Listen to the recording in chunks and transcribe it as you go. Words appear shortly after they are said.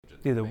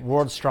The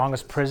world's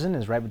strongest prison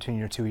is right between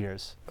your 2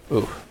 ears.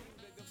 Ooh.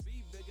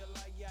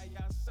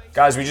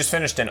 Guys, we just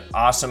finished an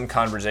awesome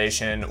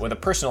conversation with a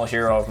personal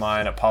hero of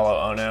mine,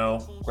 Apollo Ono.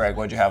 Greg,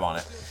 what'd you have on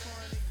it?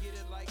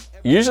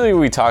 Usually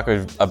we talk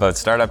about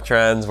startup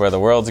trends, where the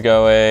world's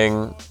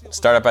going,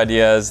 startup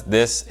ideas.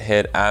 This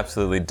hit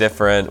absolutely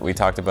different. We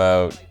talked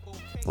about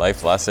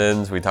life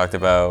lessons. We talked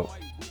about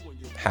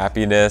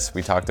happiness.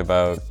 We talked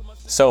about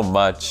so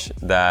much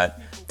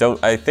that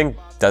I think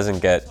doesn't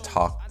get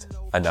talked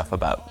enough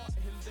about.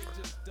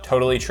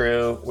 Totally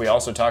true. We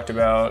also talked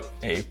about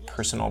a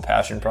personal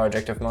passion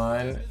project of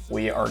mine.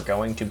 We are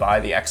going to buy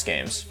the X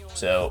Games.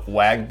 So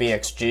WAG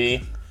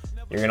BXG,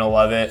 you're going to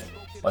love it.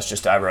 Let's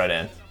just dive right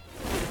in.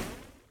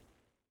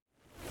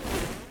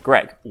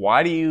 Greg,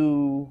 why do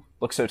you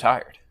look so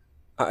tired?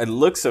 I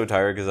look so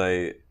tired because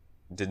I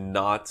did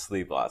not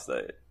sleep last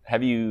night.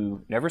 Have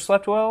you never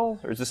slept well,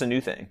 or is this a new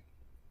thing?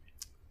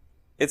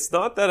 It's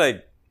not that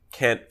I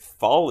can't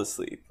fall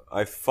asleep.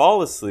 I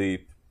fall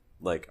asleep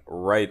like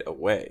right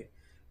away.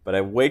 But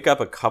I wake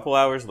up a couple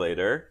hours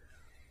later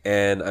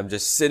and I'm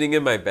just sitting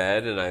in my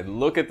bed and I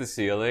look at the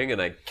ceiling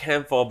and I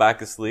can't fall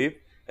back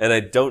asleep and I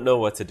don't know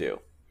what to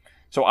do.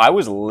 So I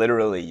was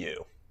literally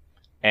you.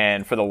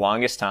 And for the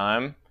longest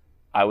time,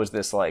 I was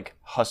this like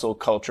hustle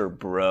culture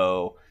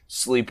bro,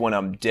 sleep when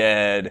I'm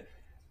dead,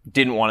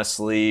 didn't want to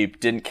sleep,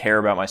 didn't care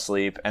about my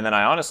sleep. And then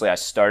I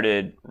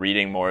started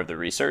reading more of the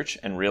research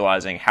and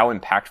realizing how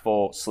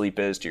impactful sleep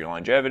is to your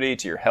longevity,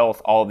 to your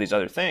health, all of these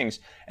other things.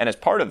 And as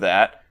part of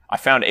that, I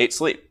found 8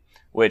 Sleep,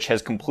 which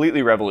has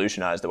completely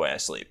revolutionized the way I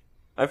sleep.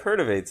 I've heard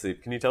of 8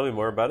 Sleep. Can you tell me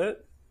more about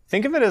it?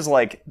 Think of it as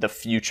like the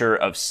future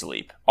of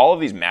sleep. All of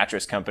these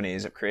mattress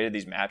companies have created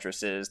these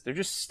mattresses. They're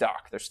just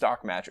stock. They're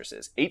stock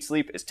mattresses. 8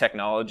 Sleep is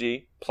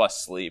technology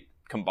plus sleep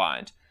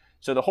combined.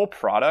 So the whole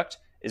product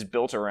is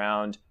built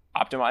around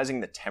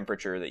optimizing the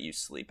temperature that you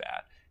sleep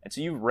at. And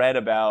so you've read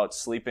about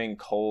sleeping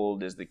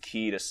cold is the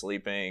key to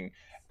sleeping.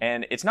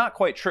 And it's not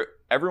quite true.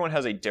 Everyone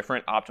has a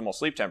different optimal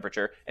sleep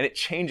temperature, and it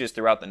changes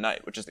throughout the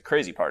night, which is the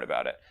crazy part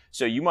about it.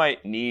 So you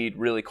might need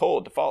really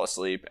cold to fall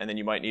asleep, and then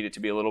you might need it to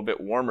be a little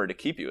bit warmer to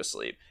keep you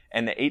asleep.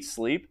 And the 8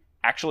 Sleep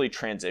actually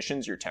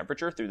transitions your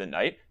temperature through the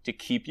night to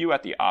keep you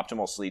at the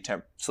optimal sleep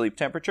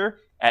temperature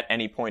at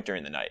any point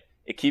during the night.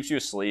 It keeps you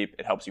asleep.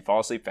 It helps you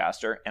fall asleep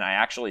faster. And I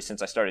actually,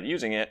 since I started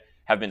using it,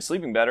 have been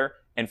sleeping better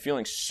and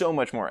feeling so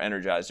much more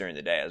energized during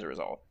the day as a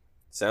result.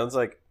 Sounds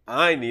like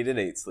I need an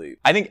 8 Sleep.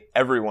 I think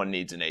everyone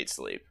needs an 8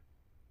 Sleep.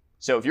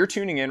 So if you're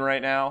tuning in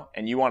right now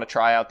and you want to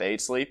try out the 8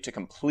 Sleep to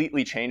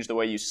completely change the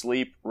way you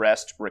sleep,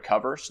 rest,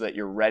 recover so that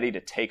you're ready to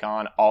take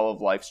on all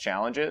of life's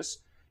challenges,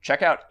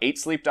 check out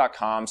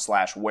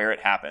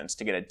 8sleep.com/whereithappens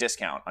to get a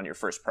discount on your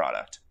first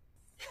product.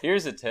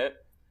 Here's a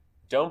tip.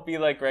 Don't be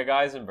like Greg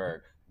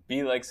Eisenberg.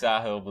 Be like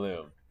Sahil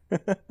Bloom.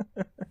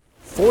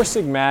 Four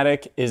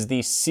Sigmatic is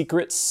the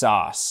secret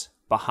sauce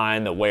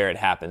behind the Where It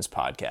Happens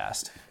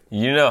podcast.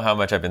 You know how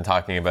much I've been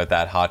talking about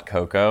that hot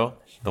cocoa,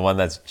 the one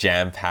that's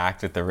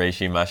jam-packed with the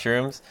reishi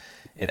mushrooms.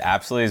 It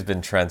absolutely has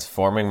been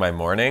transforming my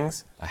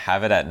mornings. I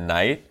have it at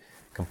night,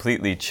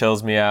 completely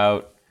chills me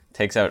out,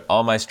 takes out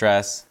all my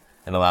stress,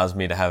 and allows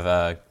me to have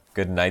a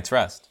good night's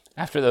rest.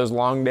 After those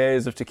long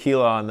days of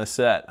tequila on the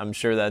set, I'm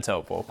sure that's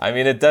helpful. I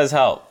mean, it does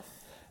help.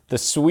 The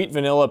sweet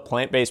vanilla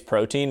plant-based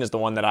protein is the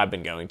one that I've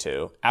been going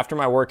to. After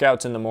my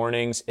workouts in the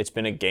mornings, it's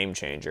been a game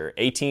changer.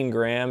 18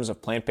 grams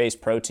of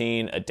plant-based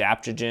protein,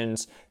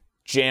 adaptogens,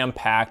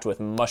 jam-packed with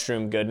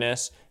mushroom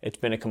goodness. It's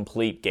been a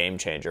complete game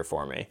changer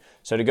for me.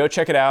 So to go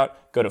check it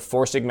out, go to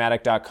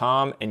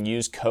foursigmatic.com and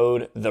use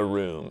code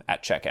THEROOM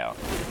at checkout.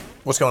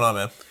 What's going on,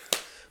 man?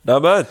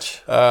 Not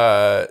much.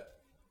 There's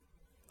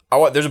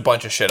a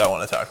bunch of shit I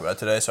want to talk about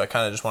today, so I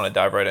kind of just want to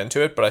dive right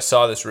into it. But I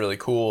saw this really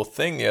cool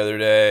thing the other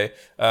day.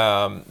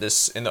 I think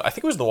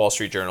it was in the Wall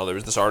Street Journal. There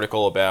was this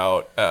article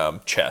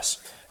about chess.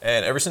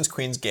 And ever since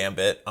Queen's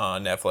Gambit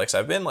on Netflix,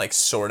 I've been like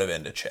sort of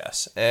into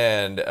chess.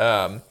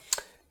 And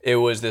it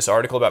was this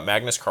article about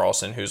Magnus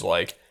Carlsen, who's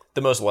like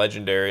the most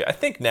legendary, I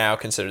think now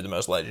considered the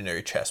most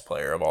legendary chess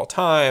player of all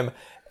time.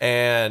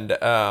 And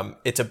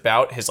it's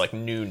about his like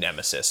new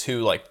nemesis,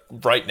 who like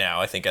right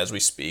now, I think as we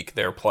speak,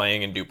 they're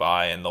playing in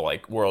Dubai in the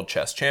like World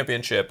Chess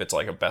Championship. It's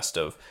like a best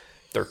of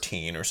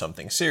 13 or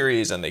something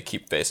series, and they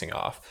keep facing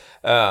off.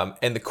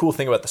 And the cool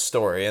thing about the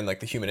story and like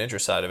the human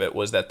interest side of it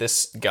was that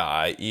this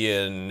guy,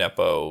 Ian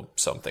Nepo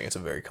something, it's a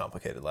very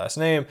complicated last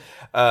name,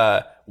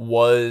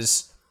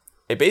 was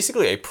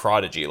basically a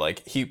prodigy.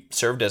 Like he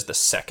served as the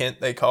second,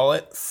 they call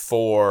it,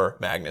 for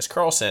Magnus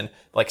Carlsen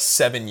like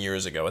 7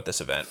 years ago at this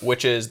event,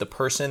 which is the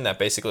person that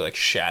basically like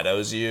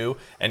shadows you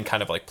and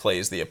kind of like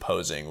plays the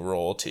opposing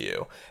role to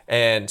you.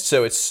 And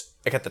so it's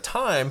like at the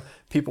time,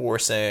 people were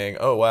saying,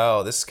 oh,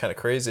 wow, this is kind of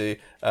crazy.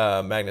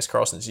 Magnus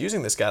Carlsen's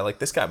using this guy. Like,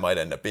 this guy might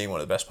end up being one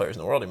of the best players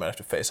in the world. He might have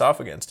to face off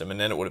against him, and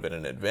then it would have been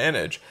an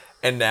advantage.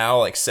 And now,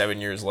 like 7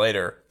 years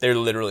later, they're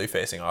literally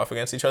facing off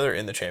against each other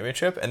in the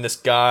championship. And this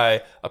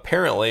guy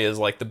apparently is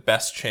like the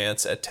best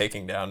chance at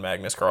taking down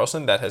Magnus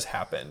Carlsen that has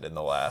happened in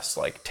the last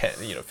like 10,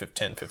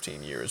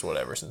 15 years,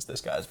 whatever, since this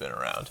guy's been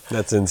around.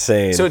 That's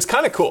insane. So it's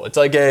kind of cool. It's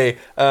like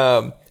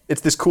it's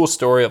this cool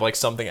story of like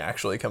something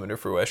actually coming to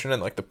fruition, and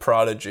like the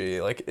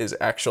prodigy like is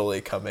actually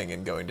coming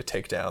and going to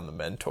take down the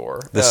mentor.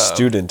 The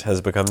student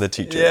has become the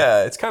teacher.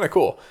 Yeah, it's kind of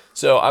cool.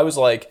 So I was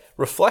like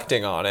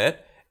reflecting on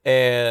it,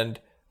 and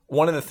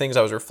one of the things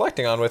I was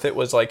reflecting on with it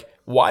was like,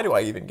 why do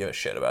I even give a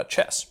shit about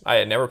chess? I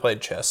had never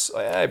played chess.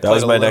 That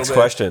was my next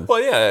question.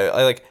 Well, yeah,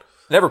 I like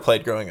never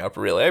played growing up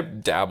really. I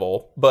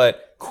dabble,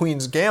 but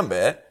Queen's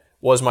Gambit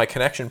was my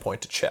connection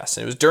point to chess.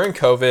 And it was during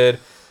COVID.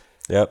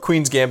 Yep.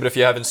 Queen's Gambit, if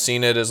you haven't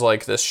seen it, is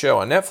like this show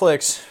on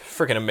Netflix.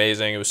 Freaking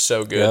amazing. It was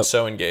so good, Yep.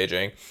 so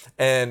engaging.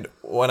 And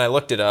when I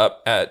looked it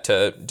up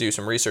to do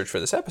some research for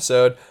this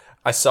episode,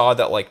 I saw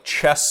that like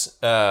chess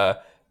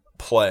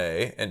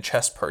play and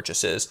chess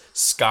purchases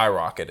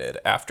skyrocketed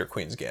after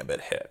Queen's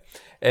Gambit hit.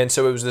 And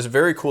so it was this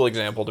very cool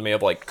example to me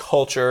of like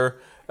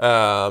culture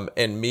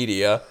and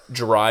media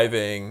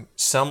driving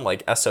some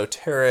like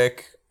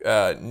esoteric,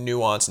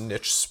 nuanced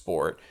niche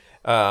sport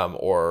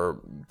or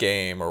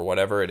game or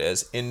whatever it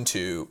is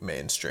into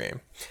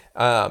mainstream.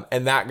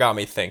 And that got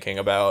me thinking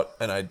about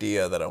an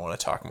idea that I want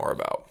to talk more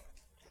about.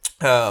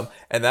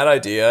 And that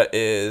idea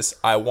is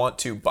I want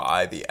to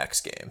buy the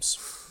X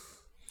Games.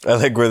 I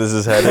like where this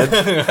is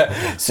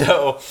headed.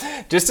 So,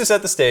 just to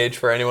set the stage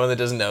for anyone that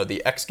doesn't know,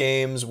 the X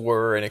Games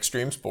were an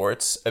extreme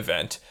sports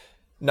event,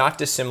 not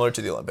dissimilar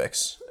to the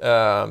Olympics.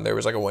 There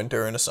was like a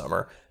winter and a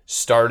summer.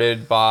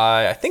 Started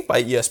by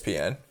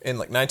ESPN in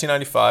like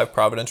 1995.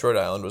 Providence, Rhode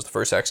Island was the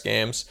first X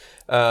Games,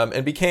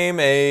 and became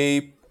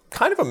a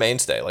kind of a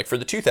mainstay. Like for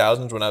the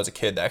 2000s when I was a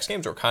kid, the X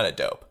Games were kind of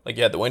dope. Like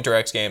you had the Winter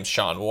X Games.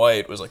 Shaun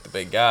White was like the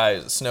big guy,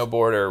 the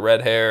snowboarder,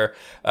 red hair.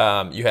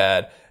 You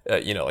had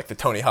like the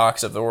Tony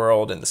Hawks of the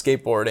world and the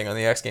skateboarding on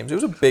the X Games. It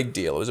was a big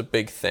deal. It was a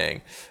big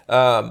thing.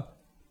 And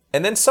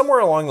then somewhere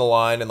along the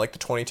line in like the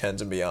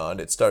 2010s and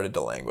beyond, it started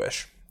to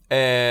languish.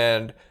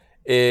 And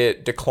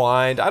it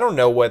declined. I don't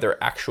know whether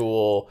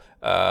actual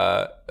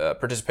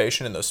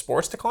participation in those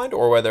sports declined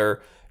or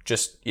whether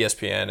just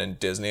ESPN and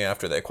Disney,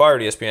 after they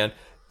acquired ESPN,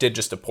 did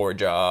just a poor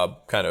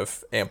job kind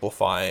of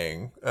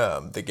amplifying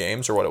the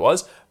games or what it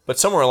was. But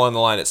somewhere along the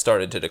line, it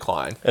started to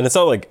decline. And it's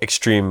not like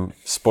extreme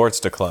sports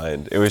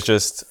declined. It was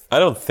just, I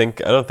don't think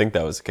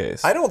that was the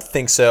case. I don't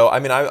think so. I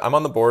mean, I'm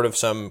on the board of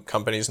some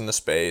companies in the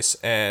space,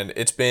 and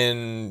it's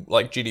been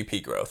like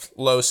GDP growth,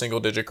 low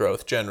single-digit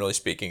growth, generally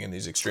speaking, in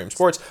these extreme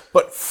sports.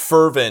 But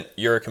fervent,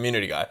 you're a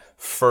community guy,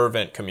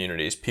 fervent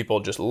communities. People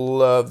just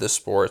love the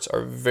sports,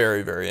 are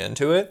very, very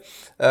into it.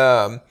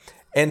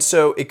 And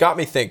so it got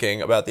me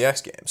thinking about the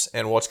X Games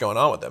and what's going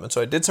on with them. And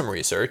so I did some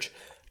research.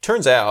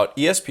 Turns out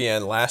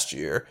ESPN last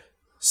year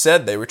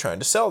said they were trying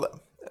to sell them.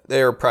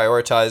 They are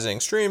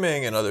prioritizing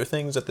streaming and other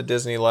things at the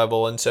Disney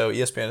level, and so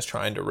ESPN is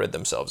trying to rid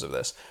themselves of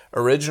this.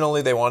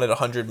 Originally, they wanted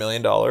 $100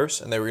 million,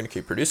 and they were going to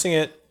keep producing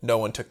it. No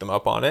one took them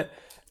up on it.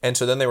 And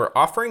so then they were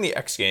offering the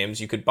X Games.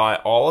 You could buy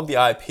all of the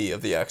IP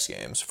of the X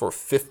Games for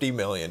 $50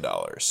 million.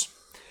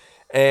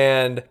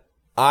 And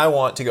I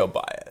want to go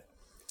buy it.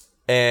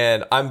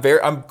 And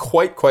I'm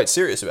quite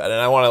serious about it.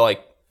 And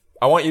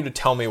I want you to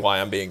tell me why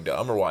I'm being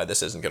dumb or why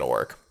this isn't going to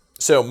work.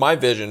 So my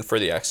vision for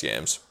the X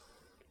Games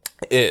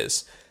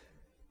is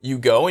you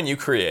go and you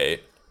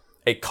create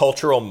a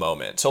cultural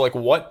moment. So like,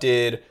 what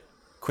did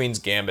Queen's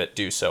Gambit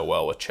do so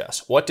well with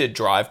chess? What did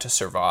Drive to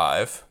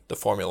Survive, the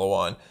Formula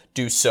One,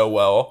 do so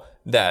well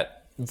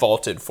that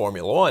vaulted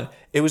Formula One?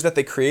 It was that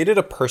they created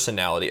a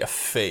personality, a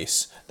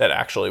face that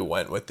actually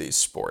went with these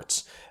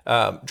sports.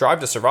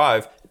 Drive to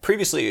Survive,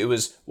 previously it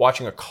was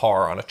watching a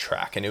car on a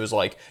track, and it was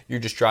like you're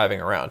just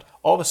driving around.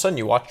 All of a sudden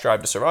you watch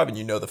Drive to Survive and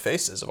you know the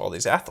faces of all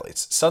these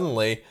athletes.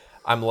 Suddenly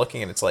I'm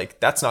looking and it's like,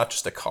 that's not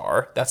just a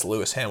car, that's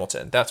Lewis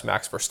Hamilton, that's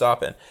Max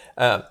Verstappen.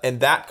 And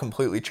that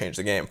completely changed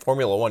the game.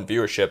 Formula One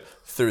viewership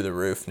through the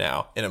roof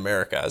now in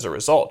America as a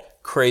result.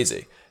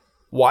 Crazy.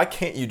 Why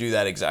can't you do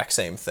that exact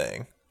same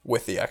thing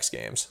with the X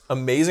Games?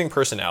 Amazing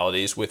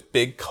personalities with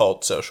big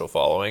cult social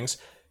followings,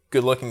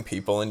 good looking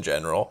people in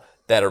general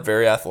that are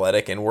very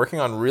athletic and working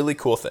on really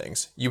cool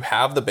things. You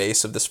have the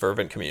base of this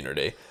fervent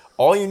community.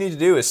 All you need to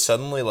do is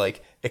suddenly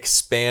like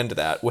expand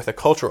that with a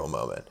cultural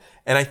moment.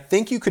 And I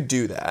think you could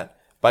do that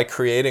by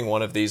creating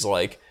one of these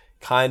like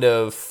kind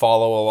of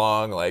follow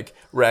along, like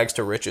rags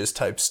to riches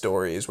type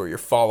stories where you're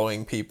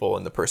following people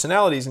and the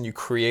personalities, and you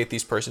create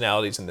these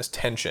personalities and this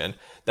tension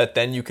that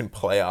then you can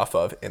play off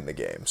of in the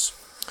games.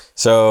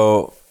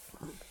 So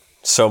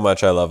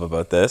much I love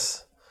about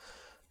this.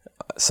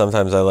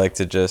 Sometimes I like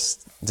to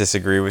just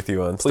disagree with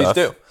you on Please stuff.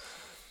 do.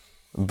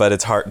 But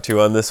it's hard to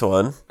on this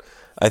one.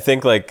 I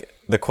think like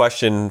the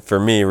question for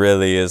me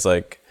really is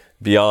like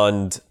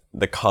beyond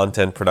the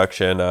content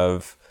production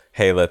of,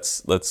 hey,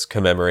 let's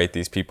commemorate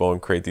these people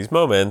and create these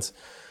moments.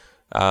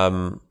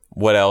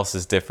 What else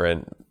is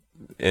different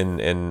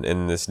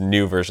in this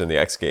new version of the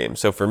X Games?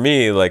 So for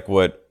me, like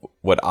what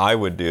I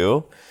would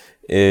do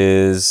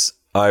is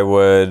I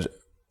would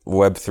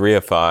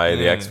Web3ify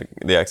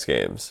the X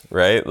Games,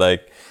 right?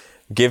 Like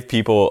give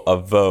people a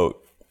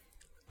vote.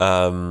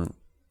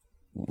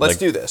 Let's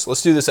do this.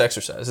 Let's do this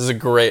exercise. This is a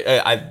great,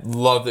 I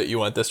love that you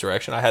went this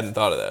direction. I hadn't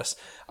thought of this.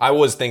 I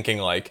was thinking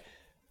like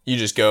you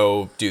just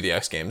go do the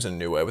X Games in a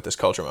new way with this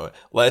culture moment.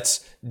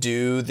 Let's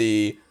do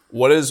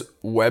what is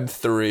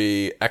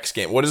Web3 X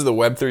Game? What does the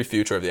Web3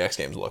 future of the X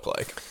Games look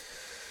like?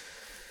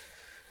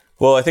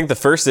 Well, I think the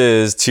first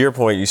is, to your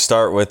point, you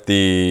start with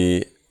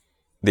the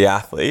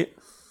athlete,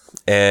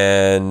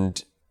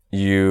 and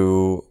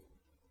you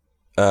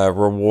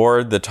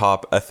reward the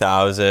top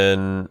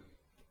 1,000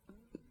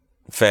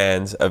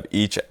 fans of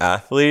each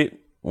athlete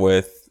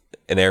with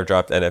an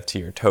airdropped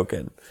NFT or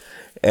token,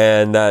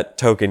 and that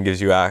token gives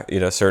you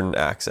certain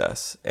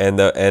access,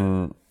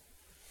 and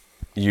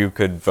you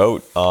could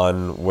vote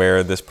on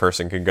where this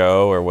person could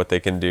go or what they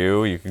can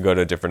do. You can go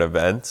to different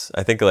events.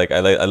 I think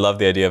I love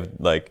the idea of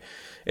like,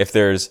 if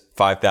there's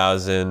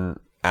 5,000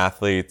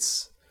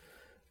 athletes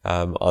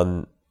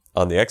on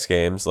the X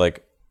Games,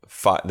 like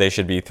there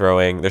should be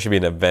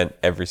an event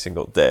every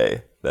single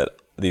day that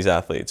these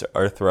athletes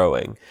are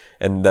throwing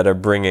and that are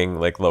bringing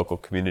like local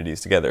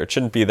communities together. It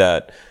shouldn't be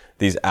that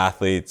these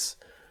athletes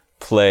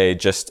play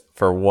just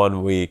for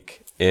 1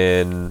 week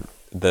in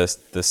the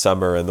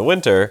summer and the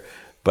winter,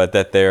 but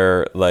that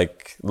they're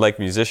like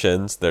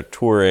musicians, they're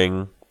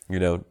touring,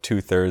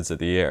 2/3 of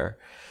the year.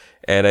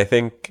 And I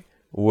think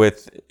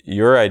with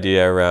your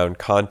idea around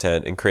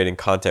content and creating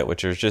content,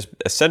 which is just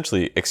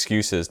essentially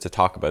excuses to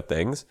talk about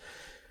things,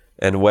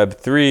 and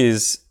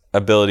Web3's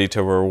ability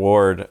to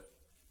reward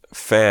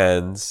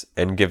fans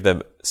and give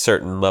them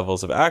certain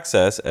levels of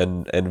access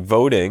and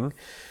voting,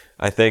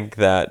 I think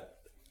that,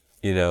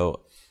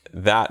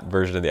 that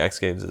version of the X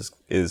Games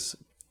is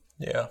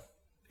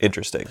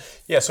interesting.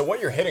 Yeah, so what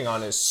you're hitting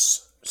on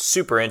is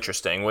super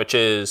interesting, which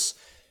is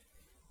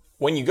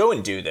when you go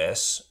and do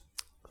this,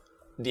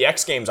 the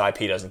X Games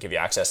IP doesn't give you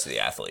access to the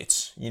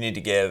athletes. You need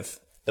to give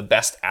the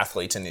best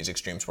athletes in these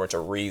extreme sports a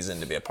reason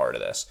to be a part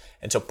of this.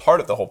 And so part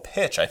of the whole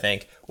pitch, I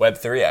think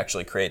Web3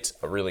 actually creates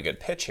a really good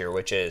pitch here,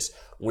 which is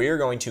we're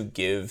going to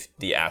give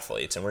the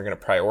athletes, and we're going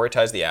to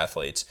prioritize the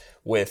athletes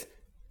with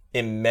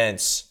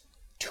immense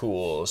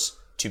tools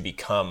to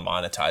become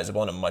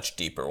monetizable in a much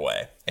deeper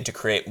way and to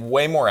create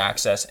way more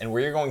access. And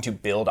we're going to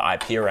build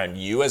IP around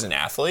you as an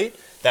athlete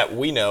that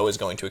we know is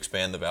going to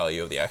expand the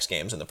value of the X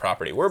Games and the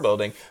property we're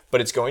building,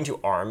 but it's going to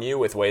arm you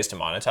with ways to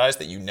monetize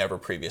that you never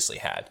previously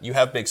had. You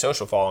have big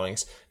social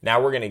followings. Now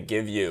we're going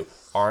to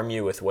arm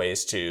you with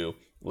ways to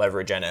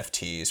leverage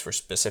NFTs for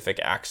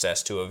specific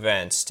access to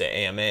events, to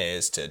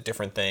AMAs, to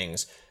different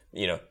things,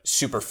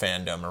 super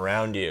fandom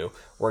around you.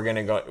 We're going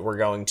to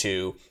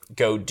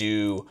go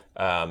do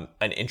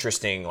an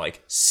interesting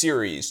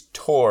series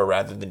tour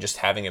rather than just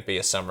having it be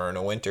a summer and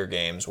a winter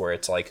games where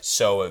it's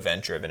so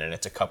event driven and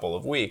it's a couple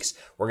of weeks.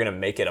 We're going to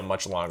make it a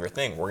much longer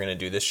thing. We're going to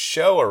do this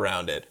show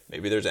around it.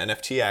 Maybe there's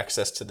NFT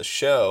access to the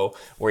show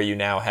where you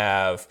now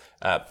have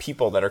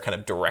people that are kind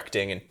of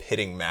directing and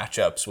pitting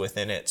matchups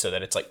within it so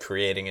that it's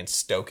creating and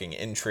stoking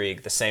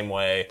intrigue the same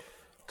way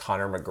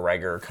Conor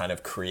McGregor kind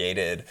of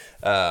created,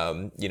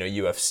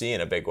 UFC in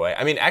a big way.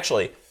 I mean,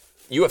 actually,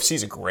 UFC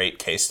is a great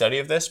case study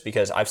of this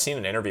because I've seen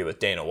an interview with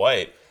Dana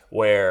White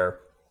where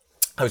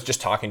I was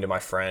just talking to my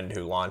friend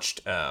who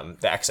launched the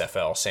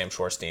XFL. Sam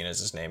Schwartzstein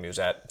is his name. He was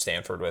at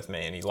Stanford with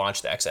me, and he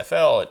launched the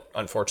XFL. It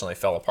unfortunately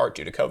fell apart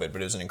due to COVID,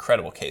 but it was an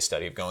incredible case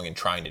study of going and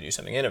trying to do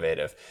something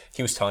innovative.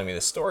 He was telling me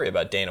this story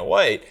about Dana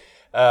White,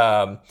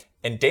 and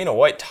Dana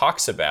White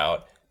talks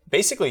about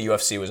basically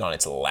UFC was on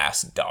its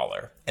last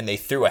dollar and they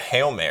threw a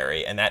Hail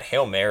Mary, and that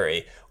Hail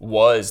Mary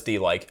was the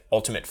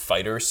Ultimate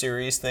Fighter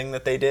series thing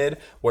that they did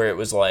where it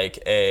was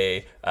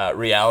a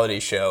reality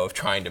show of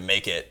trying to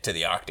make it to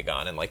the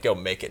octagon and go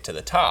make it to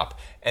the top.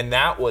 And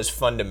that was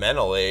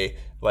fundamentally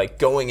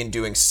going and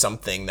doing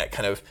something that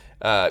kind of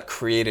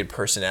created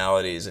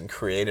personalities and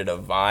created a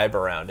vibe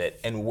around it.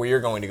 And we're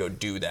going to go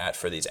do that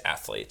for these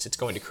athletes. It's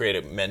going to create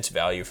immense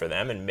value for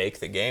them and make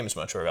the games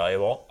much more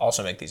valuable,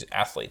 also make these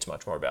athletes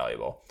much more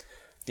valuable.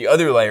 The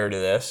other layer to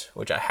this,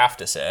 which I have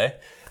to say,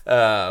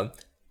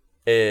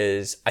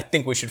 is I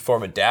think we should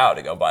form a DAO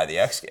to go buy the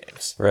X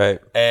Games. Right.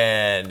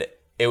 And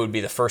it would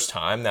be the first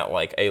time that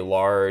a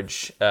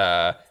large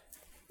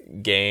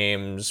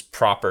games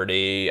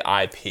property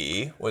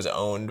IP was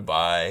owned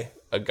by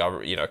a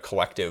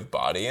collective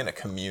body and a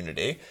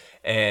community.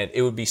 And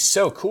it would be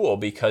so cool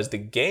because the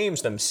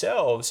games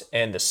themselves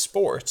and the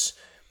sports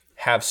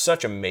have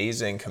such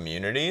amazing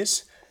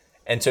communities.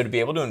 And so to be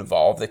able to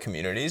involve the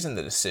communities in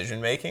the decision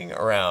making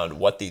around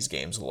what these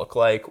games look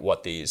like,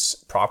 what these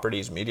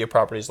properties, media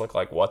properties look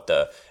like, what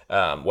the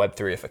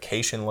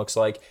Web3ification looks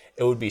like,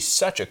 it would be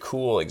such a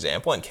cool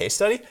example and case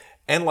study.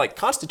 And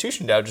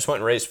Constitution DAO just went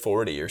and raised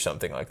 40 or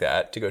something like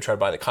that to go try to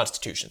buy the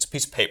Constitution. It's a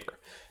piece of paper.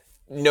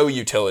 No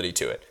utility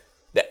to it.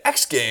 The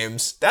X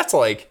Games, that's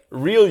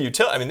real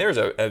utility. I mean, there's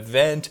an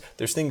event,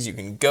 there's things you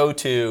can go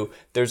to,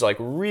 there's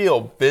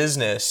real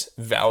business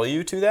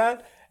value to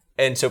that.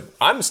 And so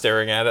I'm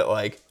staring at it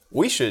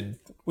we should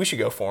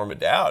go form a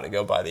DAO to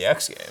go buy the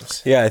X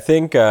Games. Yeah, I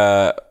think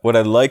what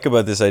I like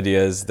about this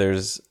idea is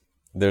there's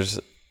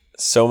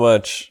so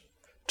much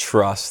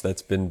trust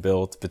that's been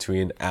built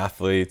between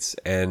athletes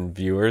and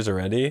viewers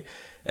already,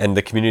 and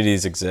the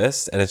communities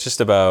exist, and it's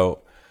just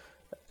about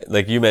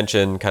like you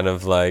mentioned, kind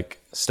of like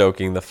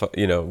stoking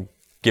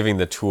giving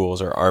the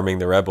tools or arming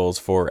the rebels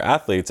for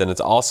athletes, and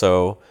it's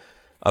also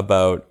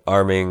about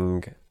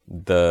arming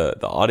the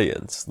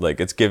audience. Like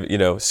it's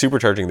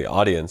supercharging the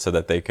audience so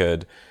that they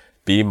could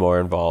be more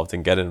involved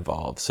and get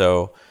involved.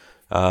 So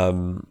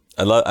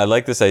I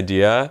like this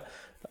idea.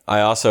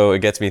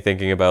 It gets me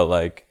thinking about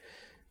like,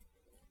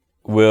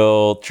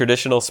 will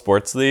traditional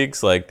sports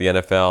leagues like the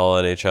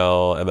NFL,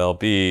 NHL,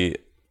 MLB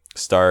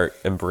start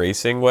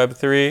embracing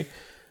Web3,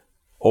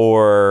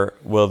 or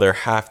will there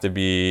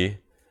be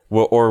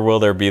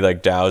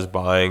like DAOs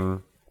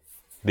buying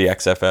the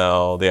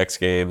XFL, the X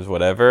Games,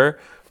 whatever,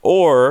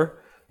 or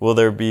will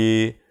there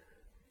be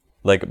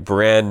like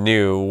brand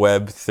new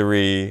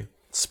Web3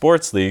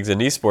 sports leagues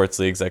and esports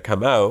leagues that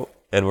come out?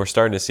 And we're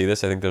starting to see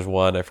this. I think there's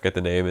one, I forget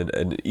the name,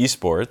 in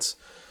esports.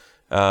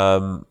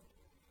 I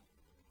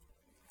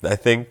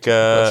think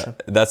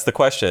that's the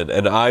question.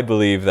 And I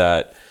believe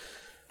that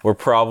we're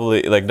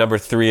probably like number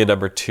 3 and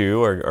number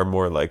 2 are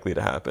more likely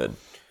to happen.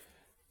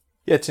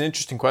 Yeah, it's an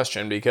interesting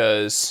question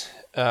because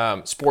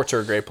sports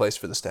are a great place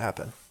for this to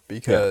happen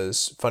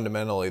because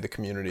fundamentally the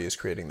community is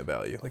creating the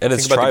value. Like, and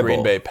it's think about tribal. the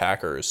Green Bay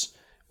Packers.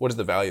 What is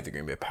the value of the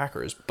Green Bay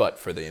Packers but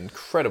for the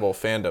incredible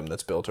fandom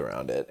that's built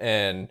around it?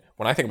 And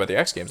when I think about the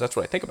X Games, that's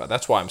what I think about.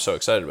 That's why I'm so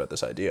excited about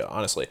this idea,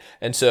 honestly.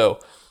 And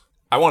so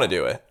I want to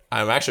do it.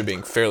 I'm actually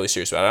being fairly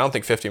serious about it. I don't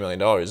think $50 million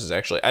is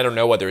actually, I don't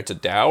know whether it's a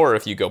DAO or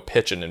if you go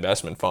pitch an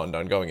investment fund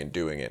on going and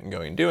doing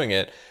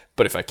it.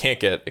 But if I can't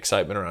get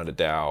excitement around a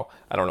DAO,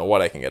 I don't know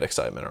what I can get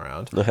excitement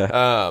around.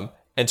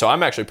 And so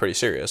I'm actually pretty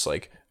serious.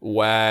 Like,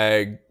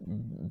 WAG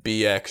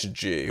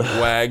BXG.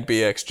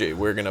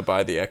 We're going to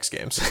buy the X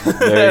Games.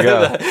 There you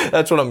go.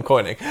 That's what I'm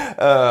coining.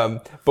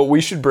 But we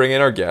should bring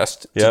in our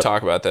guest to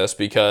talk about this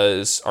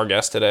because our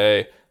guest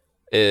today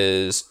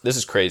this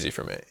is crazy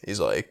for me. He's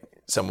like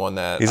someone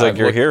that he's like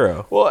your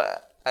hero. Well,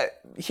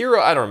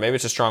 hero, I don't know, maybe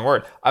it's a strong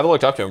word. I've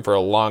looked up to him for a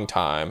long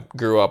time.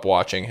 Grew up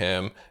watching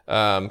him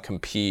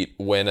compete,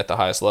 win at the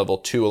highest level,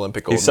 2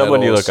 Olympic gold medals. He's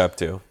someone you look up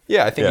to.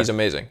 Yeah, I think he's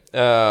amazing.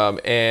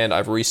 And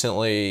I've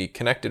recently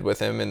connected with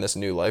him in this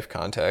new life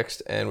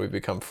context, and we've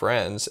become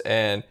friends.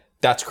 And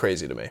that's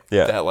crazy to me.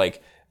 Yeah. That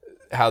like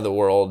how the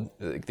world,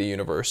 like, the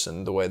universe,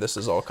 and the way this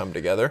has all come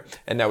together.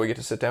 And now we get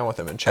to sit down with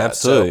him and chat.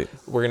 Absolutely. So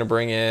we're gonna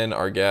bring in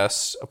our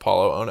guest,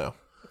 Apollo Ono.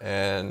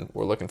 And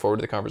we're looking forward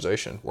to the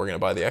conversation. We're going to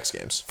buy the X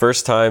Games.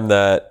 First time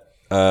that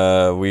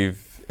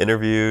we've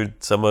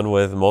interviewed someone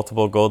with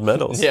multiple gold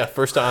medals. Yeah,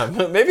 first time.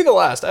 Maybe the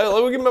last.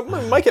 We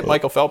might get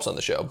Michael Phelps on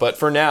the show. But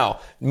for now,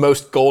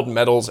 most gold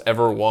medals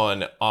ever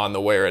won on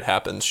the Where It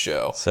Happens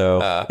show.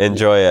 So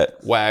enjoy it.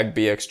 WAG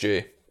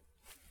BXG.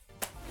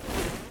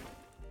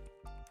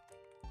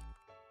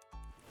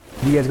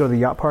 Did you guys go to the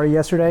yacht party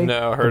yesterday?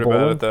 No, heard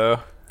about it though.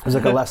 It was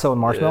like Alesso and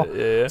Marshmallow.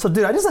 Yeah. So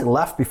dude, I just like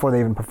left before they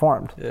even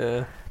performed.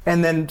 Yeah.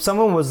 And then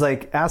someone was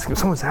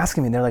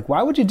asking me, and they're like,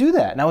 why would you do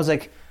that? And I was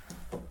like,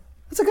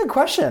 that's a good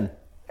question.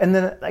 And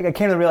then like I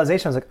came to the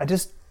realization, I was like,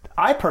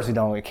 I personally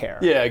don't really care.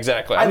 Yeah,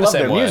 exactly. I I'm love the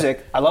same their way.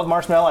 music. I love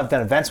Marshmallow. I've done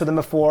events with him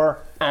before.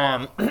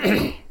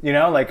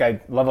 Like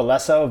I love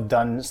Alesso. I've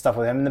done stuff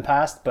with him in the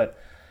past. But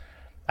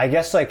I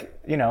guess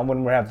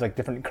when we have like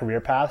different career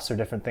paths or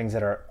different things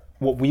that are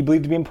what we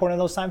believe to be important in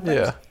those time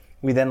frames,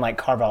 we then like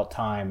carve out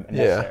time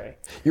necessary.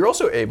 You're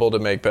also able to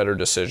make better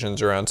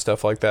decisions around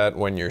stuff like that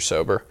when you're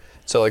sober.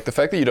 So like the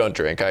fact that you don't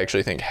drink, I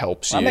actually think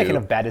helps you. I'm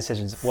making bad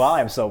decisions while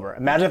I'm sober.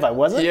 Imagine if I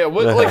wasn't. Yeah,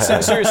 like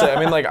seriously, I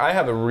mean, like I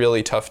have a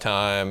really tough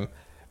time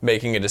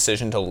making a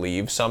decision to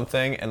leave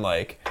something and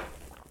like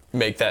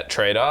make that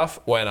trade-off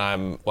when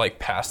I'm like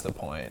past the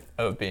point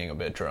of being a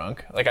bit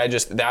drunk. Like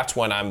that's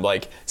when I'm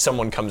like,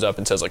 someone comes up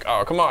and says like,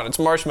 oh, come on, it's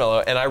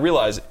Marshmallow. And I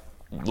realize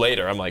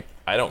later, I'm like,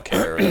 I don't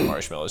care if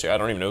Marshmallow's here. I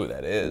don't even know who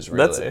that is,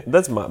 really.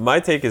 That's my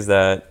take is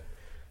that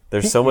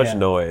there's so much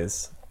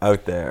noise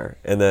out there,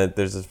 and that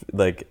there's this,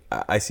 like,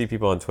 I see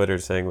people on Twitter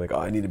saying like, oh,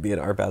 I need to be at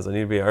Art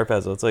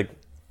Basel. It's like,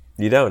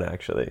 you don't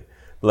actually.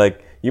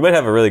 Like, you might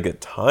have a really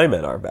good time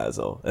at Art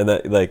Basel, and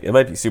that like it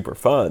might be super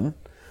fun,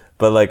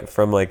 but like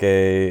from like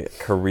a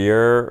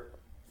career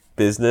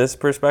business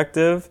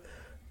perspective,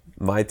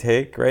 my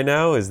take right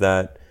now is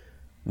that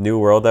new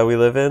world that we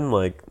live in,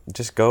 like,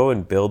 just go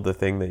and build the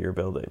thing that you're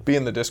building. Be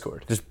in the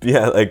Discord. It's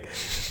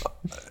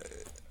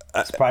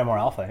probably more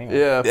alpha anyway.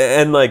 Yeah.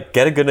 And like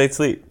get a good night's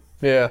sleep.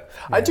 Yeah.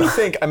 I do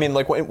think, I mean,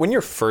 like when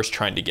you're first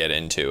trying to get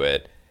into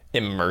it,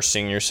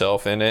 immersing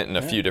yourself in it in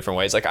a few different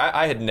ways. Like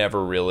I had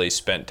never really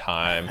spent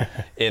time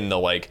in the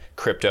like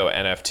crypto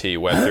NFT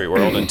Web3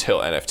 world until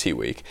NFT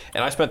week.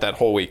 And I spent that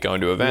whole week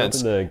going to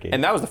events.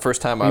 And that was the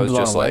first time I was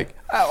just like,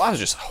 I was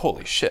just,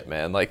 holy shit,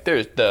 man. Like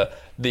there's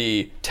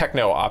the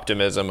techno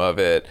optimism of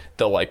it,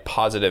 the like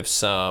positive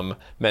sum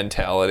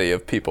mentality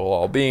of people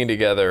all being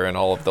together and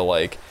all of the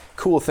like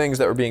cool things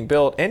that were being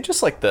built and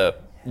just like the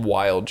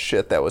wild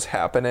shit that was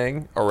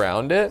happening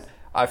around it,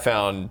 I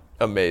found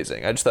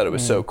amazing. I just thought it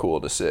was so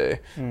cool to see.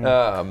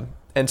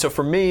 And so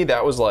for me,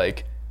 that was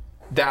like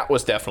that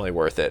was definitely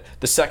worth it.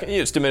 The second,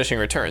 it's diminishing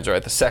returns,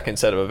 right? The second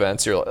set of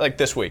events, you're like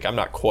this week, I'm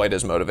not quite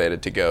as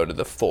motivated to go to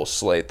the full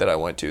slate that I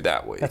went to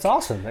that week. That's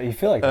awesome that you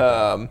feel like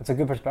that. It's a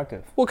good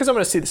perspective. Well, because I'm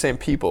going to see the same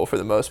people for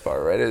the most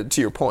part, right?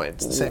 To your point,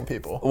 it's the same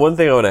people. One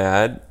thing I want to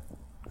add,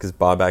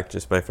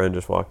 because my friend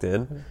just walked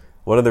in.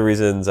 One of the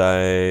reasons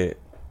I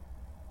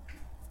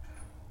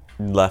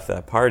left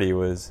that party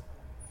was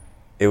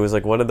it was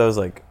like one of those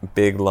like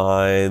big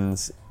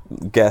lines,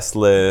 guest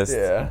list,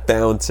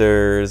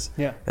 bouncers,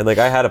 and like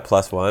I had a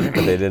 +1,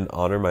 but they didn't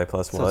honor my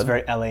 +1. So it's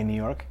very LA, New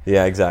York.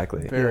 Yeah,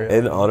 exactly. They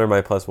didn't honor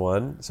my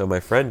 +1, so my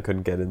friend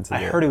couldn't get into.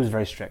 I heard it was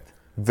very strict.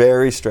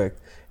 Very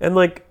strict, and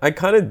like I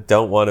kind of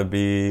don't want to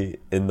be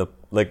in the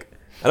I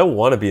don't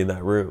want to be in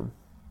that room,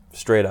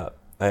 straight up.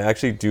 I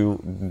actually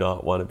do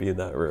not want to be in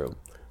that room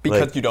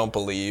because you don't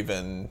believe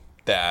in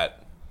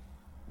that,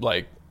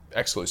 like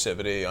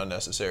exclusivity,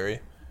 unnecessary.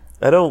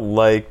 I don't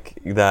like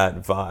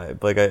that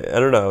vibe. Like I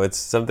don't know. It's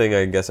something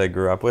I guess I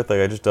grew up with. Like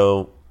I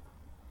don't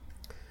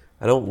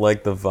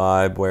like the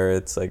vibe where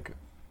it's like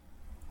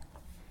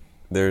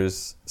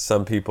there's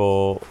some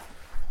people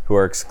who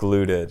are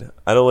excluded.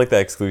 I don't like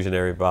that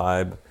exclusionary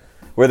vibe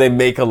where they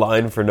make a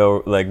line for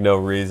no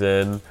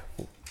reason.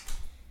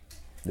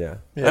 Yeah.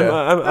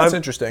 That's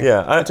interesting.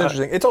 Yeah, that's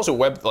interesting. It's also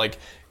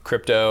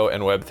crypto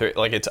and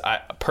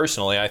Web3,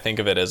 personally, I think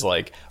of it as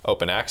like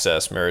open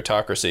access,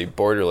 meritocracy,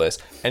 borderless.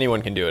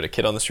 Anyone can do it. A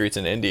kid on the streets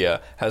in India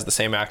has the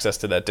same access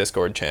to that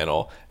Discord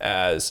channel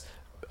as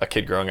a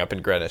kid growing up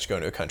in Greenwich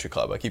going to a country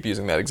club. I keep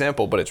using that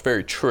example, but it's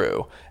very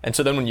true. And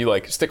so then when you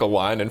stick a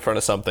line in front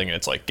of something and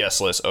it's like guest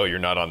list, oh, you're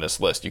not on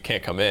this list, you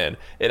can't come in,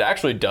 it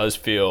actually does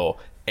feel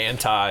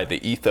anti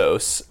the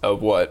ethos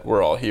of what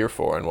we're all here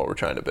for and what we're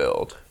trying to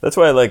build. That's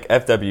why I like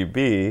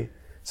FWB.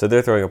 So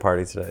they're throwing a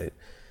party tonight.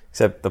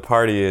 Except the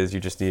party is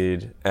you just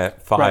need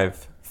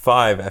five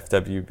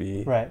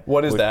FWB. Right.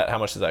 What is that? How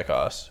much does that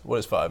cost? What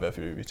is 5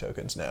 FWB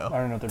tokens now? I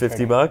don't know. What they're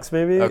 $50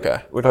 maybe.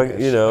 Okay. We're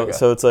talking,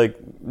 so it's like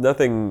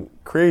nothing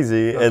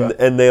crazy,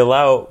 and they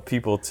allow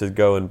people to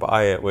go and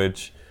buy it,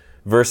 which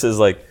versus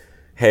like,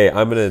 hey,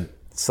 I'm gonna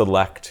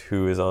select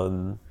who is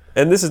on,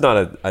 and this is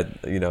not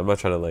I'm not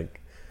trying to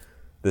like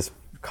this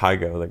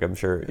Kygo, like I'm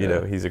sure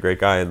he's a great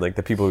guy, and like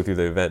the people who do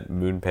the event,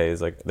 MoonPay is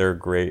like they're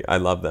great. I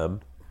love them.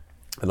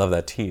 I love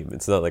that team.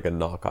 It's not like a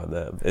knock on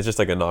them. It's just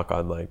like a knock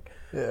on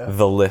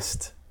the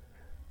list,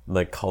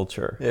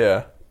 culture.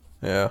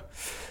 Yeah.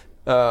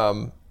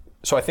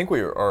 So I think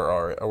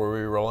were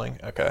we rolling?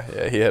 Okay.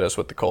 Yeah, he hit us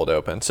with the cold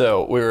open.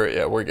 So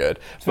we're good.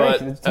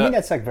 To me,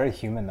 that's very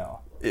human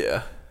though.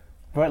 Yeah.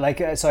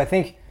 But so I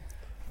think,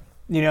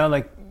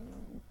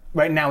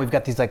 right now we've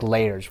got these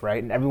layers,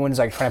 right? And everyone's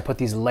trying to put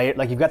these layers.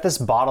 You've got this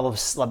bottle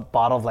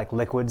of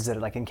liquids that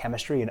are in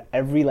chemistry, and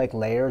every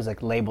layer is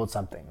labeled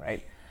something,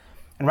 right?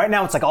 And right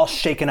now it's all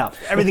shaken up.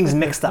 Everything's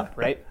mixed up,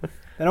 right?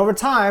 And over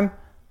time,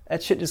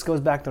 that shit just goes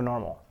back to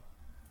normal,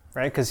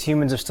 right? Because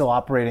humans are still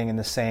operating in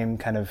the same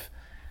kind of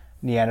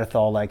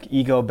Neanderthal,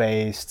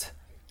 ego-based,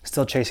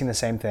 still chasing the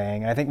same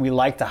thing. And I think we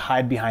like to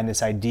hide behind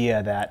this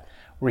idea that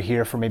we're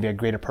here for maybe a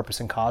greater purpose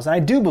and cause. And I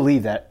do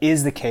believe that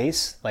is the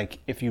case,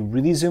 if you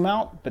really zoom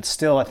out, but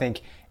still I think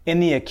in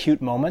the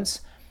acute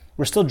moments,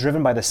 we're still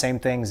driven by the same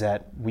things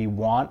that we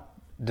want,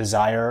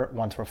 desire,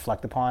 want to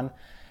reflect upon.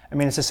 I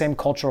mean, it's the same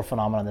cultural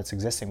phenomenon that's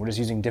existing. We're just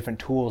using different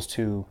tools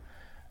to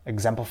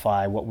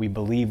exemplify what we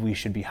believe we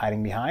should be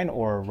hiding behind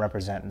or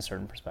represent in a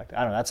certain perspective.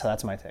 I don't know.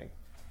 That's my take.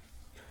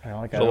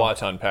 There's a lot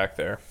to unpack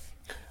there.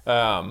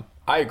 I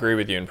agree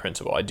with you in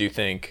principle. I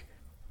think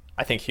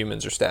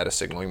humans are status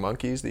signaling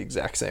monkeys the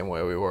exact same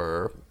way we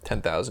were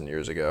 10,000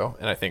 years ago,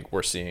 and I think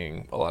we're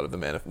seeing a lot of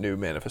the new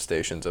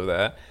manifestations of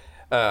that.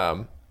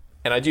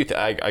 And I do.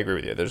 I agree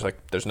with you.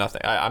 There's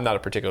nothing. I'm not a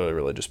particularly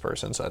religious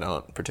person, so I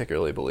don't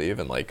particularly believe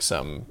in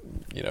some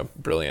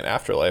brilliant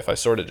afterlife. I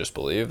sort of just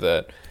believe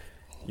that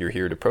you're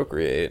here to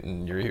procreate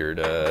and you're here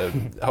to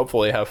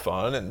hopefully have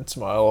fun and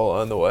smile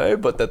along the way.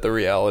 But that the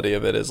reality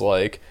of it is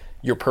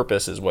your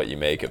purpose is what you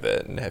make of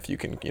it, and if you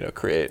can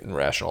create and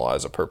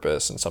rationalize a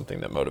purpose and something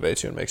that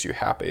motivates you and makes you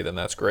happy, then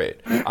that's great.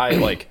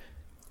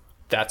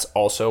 That's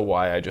also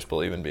why I just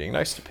believe in being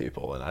nice to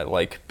people, and I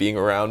like being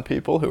around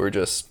people who are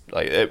just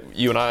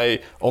you and I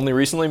only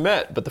recently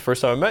met, but the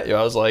first time I met you,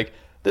 I was like,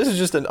 this is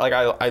just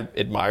I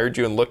admired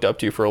you and looked up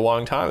to you for a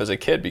long time as a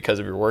kid because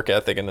of your work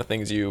ethic and the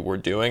things you were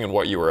doing and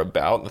what you were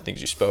about and the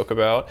things you spoke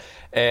about.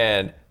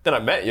 And then I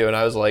met you and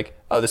I was like,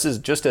 oh, this is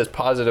just as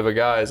positive a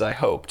guy as I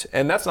hoped.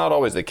 And that's not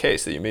always the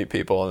case, that you meet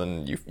people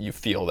and then you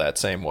feel that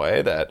same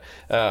way, that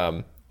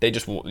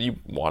you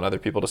want other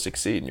people to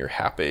succeed and you're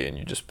happy and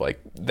you just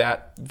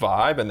that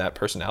vibe and that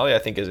personality I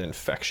think is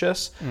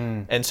infectious.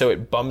 And so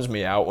it bums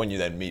me out when you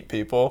then meet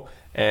people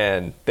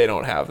and they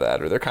don't have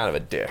that, or they're kind of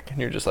a dick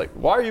and you're just like,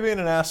 why are you being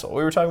an asshole?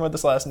 We were talking about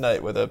this last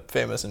night with a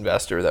famous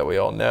investor that we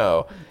all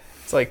know.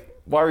 It's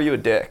why are you a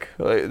dick?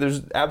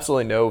 There's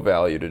absolutely no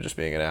value to just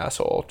being an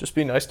asshole. Just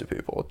be nice to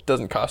people. It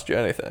doesn't cost you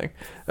anything.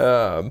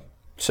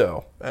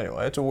 So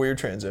anyway, it's a weird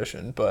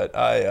transition, but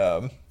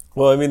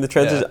well, I mean, the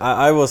transition,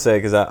 I will say,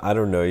 because I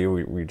don't know you,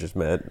 we just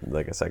met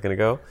a second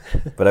ago,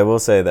 but I will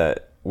say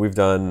that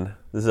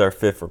this is our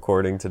 5th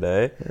recording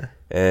today,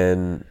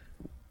 and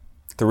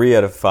 3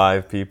 out of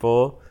 5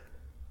 people,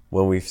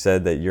 when we've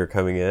said that you're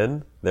coming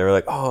in, they were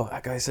like, "Oh,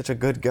 that guy's such a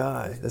good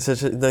guy. That's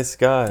such a nice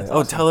guy.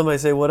 Oh, tell him I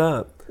say what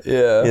up."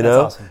 Yeah. You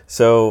know? awesome.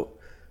 So,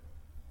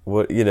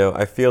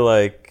 I feel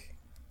like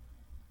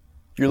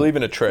You're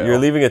leaving a trail. you're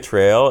leaving a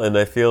trail, and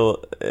I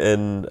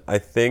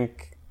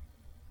think,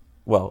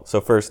 well, so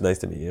first, nice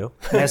to meet you.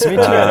 Nice to meet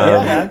you.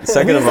 Yeah, man.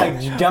 second of all-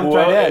 like, you jumped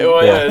Well, right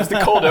in. yeah, it's the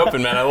cold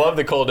open, man. I love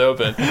the cold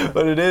open,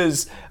 but it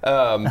is.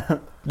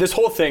 This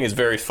whole thing is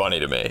very funny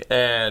to me,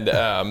 and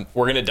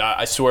we're gonna die.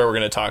 I swear we're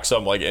gonna talk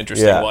some like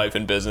interesting Yeah. life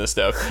and business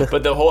stuff.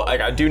 But the whole,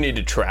 I do need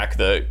to track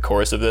the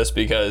course of this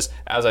because,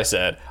 as I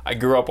said, I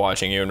grew up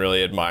watching you and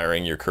really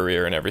admiring your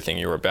career and everything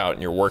you were about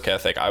and your work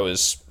ethic. I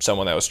was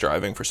someone that was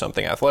striving for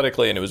something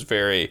athletically, and it was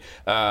very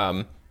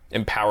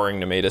empowering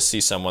to me to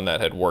see someone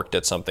that had worked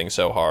at something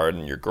so hard,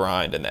 and your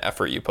grind and the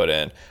effort you put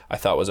in, I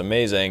thought was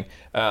amazing.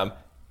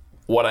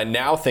 What I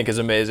now think is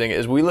amazing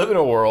is we live in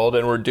a world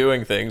and we're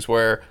doing things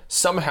where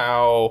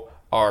somehow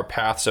our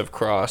paths have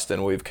crossed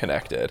and we've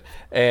connected.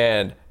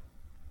 And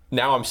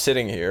now I'm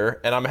sitting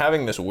here and I'm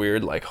having this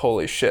weird, like,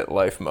 holy shit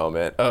life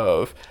moment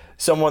of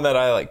someone that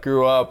I like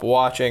grew up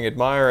watching,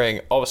 admiring.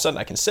 All of a sudden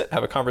I can sit,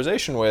 have a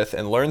conversation with,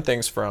 and learn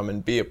things from,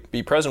 and be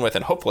present with,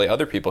 and hopefully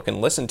other people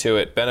can listen to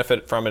it,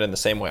 benefit from it in the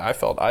same way I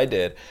felt I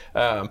did.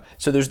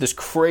 So there's this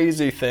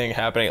crazy thing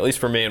happening, at least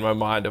for me in my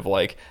mind, of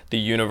like the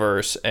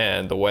universe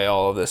and the way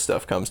all of this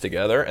stuff comes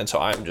together. And so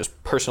I'm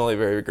just personally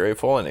very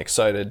grateful and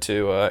excited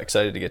to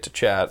get to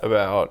chat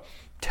about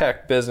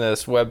tech,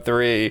 business,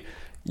 Web3,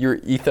 your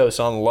ethos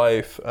on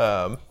life.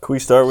 Can we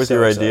start with So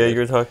your idea excited.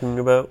 you're talking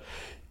about?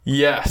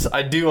 Yes,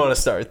 I do want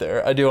to start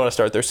there.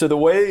 So the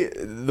way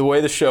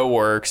the show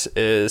works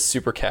is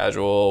super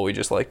casual. We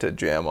just like to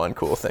jam on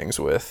cool things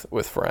with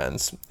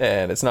friends.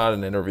 And it's not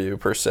an interview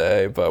per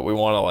se, but we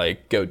want to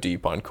like go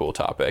deep on cool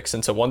topics.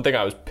 And so one thing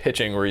I was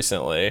pitching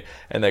recently,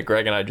 and that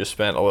Greg and I just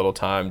spent a little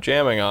time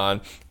jamming on,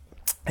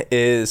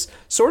 is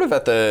sort of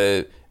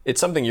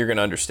it's something you're going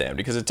to understand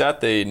because it's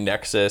at the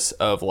nexus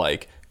of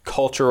like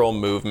cultural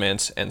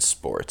movements and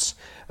sports.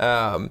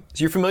 So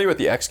you're familiar with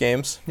the X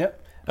Games? Yep.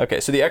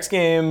 Okay, so the X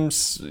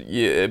Games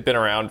have been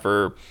around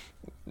for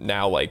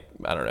now, like,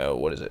 I don't know,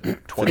 what is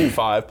it,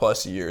 25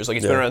 plus years. Like,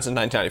 it's been around since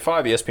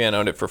 1995. ESPN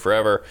owned it for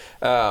forever.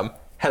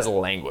 Has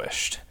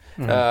languished.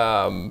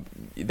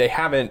 They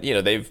haven't,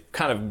 they've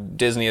kind of,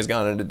 Disney has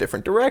gone in a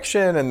different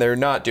direction, and they're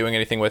not doing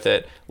anything with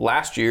it.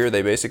 Last year,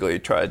 they basically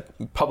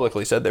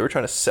publicly said they were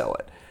trying to sell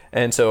it.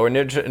 And so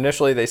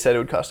initially, they said it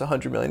would cost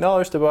 $100 million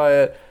to buy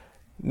it.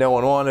 No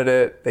one wanted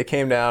it. They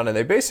came down and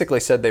they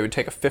basically said they would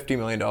take a $50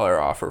 million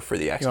offer for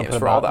the X Games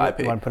for all the IP.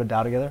 You want to put a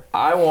DAO together?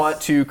 I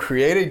want to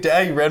create a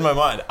DAO. You read my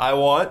mind. I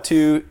want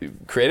to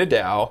create a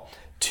DAO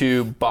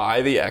to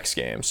buy the X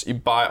Games. You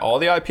buy all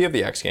the IP of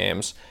the X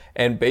Games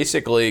and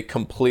basically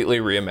completely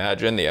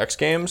reimagine the X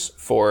Games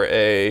for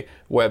a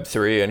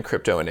Web3 and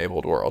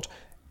crypto-enabled world.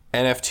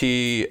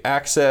 NFT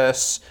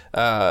access,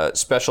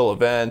 special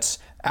events,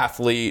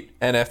 athlete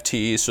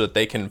NFTs so that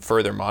they can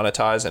further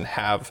monetize and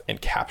have and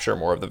capture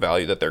more of the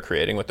value that they're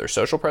creating with their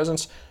social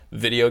presence.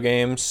 Video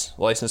games,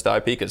 licensed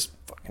IP, because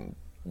fucking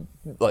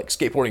like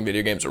skateboarding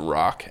video games are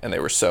rock, and they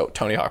were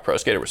Tony Hawk Pro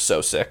Skater was so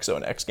sick. So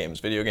an X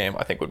Games video game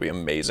I think would be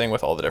amazing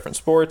with all the different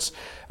sports.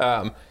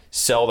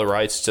 Sell the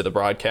rights to the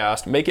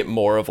broadcast, make it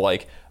more of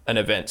like an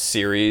event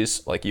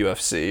series like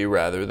UFC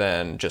rather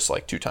than just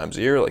like 2 times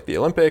a year like the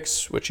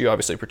Olympics, which you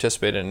obviously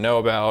participate in and know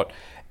about.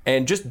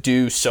 And just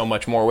do so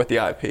much more with the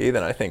IP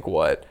than I think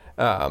what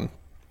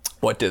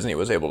Disney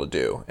was able to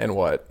do and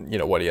what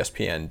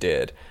ESPN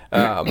did.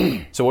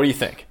 So what do you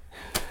think?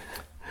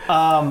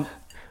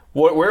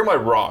 Where am I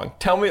wrong?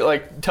 Tell me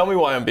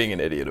why I'm being an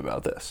idiot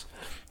about this.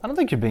 I don't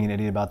think you're being an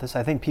idiot about this.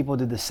 I think people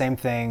did the same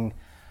thing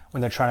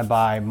when they're trying to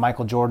buy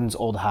Michael Jordan's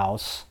old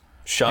house.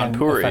 Sean and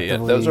Puri,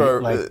 effectively, those are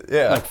like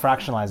yeah.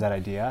 fractionalize that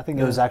idea. I think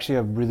it was actually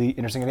a really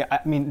interesting idea. I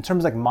mean, in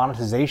terms of like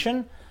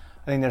monetization,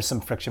 I think there's some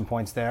friction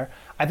points there.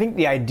 I think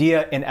the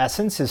idea in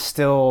essence is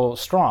still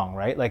strong,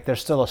 right? Like there's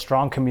still a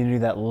strong community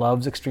that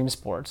loves extreme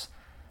sports.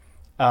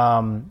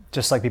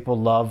 Just like people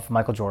love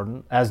Michael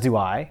Jordan, as do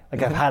I.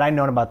 Like had I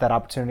known about that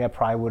opportunity, I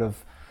probably would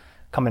have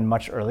come in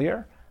much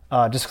earlier.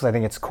 Just because I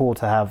think it's cool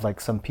to have like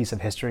some piece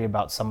of history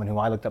about someone who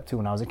I looked up to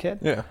when I was a kid.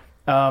 Yeah.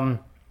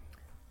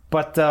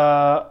 But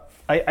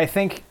I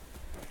think,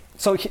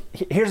 so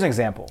here's an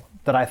example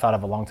that I thought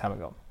of a long time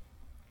ago.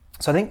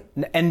 So I think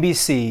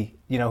NBC,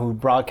 who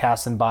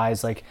broadcasts and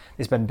buys, like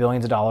they spend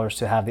billions of dollars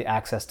to have the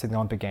access to the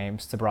Olympic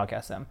Games to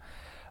broadcast them.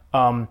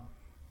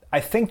 I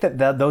think that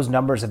those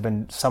numbers have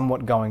been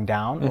somewhat going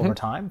down over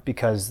time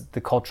because the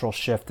cultural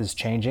shift is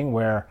changing,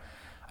 where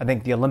I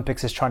think the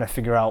Olympics is trying to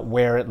figure out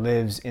where it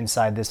lives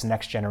inside this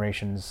next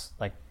generation's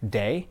like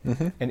day,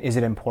 and is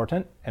it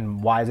important,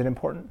 and why is it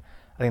important?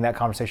 I think that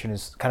conversation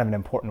is kind of an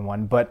important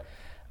one. But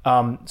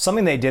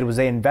something they did was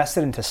they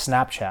invested into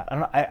Snapchat.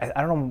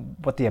 I don't know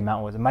what the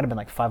amount was. It might have been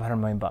like $500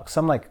 million,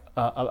 some like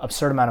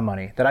absurd amount of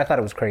money that I thought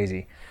it was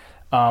crazy,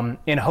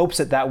 in hopes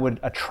that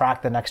would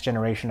attract the next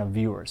generation of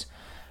viewers.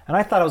 And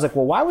I thought, I was like,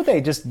 well, why would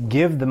they just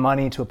give the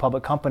money to a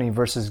public company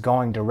versus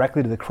going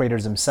directly to the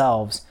creators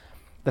themselves,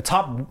 the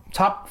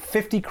top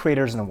 50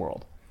 creators in the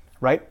world,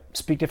 right?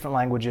 Speak different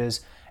languages,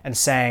 and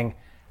saying,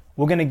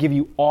 we're going to give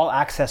you all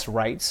access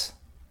rights.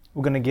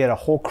 We're going to get a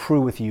whole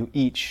crew with you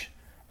each,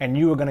 and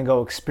you are going to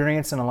go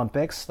experience an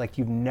Olympics like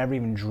you've never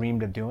even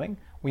dreamed of doing.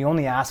 We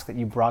only ask that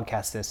you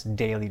broadcast this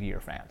daily to your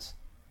fans,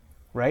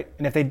 right?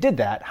 And if they did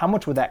that, how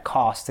much would that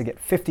cost to get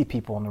 50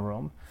 people in the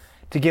room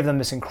to give them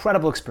this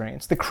incredible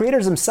experience? The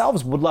creators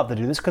themselves would love to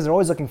do this because they're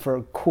always looking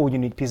for cool,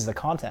 unique pieces of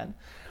content.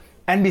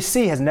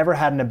 NBC has never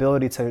had an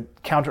ability to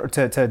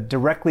to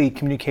directly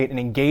communicate and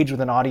engage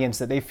with an audience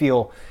that they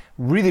feel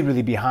really,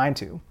 really behind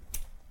to.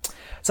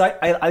 So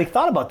I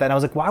thought about that, and I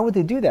was like, why would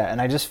they do that?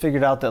 And I just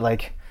figured out that,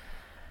 like,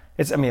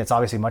 it's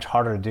obviously much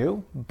harder to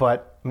do,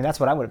 but I mean, that's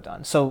what I would have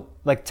done. So,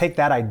 like, take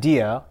that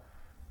idea,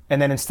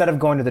 and then instead of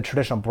going to the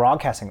traditional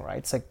broadcasting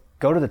rights, like,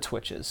 go to the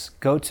Twitches,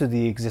 go to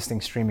the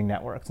existing streaming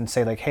networks, and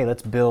say, like, hey,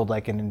 let's build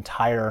like an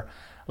entire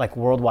like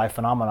worldwide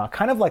phenomenon,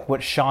 kind of like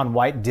what Shaun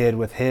White did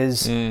with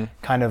his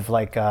kind of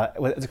like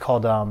what is it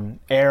called,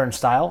 Air and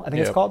Style, I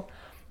think it's called,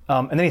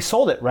 and then he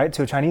sold it right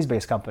to a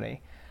Chinese-based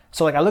company.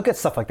 So like I look at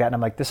stuff like that and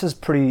I'm like, this is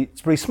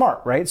it's pretty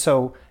smart, right?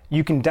 So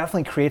you can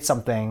definitely create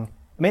something.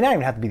 It may not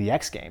even have to be the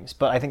X Games,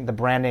 but I think the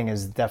branding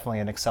is definitely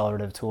an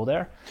accelerative tool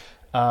there.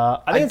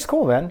 I think it's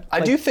cool, man.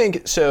 I do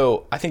think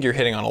so. I think you're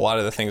hitting on a lot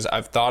of the things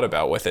I've thought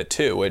about with it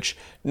too, which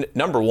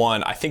number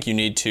one, I think you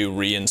need to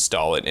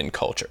reinstall it in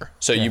culture.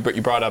 So you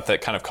brought up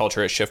that kind of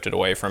culture has shifted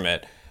away from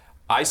it.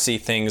 I see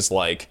things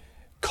like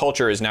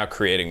culture is now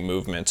creating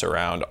movements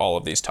around all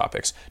of these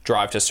topics.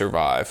 Drive to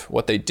Survive,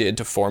 what they did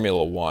to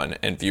Formula One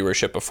and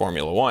viewership of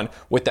Formula One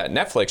with that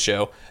Netflix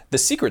show. The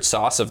secret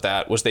sauce of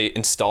that was they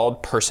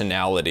installed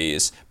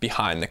personalities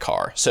behind the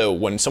car. So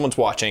when someone's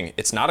watching,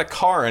 it's not a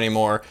car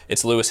anymore,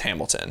 it's Lewis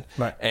Hamilton,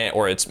 right,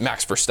 or it's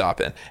Max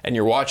Verstappen. And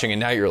you're watching and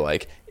now you're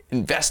like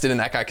invested in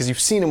that guy because you've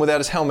seen him without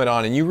his helmet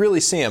on and you really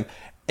see him.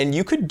 And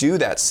you could do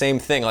that same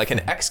thing, like an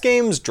X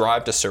Games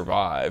Drive to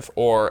Survive,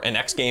 or an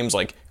X Games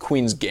like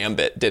Queen's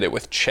Gambit did it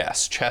with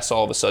chess. Chess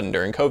all of a sudden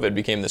during COVID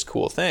became this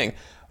cool thing.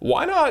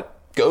 Why not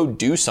go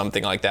do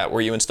something like that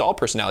where you install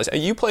personalities?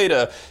 You played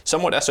a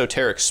somewhat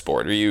esoteric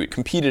sport, or you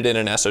competed in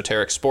an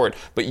esoteric sport,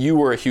 but you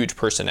were a huge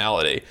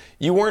personality.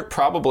 You weren't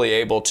probably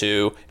able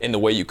to, in the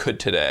way you could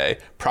today,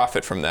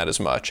 profit from that as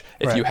much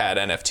if you had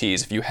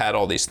NFTs, if you had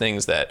all these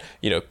things that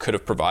could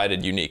have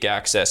provided unique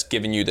access,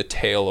 given you the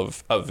tail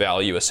of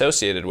value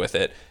associated with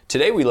it.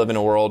 Today we live in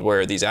a world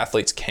where these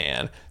athletes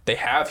they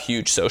have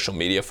huge social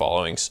media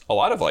followings, a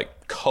lot of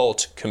like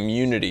cult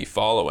community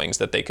followings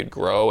that they could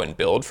grow and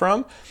build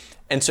from.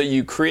 And so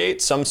you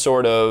create some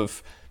sort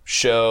of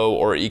show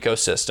or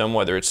ecosystem,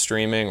 whether it's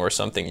streaming or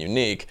something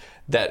unique,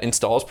 that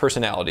installs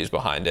personalities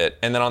behind it.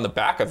 And then on the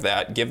back of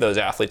that, give those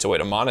athletes a way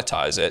to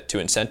monetize it, to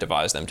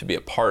incentivize them to be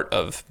a part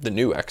of the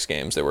new X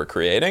Games that we're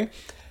creating.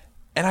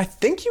 And I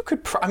think you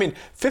could,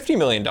 $50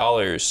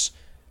 million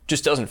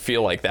just doesn't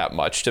feel like that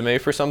much to me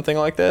for something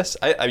like this.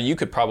 You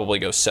could probably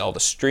go sell the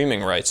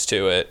streaming rights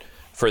to it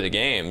for the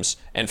games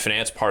and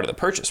finance part of the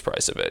purchase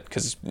price of it,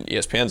 because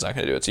ESPN's not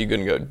going to do it, so you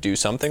couldn't go do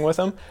something with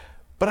them.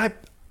 But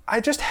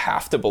I just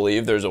have to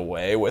believe there's a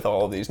way with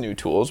all of these new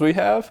tools we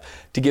have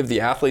to give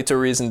the athletes a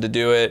reason to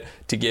do it,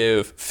 to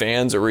give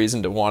fans a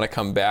reason to want to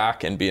come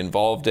back and be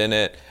involved in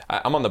it.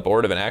 I'm on the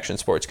board of an action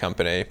sports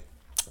company,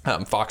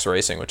 Fox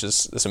Racing, which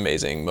is this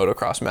amazing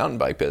motocross mountain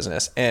bike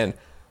business. And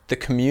the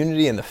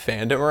community and the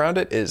fandom around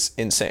it is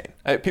insane.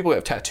 People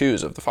have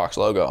tattoos of the Fox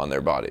logo on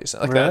their bodies.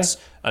 Like, really? That's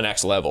a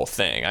next level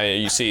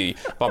thing. You see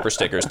bumper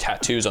stickers,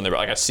 tattoos on their,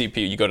 like I see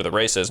people, you go to the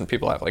races and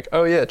people have like,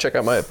 oh yeah, check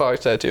out my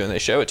Fox tattoo, and they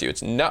show it to you.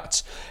 It's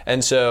nuts.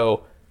 And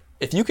so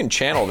if you can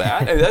channel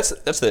that, that's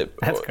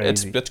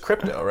crazy. It's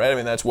crypto, right?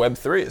 That's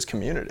Web3 is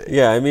community.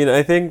 Yeah,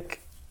 I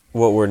think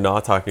what we're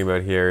not talking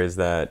about here is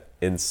that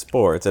in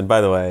sports, and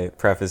by the way,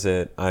 preface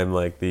it, I'm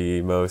like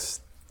the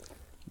most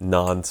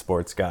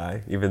non-sports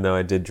guy, even though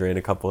I did drain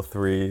a couple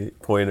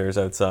 3-pointers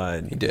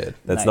outside. He did.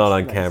 That's not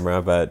on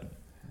camera, but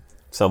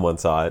someone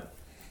saw it.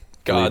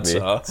 God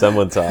saw.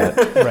 Someone saw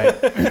it.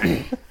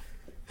 Right.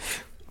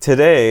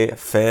 Today,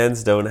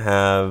 fans don't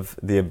have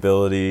the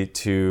ability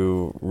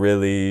to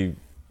really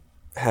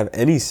have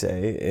any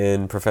say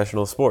in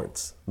professional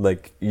sports.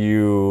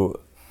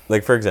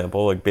 For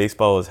example, like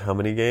baseball is how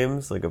many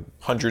games?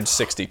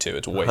 162.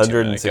 It's way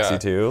 162.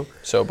 Too many.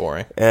 So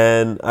boring.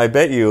 And I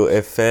bet you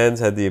if fans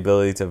had the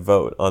ability to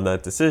vote on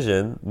that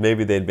decision,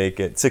 maybe they'd make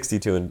it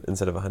 62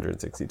 instead of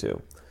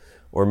 162.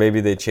 Or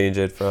maybe they'd change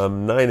it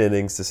from 9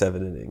 innings to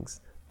 7 innings.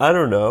 I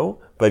don't know,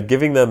 but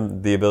giving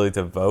them the ability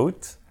to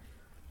vote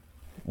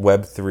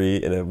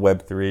Web3 in a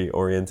Web3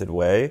 oriented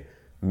way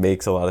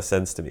makes a lot of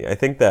sense to me. I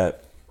think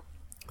that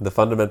the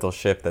fundamental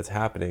shift that's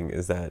happening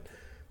is that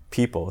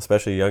people,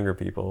 especially younger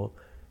people,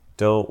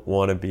 don't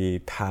want to be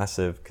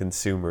passive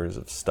consumers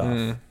of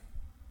stuff.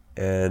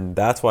 And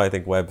that's why I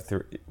think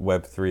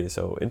Web3 is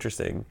so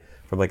interesting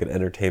from like an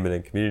entertainment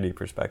and community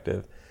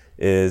perspective,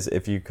 is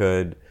if you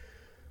could,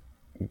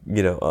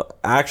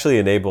 actually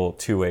enable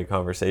two-way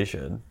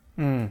conversation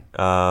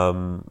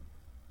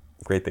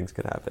great things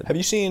could happen. Have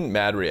you seen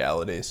Mad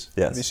Realities?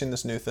 Yes. Have you seen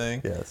this new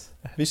thing? Yes.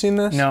 Have you seen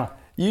this? No.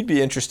 You'd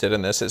be interested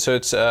in this. So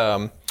it's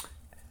I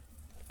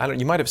don't.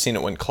 You might have seen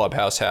it when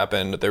Clubhouse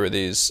happened. There were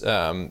these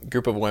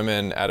group of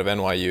women out of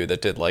NYU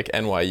that did like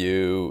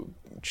NYU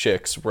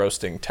chicks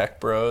roasting tech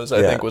bros,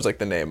 I think was like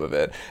the name of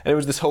it. And it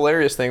was this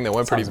hilarious thing that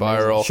went pretty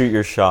viral. Shoot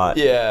your shot.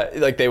 Yeah,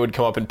 like they would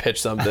come up and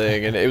pitch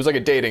something, and it was like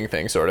a dating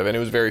thing sort of, and it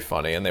was very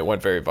funny, and they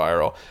went very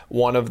viral.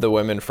 One of the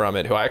women from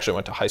it, who I actually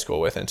went to high school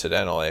with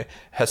incidentally,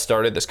 has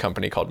started this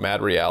company called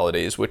Mad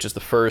Realities, which is the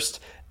first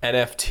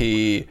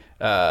NFT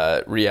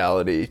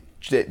reality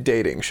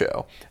dating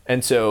show.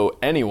 And so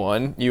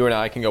anyone, you and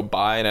I, can go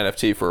buy an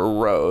NFT for a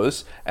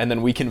rose, and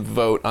then we can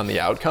vote on the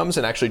outcomes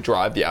and actually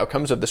drive the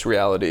outcomes of this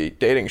reality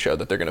dating show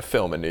that they're going to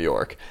film in New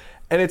York.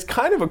 And it's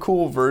kind of a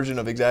cool version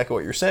of exactly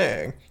what you're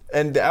saying.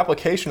 And the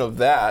application of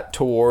that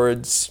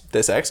towards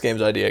this X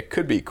Games idea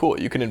could be cool.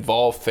 You can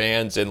involve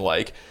fans in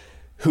like,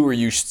 who are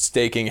you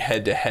staking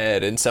head to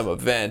head in some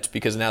event,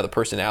 because now the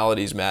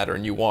personalities matter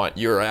and you want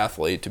your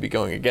athlete to be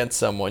going against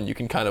someone. You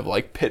can kind of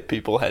like pit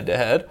people head to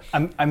head.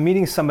 I'm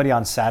meeting somebody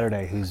on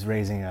Saturday who's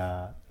raising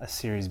a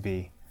Series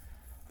B,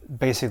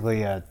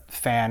 basically a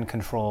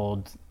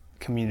fan-controlled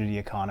community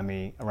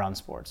economy around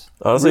sports.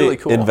 Honestly, Really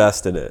cool.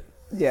 invest in it.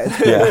 Yeah,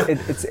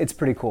 it's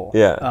pretty cool.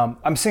 Yeah.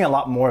 I'm seeing a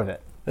lot more of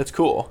it. That's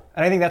cool.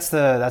 And I think that's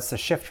the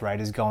shift, right?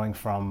 Is going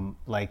from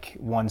like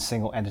one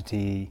single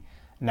entity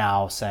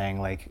now saying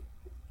like,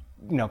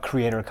 you know,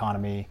 creator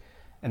economy,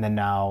 and then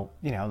now,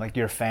 you know, like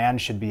your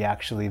fans should be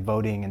actually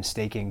voting and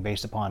staking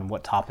based upon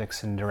what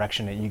topics and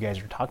direction that you guys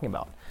are talking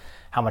about,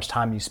 how much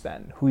time you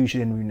spend, who you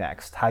should interview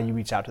next, how you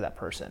reach out to that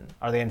person,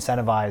 are they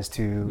incentivized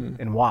to,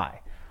 and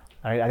why?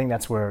 I think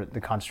that's where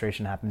the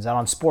concentration happens. And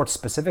on sports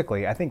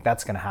specifically, I think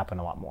that's going to happen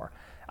a lot more.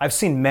 I've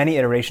seen many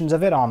iterations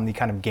of it on the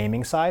kind of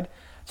gaming side.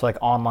 So like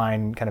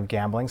online kind of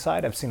gambling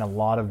side, I've seen a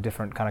lot of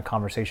different kind of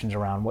conversations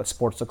around what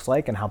sports looks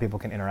like and how people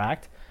can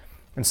interact.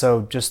 And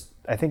so just,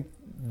 I think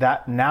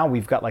that now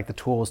we've got like the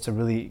tools to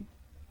really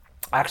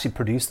actually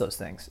produce those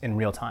things in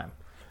real time.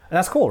 And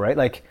that's cool, right?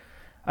 Like,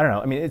 I don't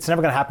know. I mean, it's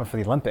never going to happen for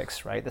the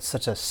Olympics, right? That's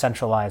such a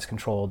centralized,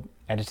 controlled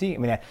entity. I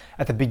mean,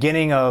 at the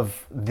beginning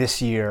of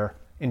this year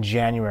in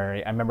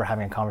January, I remember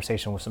having a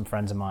conversation with some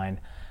friends of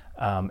mine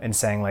and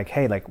saying like,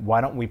 hey, like,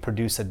 why don't we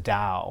produce a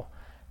DAO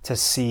to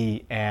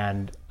see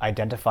and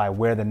identify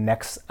where the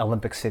next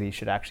Olympic city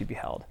should actually be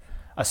held?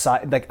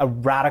 Aside, like a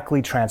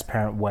radically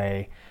transparent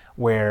way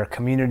where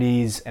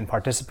communities and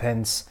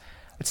participants,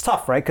 it's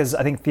tough, right? Because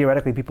I think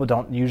theoretically people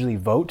don't usually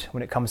vote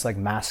when it comes to like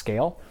mass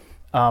scale.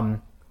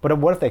 But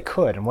what if they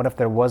could? And what if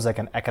there was like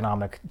an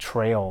economic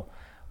trail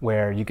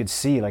where you could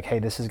see like, hey,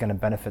 this is going to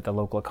benefit the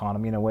local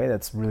economy in a way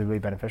that's really, really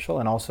beneficial.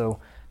 And also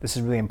this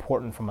is really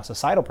important from a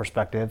societal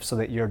perspective so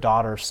that your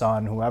daughter,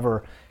 son,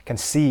 whoever can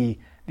see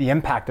the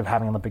impact of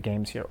having Olympic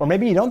Games here. Or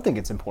maybe you don't think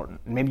it's important.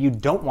 Maybe you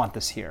don't want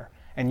this here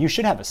and you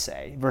should have a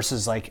say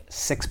versus like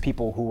 6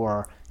 people who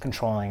are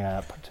controlling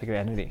a particular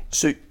entity.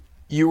 So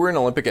you were an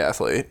Olympic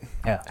athlete.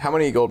 Yeah. How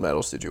many gold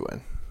medals did you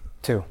win?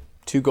 2.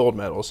 2 gold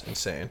medals.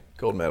 Insane.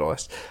 Gold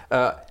medalist.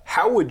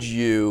 How would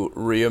you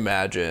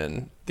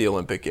reimagine the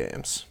Olympic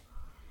Games?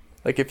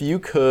 Like if you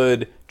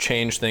could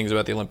change things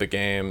about the Olympic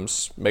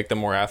Games, make them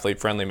more athlete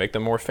friendly, make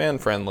them more fan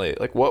friendly,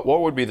 like what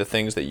would be the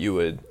things that you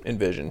would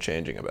envision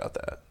changing about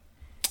that?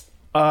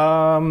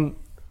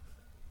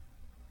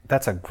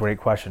 That's a great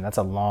question. That's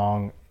a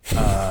long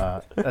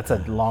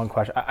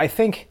question. I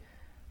think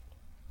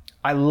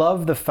I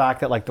love the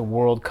fact that like the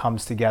world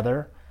comes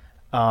together.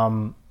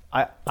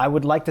 I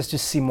would like to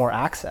just see more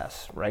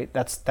access, right?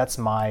 That's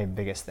my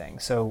biggest thing.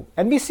 So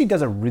NBC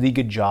does a really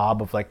good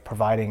job of like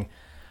providing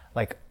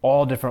like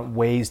all different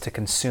ways to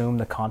consume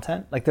the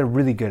content. Like they're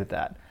really good at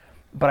that.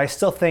 But I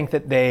still think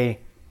that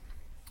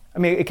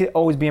it could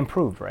always be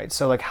improved, right?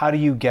 So like how do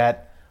you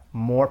get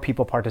more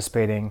people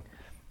participating?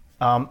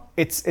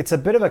 It's a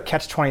bit of a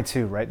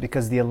catch-22, right?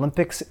 Because the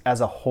Olympics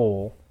as a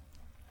whole,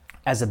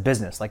 as a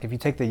business, like if you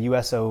take the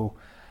USOPC,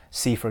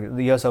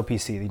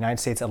 the United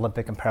States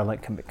Olympic and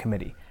Paralympic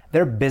Committee,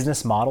 their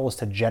business model is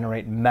to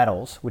generate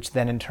medals, which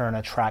then in turn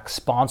attract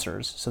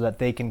sponsors so that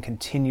they can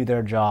continue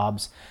their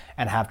jobs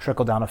and have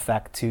trickle-down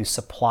effect to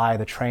supply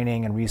the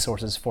training and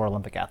resources for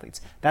Olympic athletes.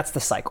 That's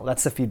the cycle.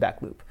 That's the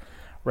feedback loop,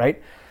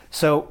 right?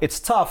 So it's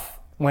tough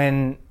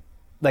when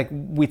like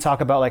we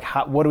talk about like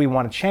what do we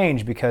want to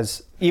change,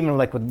 because even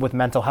like with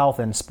mental health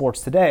in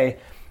sports today,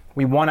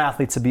 we want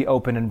athletes to be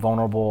open and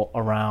vulnerable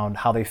around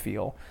how they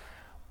feel.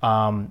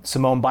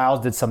 Simone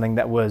Biles did something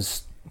that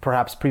was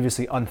perhaps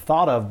previously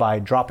unthought of by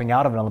dropping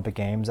out of an Olympic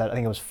Games. I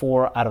think it was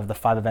 4 out of the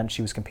 5 events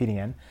she was competing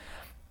in,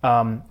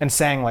 and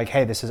saying like,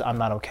 hey, I'm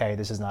not okay,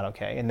 this is not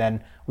okay. And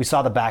then we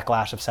saw the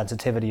backlash of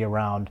sensitivity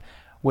around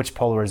which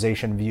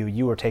polarization view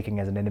you were taking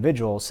as an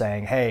individual,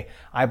 saying, hey,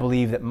 I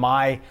believe that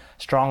my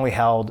strongly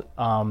held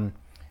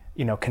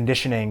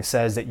conditioning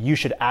says that you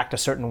should act a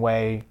certain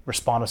way,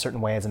 respond a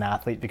certain way as an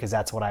athlete because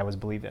that's what I was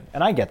believed in.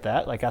 And I get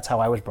that, like that's how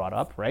I was brought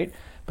up, right?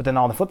 But then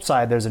on the flip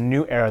side, there's a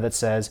new era that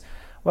says,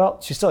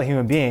 Well, she's still a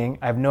human being.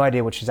 I have no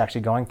idea what she's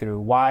actually going through.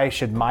 Why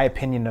should my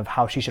opinion of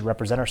how she should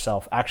represent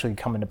herself actually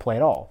come into play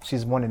at all?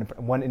 She's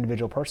one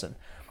individual person.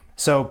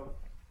 So,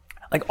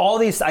 like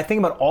I think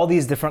about all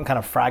these different kind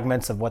of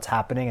fragments of what's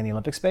happening in the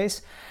Olympic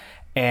space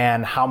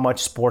and how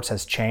much sports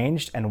has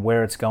changed and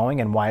where it's going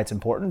and why it's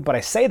important. But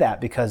I say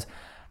that because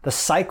the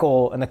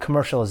cycle and the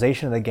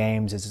commercialization of the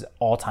games is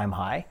all-time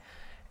high,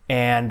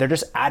 and they're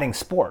just adding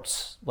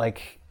sports.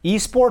 Like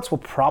esports will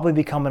probably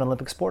become an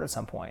Olympic sport at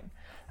some point.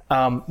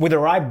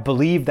 Whether I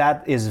believe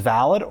that is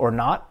valid or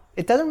not,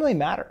 it doesn't really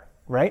matter,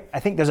 right? I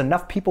think there's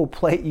enough people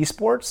play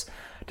esports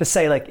to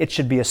say like it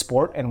should be a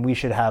sport and we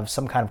should have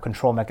some kind of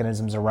control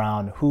mechanisms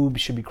around who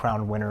should be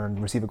crowned winner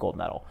and receive a gold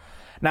medal.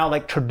 Now,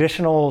 like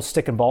traditional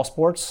stick and ball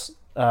sports,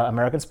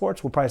 American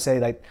sports, will probably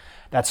say like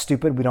that's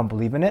stupid, we don't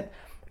believe in it.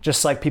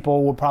 Just like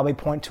people will probably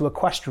point to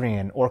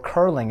equestrian or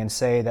curling and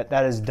say that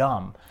that is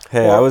dumb.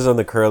 Hey, I was on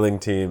the curling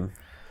team.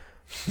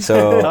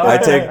 So I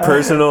take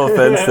personal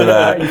offense to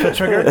that. You feel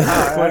triggered?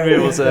 Wouldn't be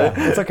able to say.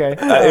 It's okay.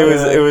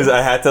 It was.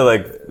 I had to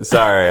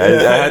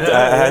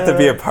I had to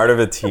be a part of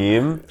a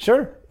team.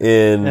 Sure.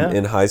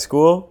 In high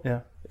school.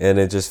 Yeah. And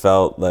it just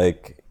felt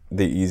like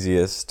the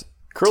easiest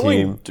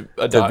Curling team.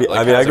 I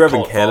grew up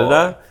in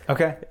Canada.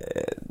 Okay.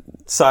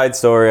 Side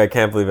story. I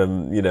can't believe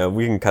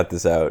we can cut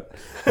this out,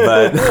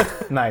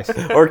 but Nice.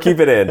 or keep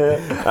it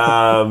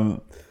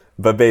in.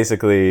 But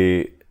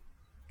basically,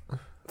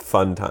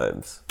 fun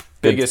times.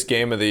 Biggest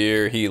game of the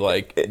year. He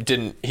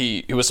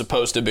was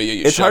supposed to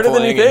be. It's harder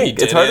than you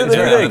think. It's harder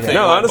than you think.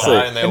 No, honestly.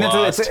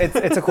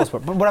 It's a cool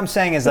sport. But what I'm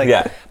saying is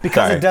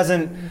because it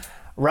doesn't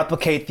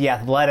replicate the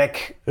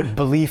athletic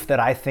belief that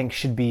I think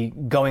should be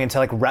going into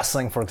like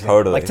wrestling, for example.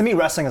 Totally. Like to me,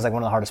 wrestling is like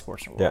one of the hardest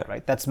sports in the world,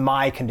 right? That's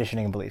my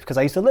conditioning and belief because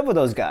I used to live with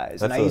those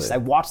guys and I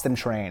watched them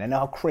train. I know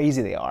how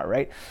crazy they are,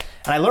 right?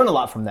 And I learned a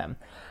lot from them.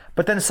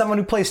 But then someone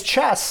who plays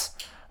chess,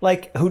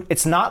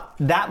 it's not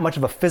that much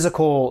of a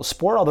physical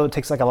sport, although it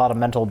takes like a lot of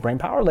mental brain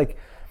power. Like,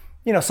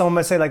 someone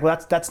might say like, well,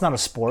 that's not a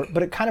sport,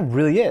 but it kind of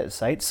really is,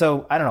 right?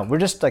 So I don't know. We're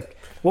just like,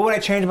 what would I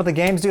change about the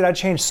games, dude? I'd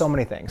change so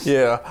many things.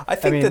 Yeah, I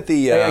think that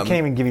I can't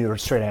even give you a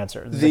straight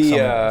answer.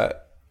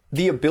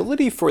 The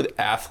ability for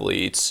the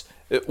athletes.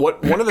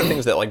 One of the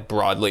things that like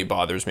broadly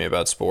bothers me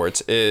about sports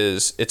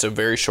is it's a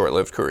very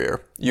short-lived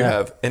career. You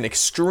have an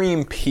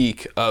extreme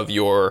peak of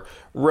your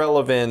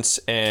relevance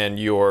and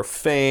your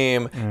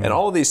fame and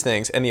all of these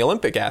things. And the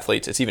Olympic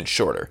athletes, it's even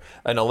shorter.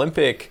 An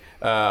Olympic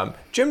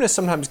gymnasts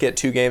sometimes get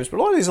 2 games, but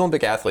a lot of these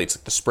Olympic athletes,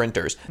 like the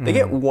sprinters, they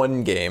get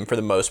 1 game for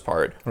the most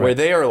part, where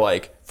they are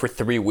like for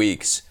 3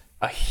 weeks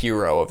a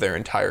hero of their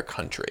entire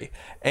country.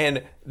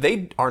 And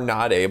they are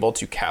not able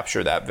to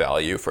capture that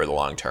value for the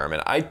long term.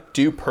 And I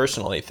do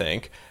personally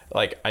think,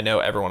 like, I know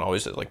everyone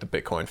always says, like, the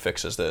Bitcoin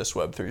fixes this,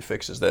 Web3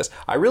 fixes this.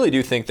 I really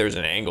do think there's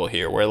an angle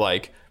here where,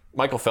 like,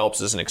 Michael Phelps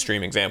is an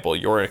extreme example,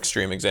 you're an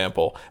extreme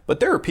example, but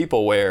there are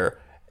people where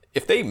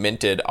if they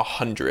minted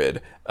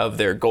 100 of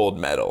their gold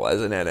medal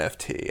as an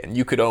NFT, and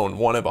you could own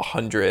one of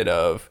 100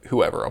 of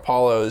whoever,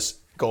 Apollo's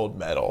gold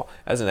medal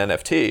as an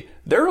NFT,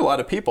 there are a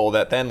lot of people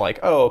that then like,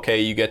 oh, okay,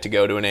 you get to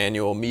go to an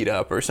annual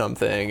meetup or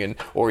something,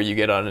 or you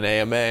get on an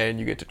AMA and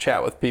you get to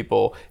chat with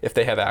people if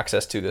they have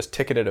access to this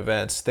ticketed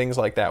events, things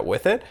like that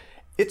with it.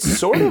 It's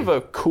sort of a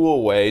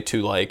cool way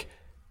to like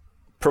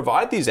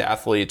provide these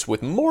athletes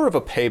with more of a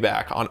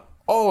payback on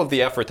all of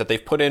the effort that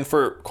they've put in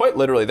for quite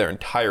literally their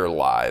entire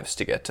lives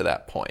to get to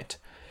that point.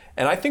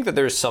 And I think that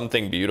there's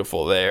something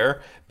beautiful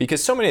there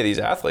because so many of these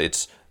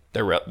athletes,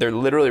 they're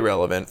literally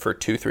relevant for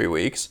 2-3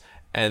 weeks.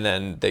 And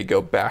then they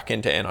go back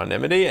into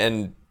anonymity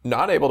and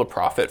not able to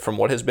profit from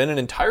what has been an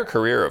entire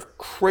career of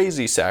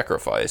crazy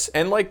sacrifice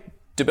and like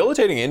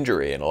debilitating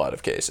injury in a lot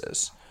of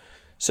cases.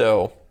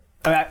 So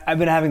I've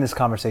been having this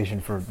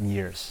conversation for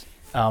years.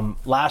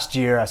 Last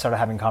year, I started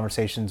having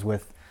conversations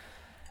with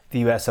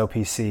the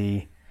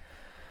USOPC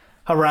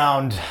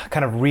around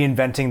kind of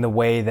reinventing the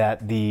way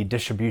that the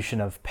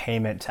distribution of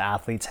payment to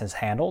athletes has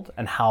handled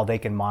and how they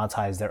can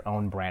monetize their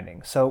own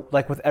branding. So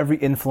like with every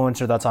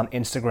influencer that's on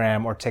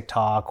Instagram or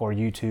TikTok or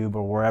YouTube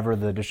or wherever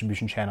the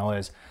distribution channel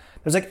is,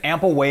 there's like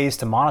ample ways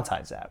to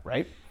monetize that,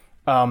 right?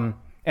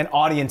 And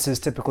audience is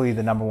typically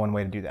the number one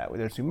way to do that,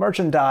 whether it's through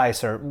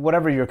merchandise or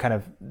whatever you're kind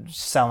of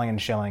selling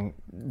and shilling,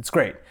 it's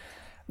great.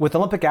 With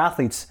Olympic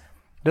athletes,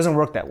 it doesn't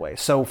work that way.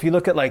 So if you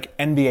look at like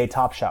NBA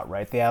Top Shot,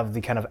 right? They have the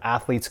kind of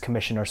athletes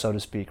commissioner, so to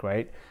speak,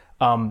 right?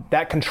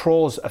 That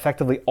controls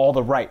effectively all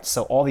the rights.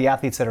 So all the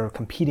athletes that are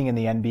competing in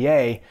the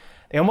NBA,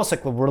 they almost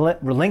like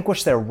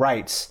relinquish their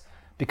rights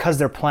because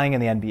they're playing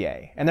in the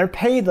NBA. And they're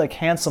paid like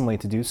handsomely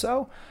to do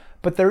so,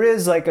 but there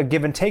is like a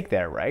give and take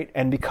there, right?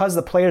 And because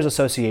the Players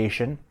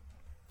Association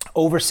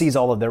oversees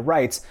all of their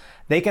rights,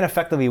 they can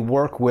effectively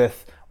work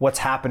with what's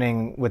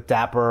happening with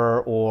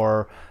Dapper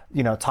or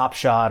Top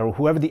Shot or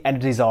whoever the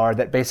entities are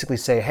that basically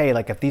say, hey,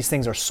 like if these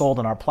things are sold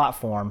on our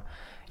platform,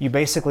 you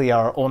basically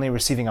are only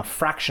receiving a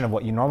fraction of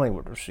what you normally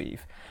would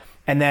receive.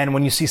 And then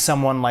when you see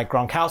someone like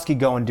Gronkowski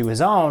go and do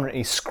his own,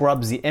 he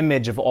scrubs the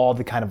image of all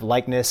the kind of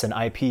likeness and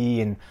IP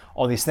and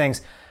all these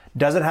things.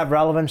 Does it have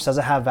relevance? Does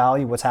it have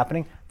value? What's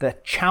happening? The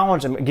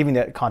challenge, I'm giving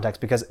that context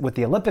because with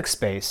the Olympic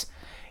space,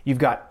 you've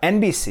got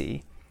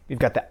NBC, you've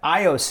got the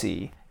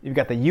IOC, you've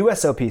got the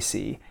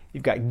USOPC,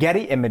 you've got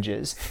Getty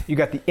Images, you've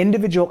got the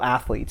individual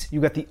athletes,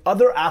 you've got the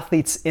other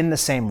athletes in the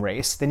same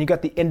race, then you've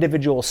got the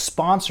individual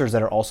sponsors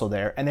that are also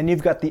there, and then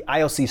you've got the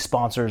IOC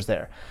sponsors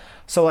there.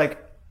 So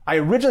like, I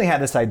originally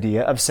had this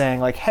idea of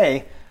saying like,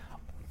 hey,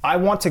 I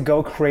want to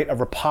go create a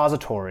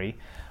repository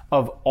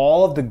of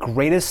all of the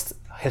greatest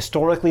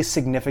historically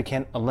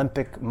significant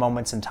Olympic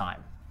moments in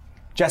time.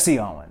 Jesse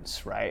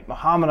Owens, right?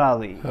 Muhammad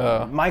Ali,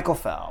 Michael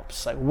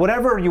Phelps, like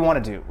whatever you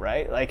want to do,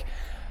 right? Like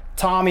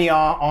Tommy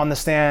on the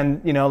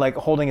stand, you know, like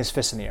holding his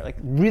fist in the air, like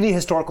really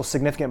historical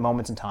significant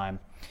moments in time,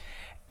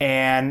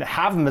 and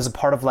have them as a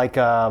part of like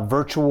a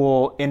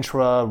virtual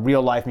intra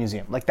real life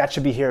museum. Like that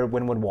should be here at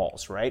Wynwood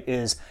Walls, right?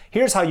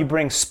 Here's how you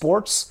bring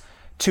sports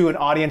to an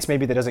audience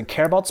maybe that doesn't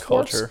care about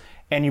sports. Culture.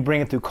 And you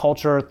bring it through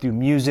culture, through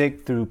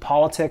music, through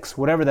politics,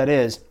 whatever that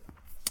is.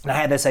 And I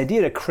had this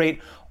idea to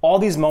create all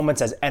these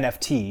moments as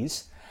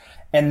NFTs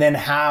and then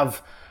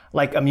have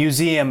like a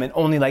museum, and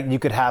only like you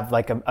could have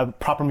like a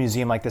proper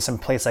museum like this in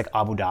place like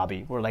Abu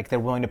Dhabi, where like they're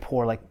willing to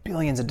pour like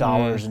billions of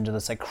dollars into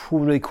this like cool,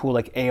 really cool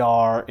like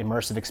AR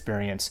immersive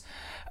experience.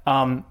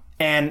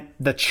 And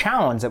the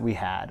challenge that we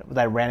had,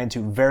 that I ran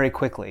into very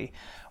quickly,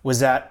 was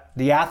that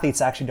the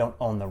athletes actually don't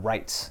own the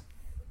rights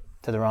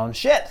to their own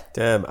shit.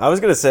 Damn, I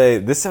was gonna say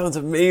this sounds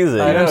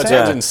amazing. I know, it sounds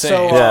yeah.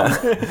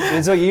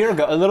 insane. So it's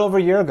a little over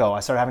a year ago, I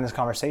started having this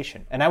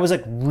conversation, and I was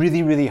like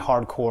really, really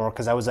hardcore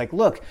because I was like,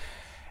 look,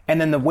 and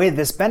then the way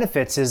this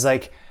benefits is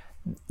like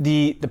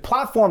the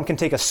platform can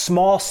take a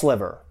small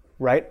sliver,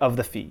 right, of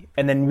the fee,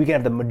 and then we can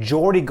have the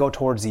majority go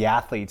towards the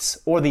athletes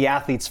or the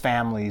athletes'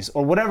 families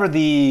or whatever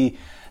the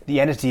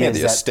entity is,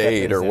 the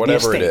estate or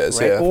whatever it is,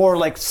 right? yeah. Or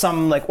like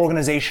some like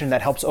organization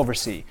that helps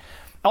oversee.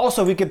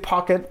 Also, we could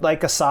pocket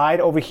like a side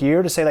over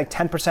here to say like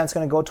 10% is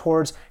going to go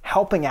towards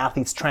helping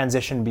athletes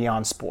transition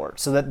beyond sport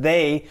so that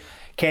they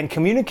can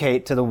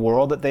communicate to the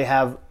world that they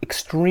have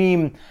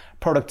extreme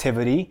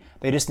productivity.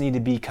 They just need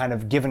to be kind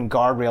of given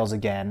guardrails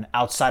again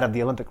outside of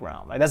the Olympic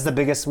realm. Like that's the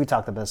biggest, we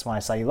talked about this when I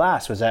saw you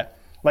last, was that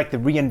like the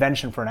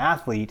reinvention for an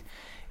athlete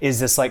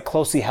is this like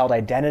closely held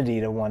identity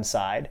to one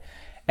side.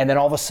 And then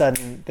all of a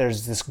sudden,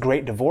 there's this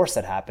great divorce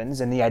that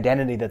happens, and the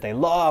identity that they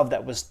love,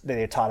 that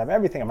they taught them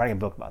everything. I'm writing a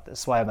book about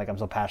this. That's why I'm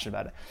so passionate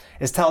about it.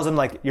 It tells them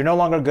like, you're no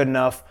longer good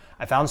enough.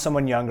 I found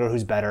someone younger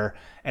who's better,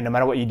 and no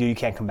matter what you do, you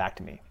can't come back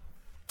to me.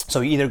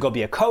 So you either go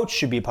be a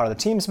coach, you be a part of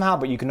the team somehow,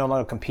 but you can no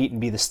longer compete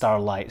and be the star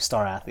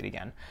athlete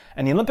again.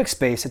 And the Olympic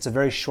space, it's a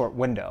very short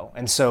window.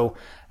 And so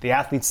the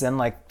athletes then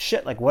like,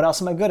 shit, like what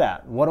else am I good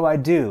at? What do I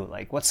do?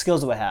 Like what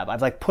skills do I have?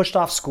 I've like pushed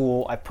off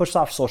school. I've pushed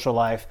off social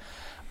life.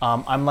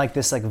 I'm like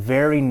this like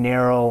very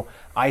narrow,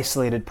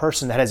 isolated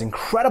person that has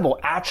incredible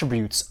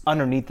attributes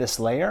underneath this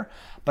layer,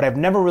 but I've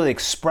never really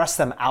expressed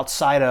them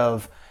outside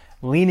of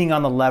leaning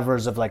on the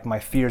levers of like my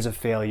fears of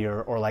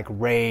failure or like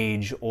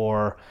rage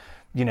or,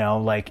 you know,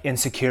 like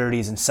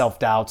insecurities and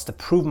self-doubts to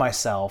prove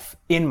myself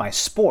in my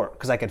sport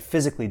because I could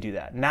physically do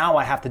that. Now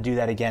I have to do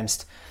that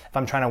against, if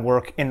I'm trying to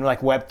work in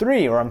like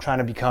Web3 or I'm trying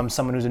to become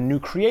someone who's a new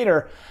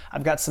creator,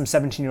 I've got some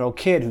 17-year-old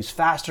kid who's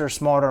faster,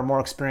 smarter, more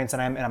experienced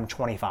than I am, and I'm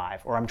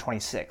 25 or I'm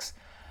 26.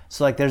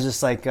 So like there's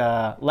this like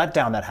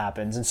letdown that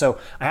happens. And so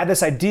I had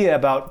this idea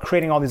about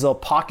creating all these little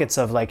pockets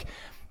of like,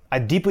 I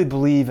deeply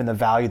believe in the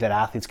value that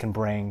athletes can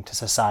bring to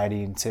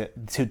society and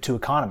to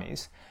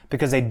economies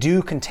because they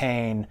do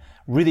contain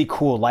really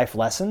cool life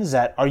lessons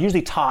that are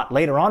usually taught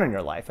later on in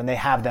your life, and they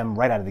have them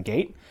right out of the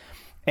gate.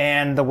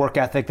 And the work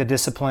ethic, the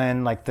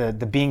discipline, like the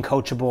being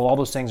coachable, all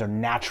those things are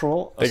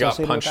natural. They got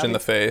punched in the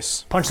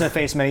face. Punched in the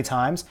face many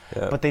times,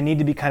 but they need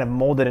to be kind of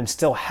molded and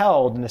still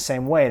held in the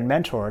same way and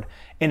mentored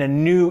in a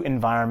new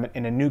environment,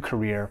 in a new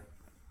career.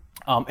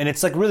 And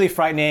it's like really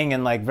frightening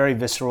and like very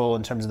visceral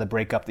in terms of the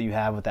breakup that you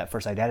have with that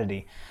first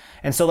identity.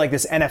 And so like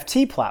this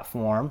NFT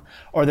platform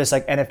or this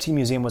like NFT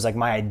museum was like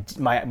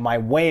my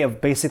way of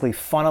basically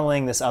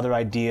funneling this other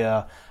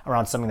idea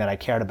around something that I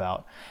cared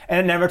about. And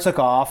it never took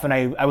off. And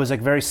I was like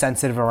very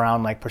sensitive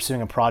around like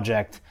pursuing a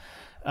project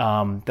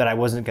that I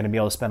wasn't going to be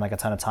able to spend like a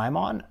ton of time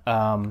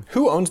on.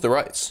 Who owns the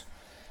rights?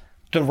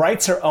 The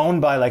rights are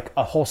owned by like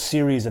a whole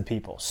series of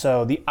people.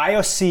 So the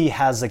IOC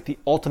has like the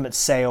ultimate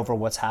say over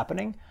what's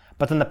happening,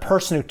 but then the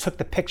person who took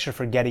the picture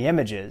for Getty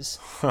Images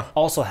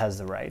also has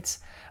the rights.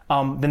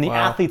 Then the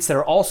athletes that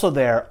are also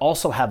there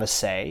also have a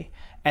say.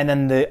 And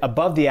then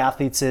above the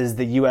athletes is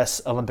the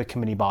U.S. Olympic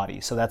Committee body.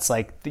 So that's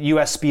like the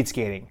U.S. Speed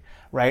Skating,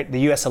 right?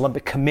 The U.S.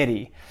 Olympic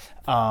Committee.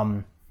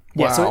 So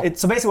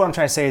basically what I'm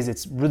trying to say is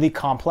it's really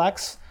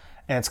complex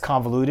and it's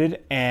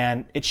convoluted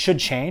and it should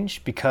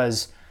change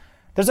because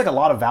there's like a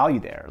lot of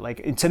value there.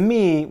 Like to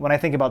me, when I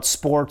think about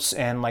sports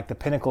and like the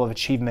pinnacle of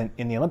achievement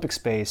in the Olympic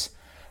space,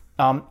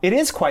 it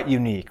is quite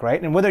unique,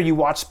 right? And whether you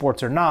watch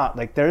sports or not,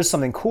 like there is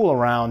something cool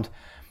around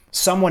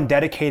someone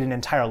dedicated an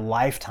entire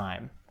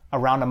lifetime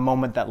around a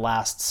moment that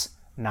lasts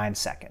 9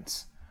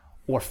 seconds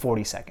or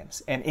 40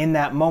 seconds. And in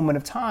that moment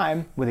of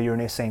time, whether you're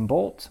Usain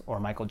Bolt or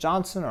Michael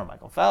Johnson or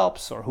Michael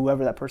Phelps or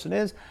whoever that person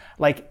is,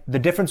 like the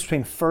difference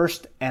between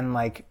first and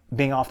like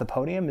being off the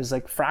podium is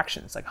like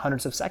fractions, like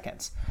hundreds of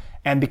seconds.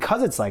 And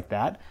because it's like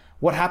that,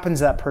 what happens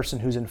to that person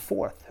who's in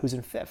fourth, who's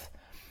in fifth?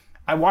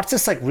 I watched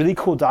this like really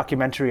cool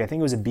documentary, I think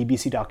it was a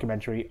BBC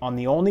documentary, on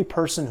the only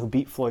person who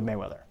beat Floyd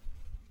Mayweather.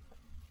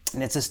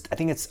 And it's just,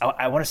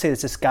 I want to say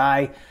it's this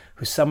guy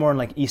who's somewhere in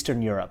like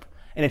Eastern Europe.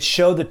 And it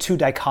showed the two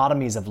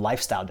dichotomies of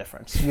lifestyle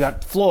difference. You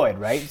got Floyd,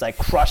 right? He's like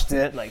crushed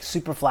it, like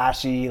super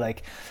flashy,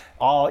 like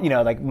all,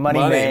 like money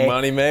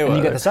Mayweather. And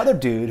you got this other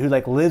dude who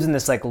like lives in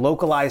this like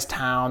localized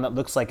town that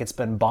looks like it's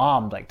been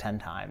bombed like 10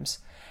 times.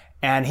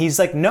 And he's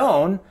like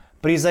known,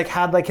 but he's like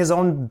had like his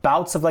own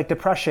bouts of like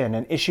depression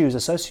and issues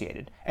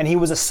associated. And he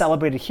was a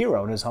celebrated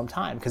hero in his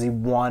hometown because he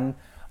won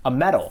a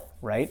medal,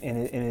 right?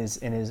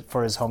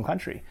 For his home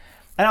country.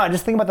 I know, I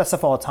just think about that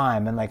stuff all the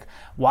time, and like,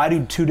 why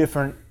do two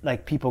different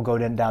like people go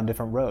down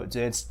different roads?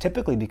 It's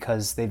typically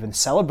because they've been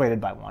celebrated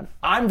by one.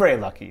 I'm very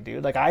lucky,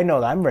 dude. Like, I know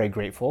that I'm very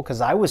grateful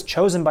because I was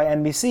chosen by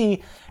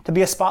NBC to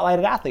be a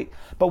spotlighted athlete.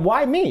 But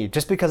why me?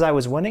 Just because I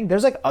was winning?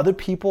 There's like other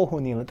people who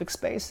in the Olympic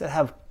space that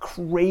have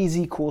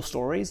crazy cool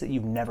stories that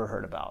you've never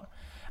heard about.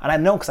 And I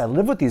know because I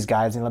live with these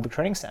guys in the Olympic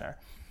Training Center.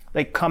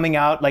 Like coming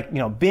out, like,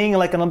 being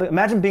like an Olympic,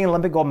 imagine being an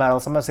Olympic gold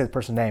medalist. I'm not gonna say the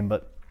person's name,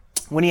 but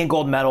winning a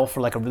gold medal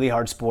for like a really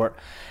hard sport,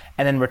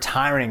 and then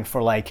retiring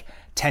for like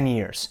 10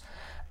 years,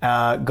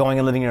 going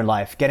and living your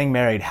life, getting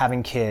married,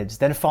 having kids,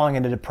 then falling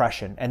into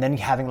depression, and then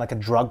having like a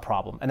drug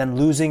problem, and then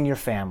losing your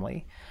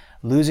family,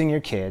 losing your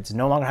kids,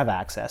 no longer have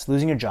access,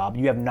 losing your job,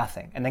 you have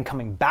nothing, and then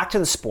coming back to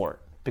the sport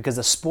because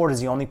the sport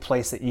is the only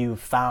place that you've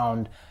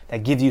found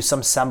that gives you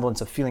some semblance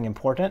of feeling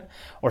important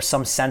or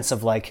some sense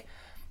of like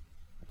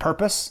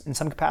purpose in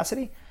some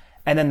capacity.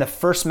 And then the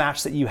first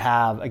match that you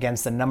have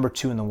against the number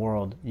 2 in the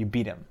world, you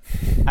beat him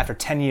after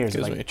 10 years.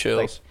 Gives me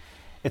chills.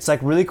 It's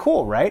like really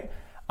cool, right?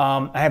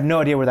 I have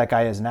no idea where that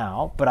guy is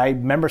now, but I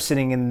remember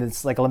sitting in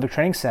this like Olympic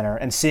Training Center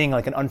and seeing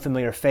like an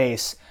unfamiliar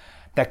face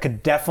that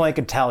could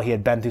tell he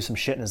had been through some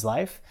shit in his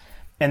life.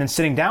 And then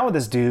sitting down with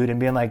this dude and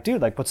being like,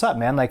 dude, like, what's up,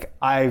 man? Like,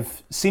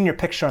 I've seen your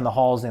picture in the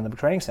halls in the Olympic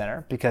Training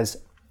Center because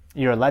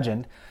you're a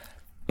legend,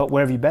 but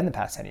where have you been the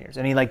past 10 years?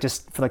 And he like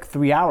just for like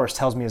 3 hours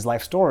tells me his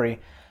life story.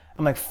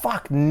 I'm like,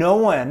 fuck, no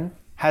one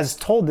has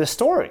told this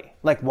story.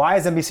 Like, why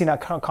is NBC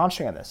not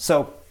concentrating on this?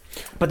 So,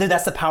 but then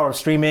that's the power of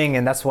streaming,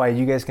 and that's why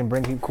you guys can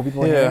bring cool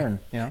people in here.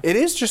 And, It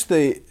is just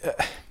I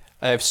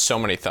have so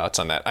many thoughts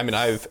on that. I mean,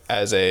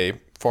 as a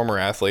former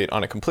athlete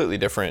on a completely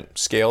different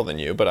scale than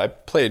you, but I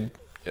played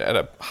at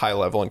a high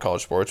level in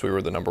college sports. We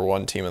were the number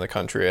 1 team in the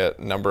country at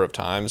a number of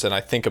times. And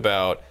I think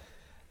about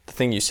the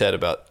thing you said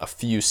about a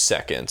few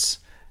seconds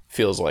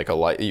feels like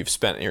you've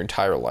spent your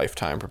entire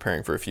lifetime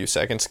preparing for a few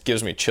seconds. It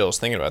gives me chills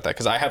thinking about that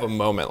because I have a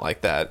moment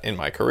like that in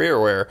my career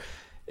where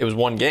it was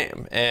one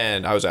game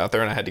and I was out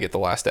there and I had to get the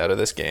last out of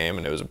this game,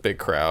 and it was a big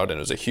crowd and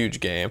it was a huge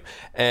game.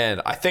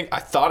 And I think I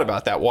thought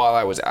about that while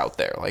I was out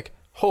there, like,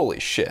 holy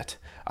shit.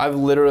 I've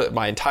literally,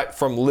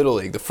 from Little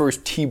League, the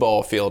first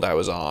T-ball field I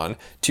was on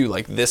to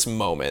like this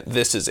moment,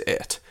 this is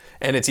it.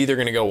 And it's either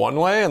going to go one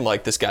way and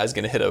like this guy's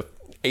going to hit a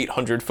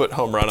 800-foot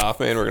home run off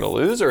me and we're going to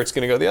lose, or it's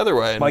going to go the other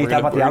way and we're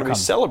going to be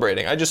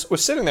celebrating. I just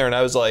was sitting there and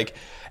I was like,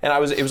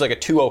 it was like a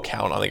 2-0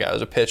 count on the guy. I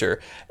was a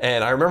pitcher.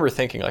 And I remember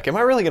thinking like, am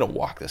I really going to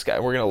walk this guy?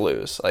 We're going to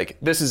lose. Like,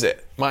 this is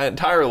it. My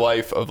entire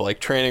life of like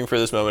training for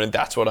this moment, and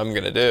that's what I'm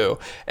going to do.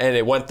 And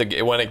it went a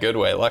good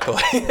way,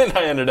 luckily. And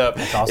I ended up,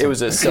 awesome. It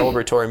was a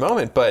celebratory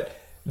moment. But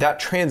that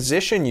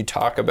transition you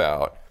talk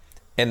about,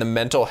 and the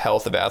mental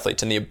health of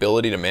athletes and the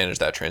ability to manage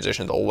that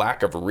transition, the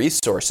lack of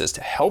resources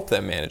to help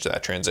them manage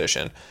that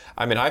transition.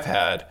 I mean,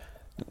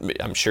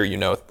 I'm sure you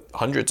know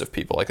hundreds of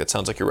people, like it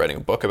sounds like you're writing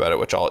a book about it,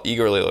 which I'll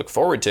eagerly look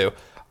forward to.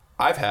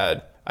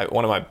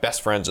 One of my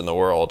best friends in the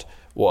world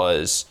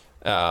was,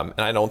 and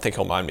I don't think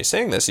he'll mind me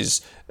saying this,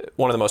 he's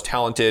one of the most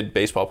talented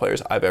baseball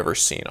players I've ever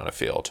seen on a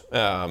field.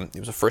 He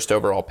was a first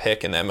overall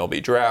pick in the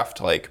MLB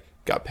draft, like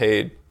got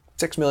paid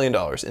 $6 million,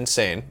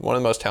 insane. One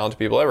of the most talented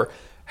people ever.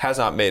 Has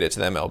not made it to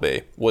the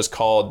MLB, was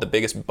called the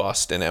biggest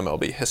bust in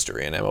MLB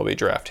history, in MLB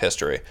draft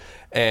history,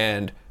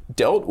 and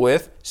dealt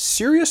with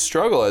serious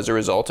struggle as a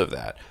result of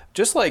that.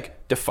 Just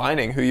like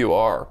defining who you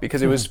are,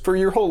 because it was for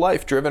your whole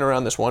life driven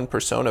around this one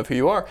persona of who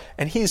you are.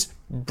 And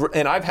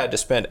I've had to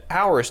spend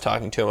hours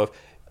talking to him of,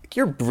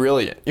 you're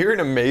brilliant, you're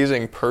an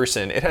amazing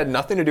person. It had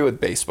nothing to do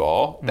with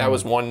baseball. That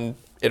was one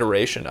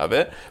iteration of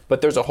it, but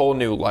there's a whole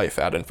new life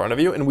out in front of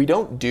you, and we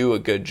don't do a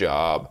good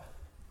job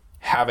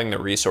having the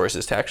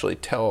resources to actually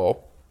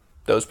tell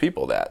those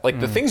people that. Like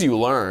the things you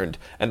learned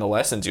and the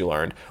lessons you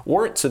learned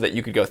weren't so that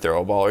you could go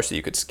throw a ball or so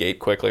you could skate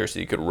quickly or so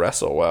you could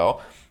wrestle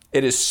well.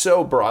 It is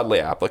so broadly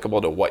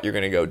applicable to what you're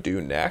going to go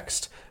do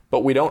next,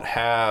 but we don't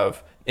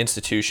have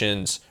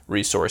institutions,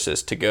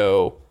 resources to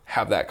go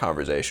have that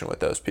conversation with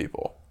those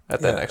people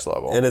at that next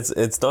level. And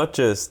it's not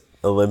just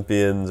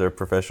Olympians or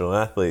professional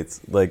athletes.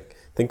 Like,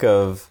 think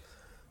of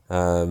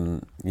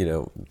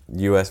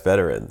U.S.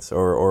 veterans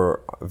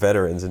or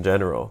veterans in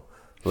general.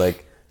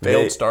 Like,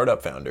 Failed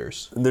startup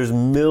founders. There's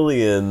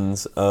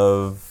millions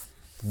of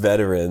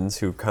veterans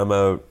who come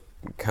out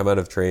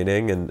of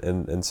training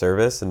and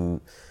service,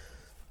 and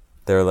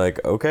they're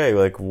like, okay,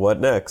 like what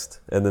next?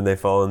 And then they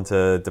fall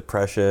into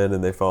depression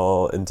and they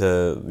fall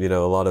into,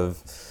 a lot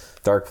of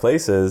dark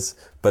places,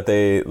 but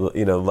they,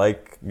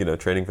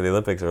 training for the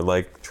Olympics or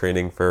like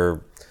training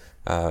for,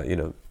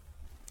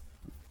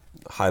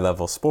 high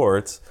level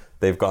sports,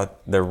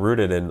 they're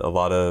rooted in a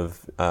lot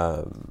of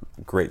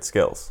great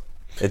skills.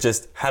 It's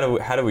just how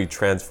do we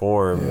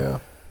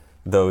transform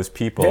those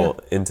people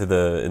into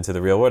the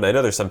real world? I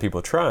know there's some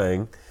people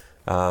trying.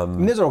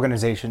 And there's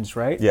organizations,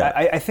 right? Yeah.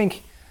 I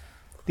think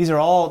these are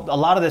all, a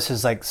lot of this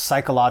is like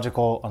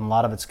psychological and a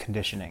lot of it's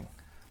conditioning.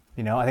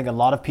 I think a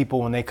lot of people,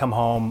 when they come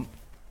home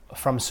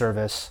from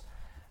service,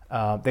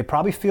 they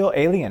probably feel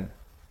alien,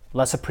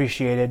 less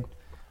appreciated,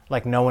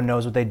 like no one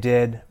knows what they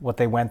did, what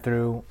they went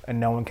through, and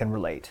no one can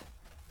relate.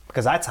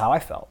 Because that's how I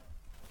felt,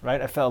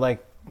 right? I felt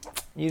like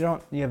you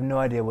have no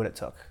idea what it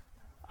took.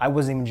 I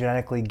wasn't even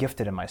genetically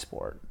gifted in my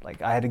sport.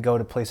 Like I had to go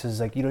to places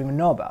like you don't even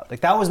know about.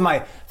 Like that was my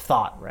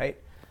thought, right?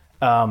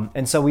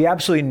 And so we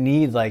absolutely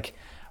need like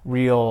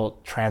real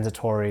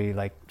transitory,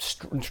 like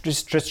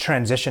just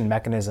transition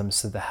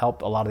mechanisms to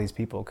help a lot of these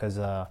people, because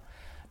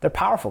they're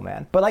powerful,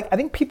 man. But like I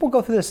think people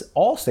go through this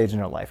all stages in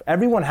their life.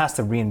 Everyone has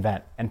to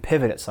reinvent and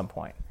pivot at some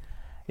point.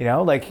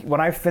 Like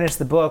when I finished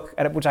the book,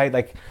 which I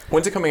like.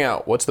 When's it coming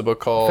out? What's the book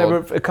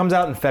called? It comes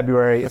out in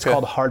February. It's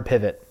called Hard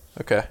Pivot.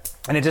 Okay.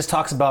 And it just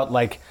talks about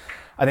like,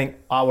 I think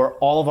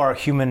all of our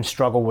human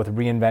struggle with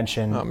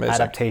reinvention,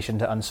 adaptation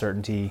to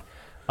uncertainty,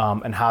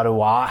 and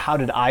how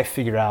did I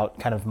figure out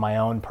kind of my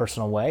own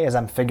personal way as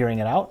I'm figuring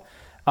it out,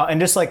 and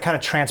just like kind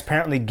of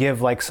transparently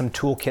give like some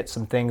toolkits,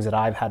 some things that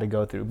I've had to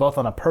go through, both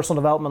on a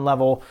personal development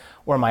level,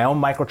 where my own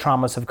micro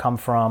traumas have come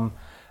from,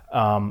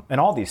 and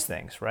all these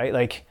things, right?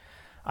 Like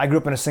I grew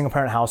up in a single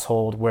parent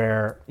household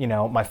where,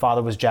 my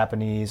father was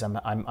Japanese,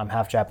 I'm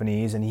half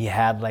Japanese, and he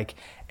had like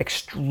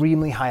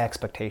extremely high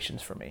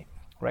expectations for me,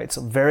 right?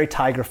 So very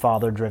Tiger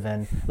father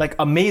driven, like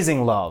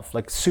amazing love,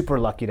 like super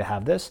lucky to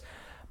have this,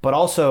 but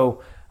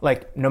also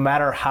like no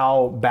matter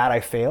how bad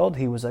I failed,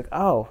 he was like,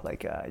 oh,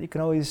 like you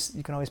can always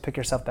pick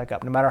yourself back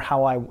up. No matter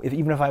how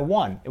even if I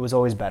won, it was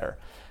always better.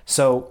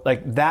 So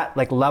like that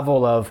like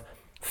level of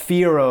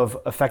fear of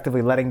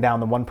effectively letting down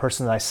the one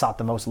person that I sought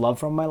the most love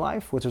from in my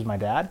life, which was my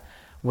dad,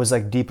 was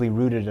like deeply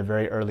rooted at a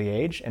very early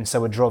age. And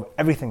so it drove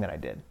everything that I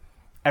did.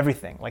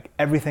 Everything. Like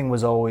everything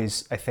was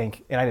always, I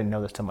think, and I didn't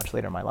know this till much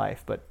later in my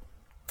life, but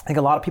I think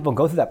a lot of people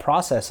go through that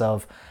process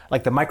of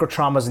like the micro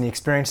traumas and the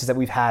experiences that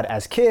we've had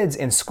as kids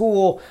in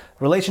school,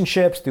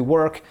 relationships, through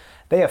work,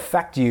 they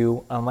affect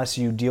you unless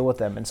you deal with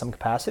them in some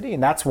capacity.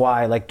 And that's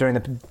why like during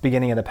the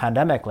beginning of the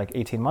pandemic, like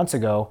 18 months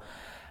ago,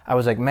 I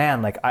was like,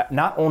 man, like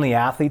not only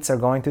athletes are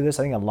going through this,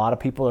 I think a lot of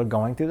people are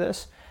going through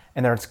this,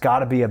 and there's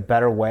gotta be a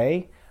better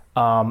way.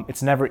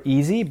 It's never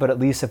easy, but at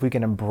least if we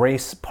can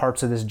embrace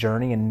parts of this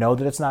journey and know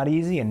that it's not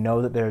easy and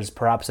know that there's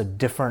perhaps a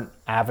different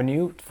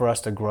avenue for us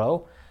to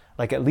grow,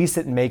 like at least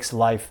it makes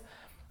life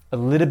a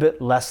little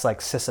bit less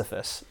like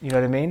Sisyphus, you know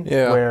what I mean?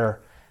 Yeah. Where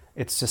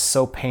it's just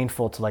so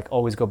painful to like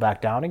always go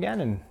back down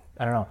again, and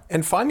I don't know.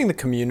 And finding the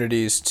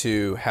communities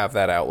to have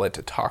that outlet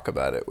to talk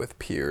about it with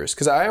peers.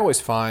 Because I always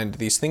find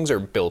these things are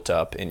built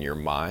up in your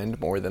mind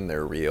more than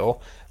they're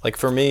real. Like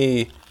for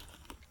me,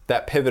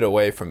 that pivot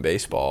away from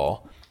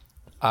baseball,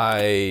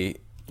 I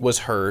was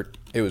hurt.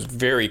 It was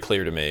very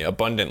clear to me,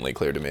 abundantly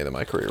clear to me, that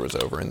my career was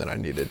over and that I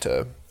needed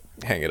to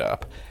hang it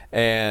up.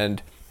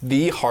 And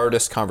the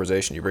hardest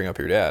conversation, you bring up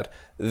your dad,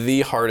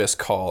 the hardest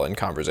call in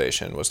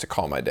conversation was to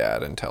call my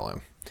dad and tell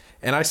him.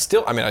 And I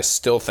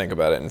still think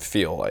about it and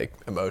feel like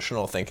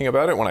emotional thinking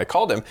about it when I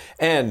called him.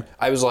 And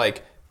I was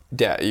like,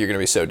 Dad, you're going to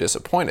be so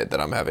disappointed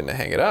that I'm having to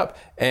hang it up.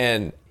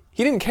 And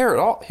he didn't care at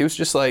all. He was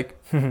just like,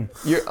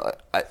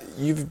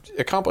 you've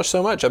accomplished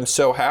so much. I'm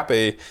so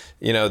happy,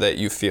 that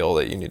you feel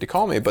that you need to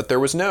call me. But there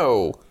was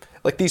no,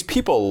 like, these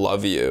people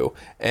love you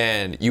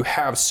and you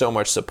have so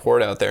much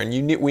support out there. And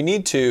we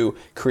need to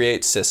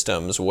create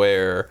systems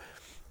where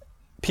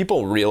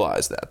people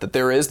realize that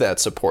there is that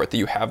support, that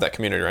you have that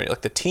community around you.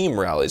 Like the team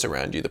rallies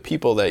around you, the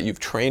people that you've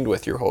trained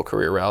with your whole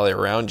career rally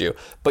around you.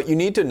 But you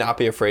need to not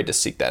be afraid to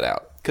seek that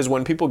out. Because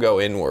when people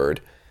go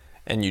inward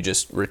and you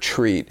just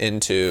retreat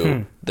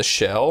into the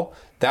shell,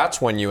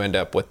 that's when you end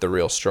up with the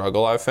real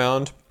struggle, I've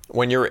found.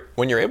 When you're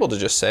able to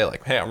just say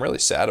like, hey, I'm really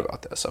sad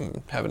about this.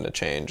 I'm having to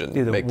change and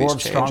make these changes. The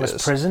world's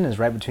strongest prison is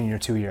right between your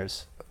 2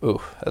 ears.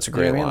 Ooh, that's a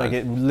great line. Like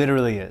it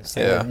literally is.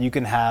 Yeah. You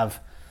can have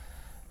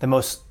the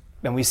most,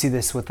 and we see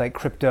this with like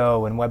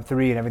crypto and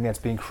Web3 and everything that's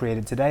being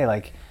created today,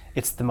 like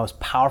it's the most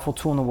powerful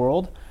tool in the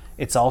world.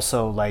 It's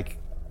also like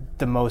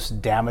the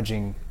most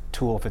damaging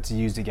tool if it's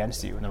used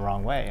against you in the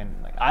wrong way.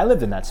 And like I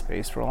lived in that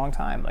space for a long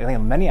time. Like I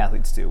think many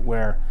athletes do,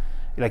 where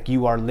like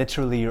you are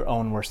literally your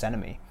own worst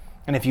enemy.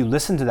 And if you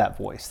listen to that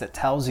voice that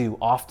tells you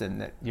often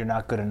that you're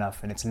not good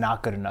enough and it's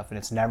not good enough and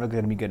it's never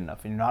going to be good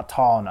enough and you're not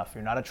tall enough,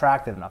 you're not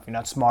attractive enough, you're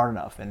not smart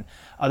enough, and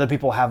other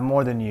people have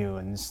more than you,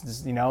 and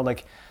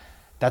like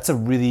that's a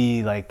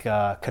really like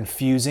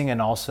confusing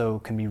and also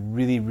can be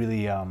really,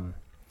 really,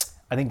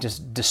 I think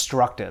just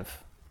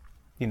destructive,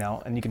 you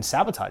know, and you can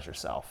sabotage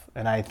yourself.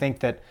 And I think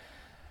that,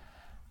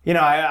 you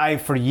know, I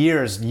for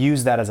years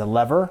used that as a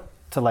lever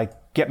to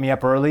like get me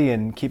up early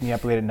and keep me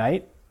up late at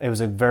night. It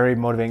was a very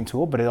motivating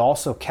tool, but it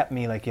also kept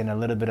me like in a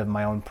little bit of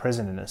my own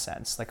prison in a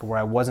sense, like where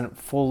I wasn't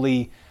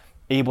fully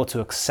able to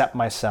accept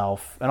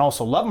myself and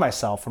also love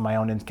myself for my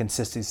own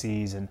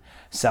inconsistencies and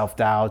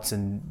self-doubts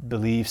and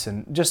beliefs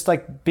and just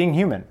like being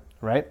human,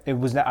 right? It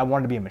was, I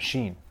wanted to be a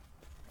machine.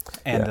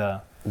 And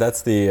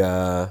that's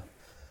the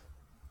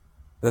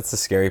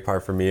scary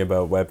part for me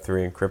about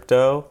Web3 and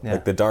crypto. Yeah.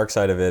 Like the dark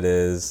side of it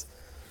is,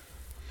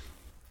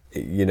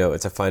 you know,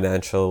 it's a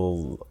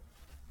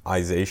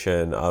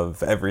financialization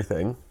of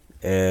everything,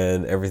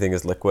 and everything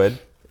is liquid.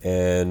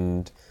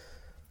 And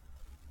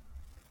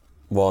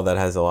while that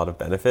has a lot of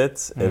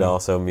benefits, it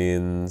also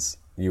means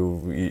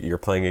you're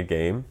playing a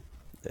game,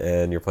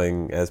 and you're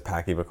playing, as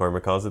Packy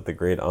McCormick calls it, the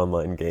great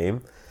online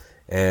game,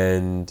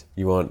 and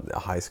you want a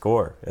high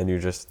score, and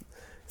it's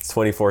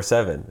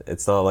 24/7.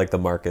 It's not like the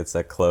markets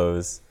that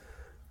close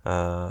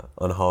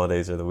on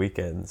holidays or the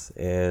weekends,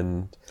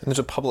 and there's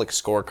a public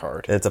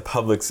scorecard.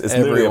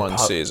 Everyone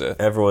sees it.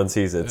 Everyone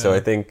sees it. Yeah. So I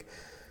think,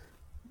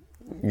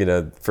 you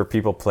know, for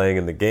people playing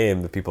in the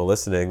game, the people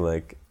listening,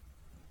 like,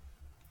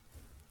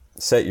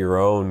 set your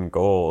own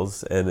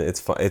goals, and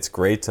it's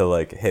great to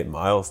like hit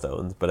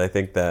milestones, but I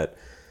think that,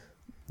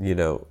 you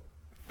know,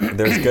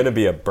 there's going to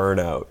be a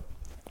burnout.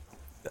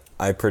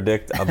 I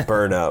predict a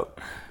burnout,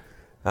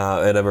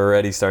 and I'm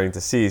already starting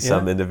to see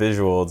some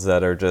individuals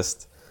that are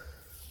just,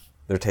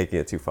 they're taking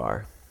it too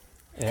far.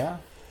 Yeah,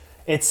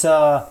 it's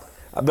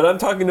But I'm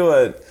talking to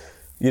a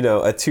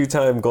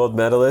 2-time gold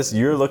medalist.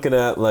 You're looking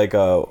at like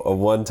a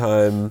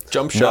one-time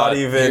jump shot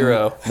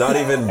hero, not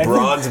even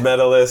bronze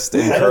medalist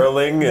in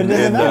curling in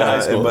high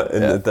school.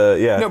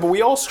 No, but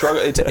we all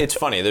struggle. It's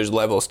funny. There's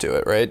levels to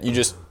it, right?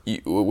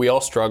 We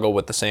all struggle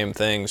with the same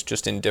things,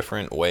 just in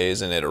different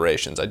ways and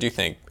iterations. I do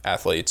think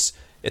athletes.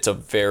 It's a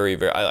very,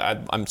 very.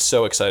 I'm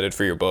so excited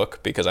for your book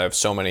because I have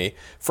so many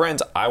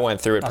friends. I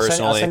went through it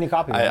personally. I'll send you a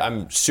copy.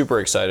 I'm super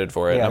excited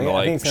for it. Yeah, I'm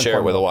gonna share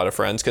it with a lot of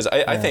friends because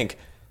I think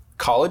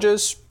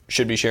colleges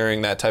should be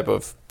sharing that type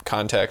of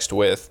context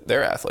with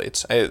their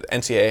athletes.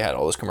 NCAA had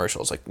all those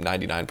commercials, like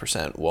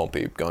 99% won't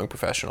be going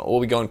professional.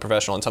 We'll be going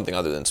professional in something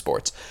other than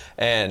sports.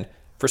 And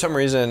for some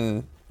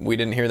reason, we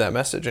didn't hear that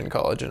message in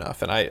college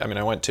enough. And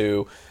I went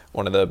to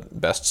one of the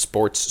best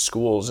sports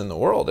schools in the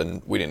world,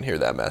 and we didn't hear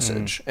that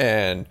message.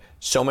 And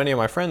so many of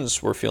my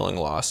friends were feeling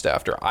lost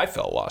after I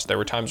felt lost. There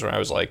were times when I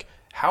was like,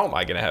 how am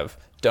I going to have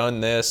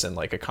done this and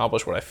like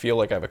accomplish what I feel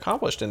like I've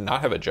accomplished and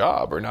not have a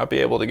job or not be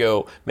able to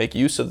go make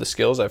use of the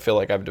skills I feel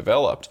like I've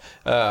developed.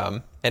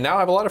 And now I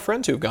have a lot of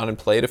friends who've gone and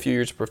played a few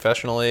years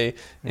professionally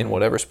in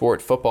whatever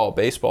sport, football,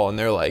 baseball, and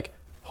they're like,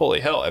 holy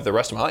hell, I have the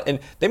rest of my life. And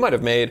they might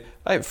have I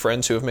have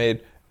friends who have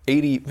made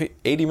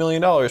 $80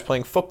 million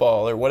playing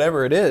football or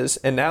whatever it is.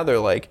 And now they're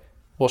like,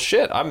 well,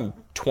 shit, I'm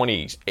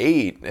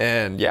 28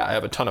 and yeah, I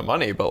have a ton of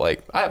money, but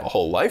like I have a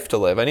whole life to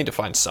live. I need to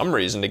find some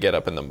reason to get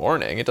up in the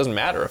morning. It doesn't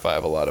matter if I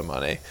have a lot of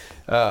money.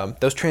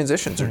 Those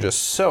transitions are just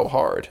so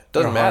hard.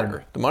 Doesn't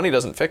matter. The money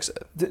doesn't fix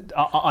it.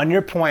 On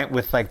your point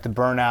with like the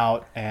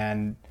burnout,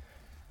 and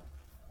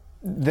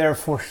there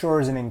for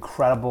sure is an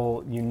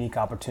incredible, unique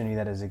opportunity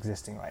that is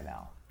existing right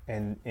now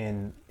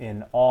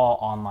in all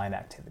online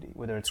activity,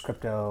 whether it's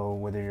crypto,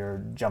 whether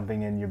you're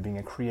jumping in, you're being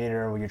a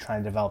creator, or you're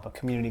trying to develop a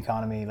community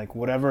economy, like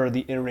whatever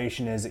the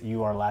iteration is that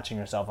you are latching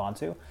yourself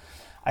onto.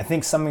 I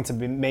think something to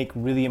make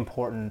really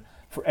important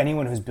for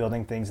anyone who's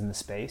building things in the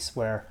space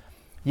where,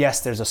 yes,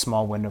 there's a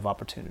small window of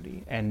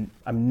opportunity. And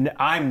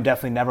I'm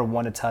definitely never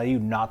one to tell you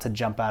not to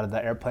jump out of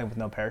the airplane with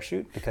no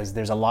parachute, because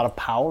there's a lot of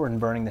power in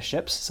burning the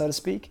ships, so to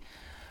speak.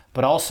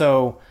 But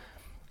also,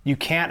 you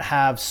can't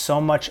have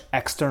so much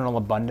external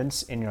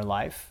abundance in your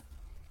life,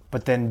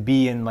 but then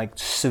be in like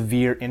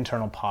severe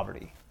internal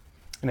poverty.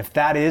 And if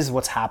that is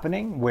what's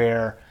happening,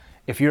 where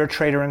if you're a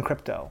trader in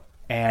crypto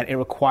and it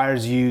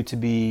requires you to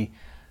be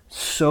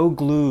so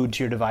glued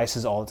to your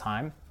devices all the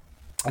time,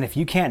 and if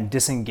you can't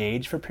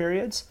disengage for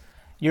periods,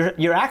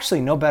 you're actually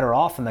no better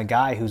off than the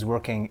guy who's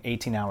working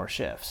 18-hour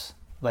shifts.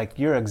 Like,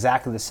 you're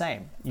exactly the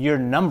same. Your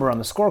number on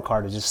the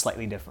scorecard is just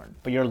slightly different,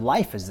 but your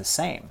life is the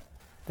same.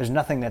 There's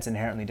nothing that's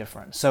inherently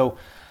different. So,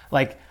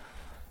 like,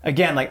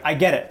 again, like, I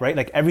get it, right?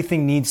 Like,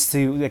 everything needs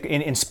to, like,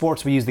 in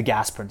sports, we use the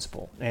gas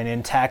principle. And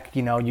in tech,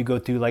 you know, you go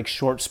through, like,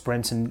 short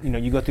sprints and, you know,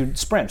 you go through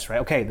sprints, right?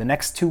 Okay, the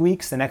next 2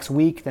 weeks, the next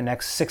week, the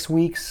next 6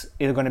 weeks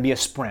is going to be a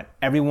sprint.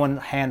 Everyone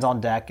hands on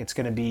deck. It's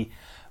going to be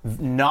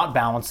not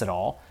balanced at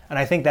all. And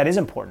I think that is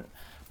important.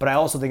 But I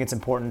also think it's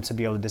important to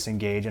be able to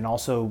disengage and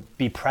also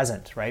be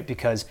present, right?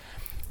 Because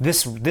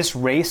this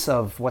race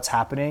of what's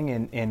happening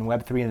in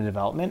Web3 and the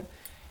development,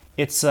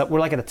 it's we're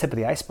like at the tip of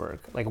the iceberg.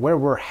 Like, where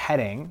we're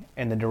heading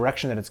and the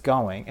direction that it's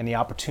going and the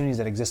opportunities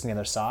that exist on the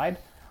other side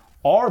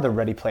are the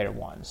Ready Player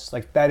Ones.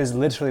 Like, that is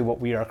literally what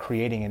we are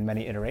creating in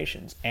many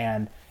iterations.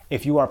 And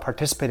if you are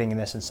participating in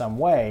this in some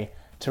way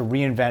to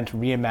reinvent,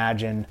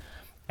 reimagine,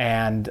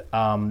 and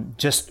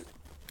just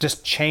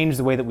just change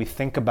the way that we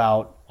think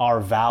about our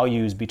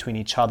values between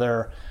each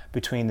other,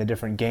 between the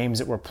different games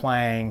that we're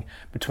playing,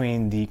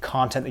 between the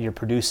content that you're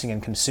producing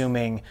and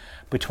consuming,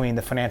 between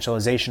the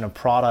financialization of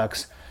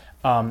products.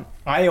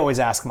 I always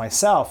ask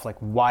myself, like,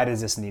 why does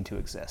this need to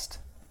exist?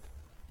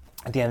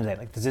 At the end of the day,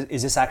 like,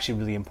 is this actually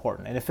really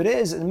important? And if it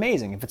is,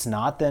 amazing. If it's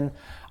not, then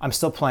I'm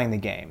still playing the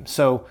game.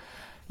 So,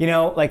 you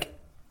know, like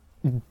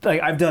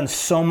I've done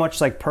so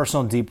much like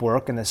personal deep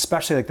work, and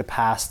especially like the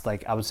past,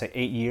 like I would say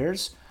 8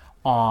 years,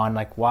 on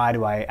like, why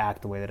do I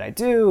act the way that I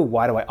do?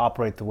 Why do I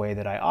operate the way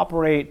that I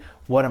operate?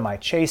 What am I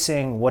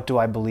chasing? What do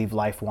I believe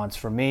life wants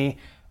for me?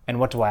 And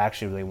what do I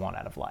actually really want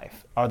out of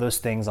life? Are those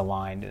things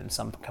aligned in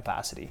some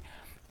capacity?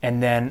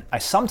 And then I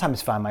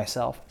sometimes find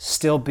myself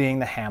still being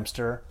the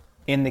hamster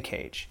in the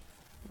cage,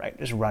 right?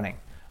 Just running.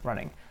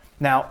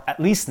 Now,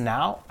 at least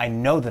now, I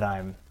know that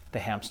I'm the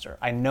hamster.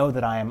 I know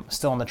that I am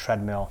still on the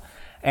treadmill.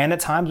 And at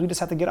times we just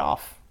have to get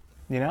off.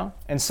 You know?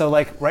 And so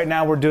like right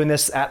now we're doing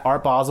this at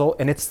Art Basel,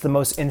 and it's the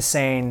most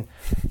insane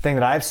thing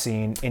that I've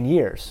seen in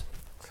years.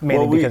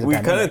 Well, we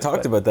kind of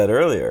talked about that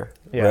earlier,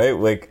 Yeah. right?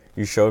 Like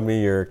you showed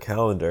me your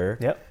calendar,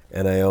 Yep.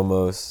 and I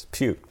almost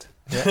puked.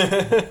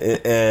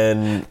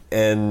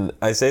 and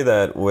I say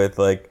that with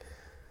like,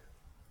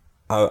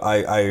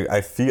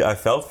 I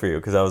felt for you,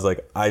 because I was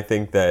like, I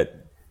think that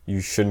you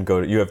shouldn't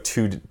go to, you have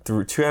two,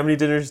 how many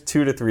dinners?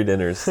 2 to 3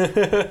 dinners.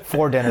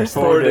 4 dinners.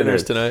 Four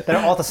dinners tonight. They're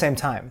all at the same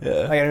time.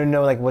 Yeah. Like, I don't even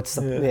know like what's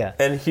the, yeah.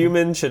 And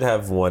humans should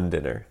have 1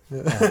 dinner.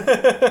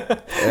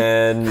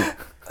 And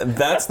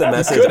that's the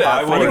message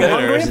I want to get.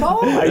 Hungry,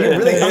 Paul? Are you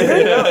really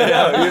hungry?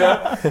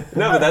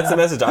 No, but that's the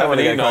message I want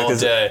to get eaten all across.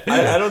 'Cause day.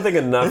 I don't think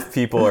enough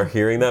people are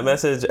hearing that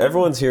message.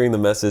 Everyone's hearing the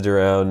message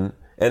around,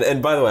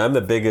 and by the way, I'm the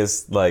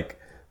biggest, like,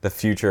 the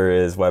future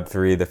is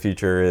Web3, the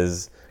future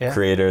is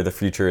creator, the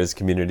future is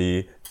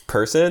community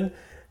person,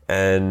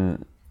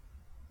 and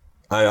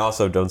I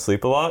also don't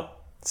sleep a lot,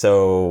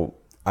 so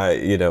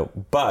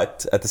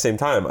but at the same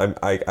time,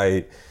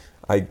 I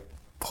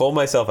pull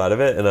myself out of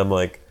it, and I'm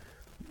like,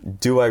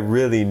 do I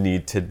really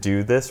need to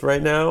do this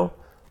right now,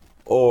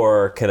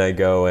 or can I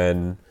go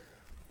and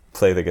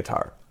play the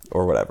guitar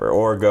or whatever,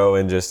 or go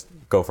and just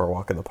go for a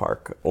walk in the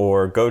park,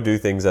 or go do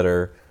things that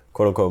are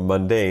quote unquote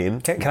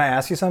mundane? Can I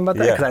ask you something about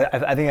that? Yeah.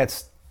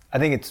 Because I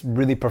think it's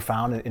really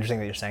profound and interesting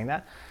that you're saying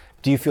that.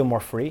 Do you feel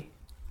more free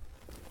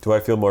Do I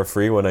feel more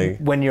free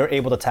when you're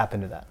able to tap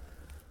into that?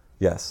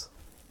 Yes.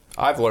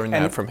 I've learned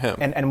that from him.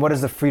 And what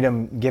does the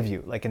freedom give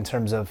you? Like in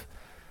terms of,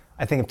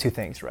 I think of 2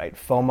 things, right?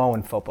 FOMO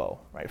and FOPO,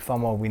 right?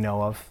 FOMO we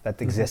know of,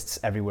 that exists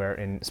everywhere,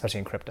 especially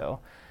in crypto.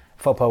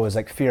 FOPO is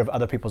like fear of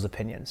other people's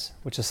opinions,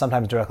 which is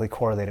sometimes directly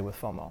correlated with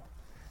FOMO.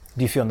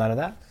 Do you feel none of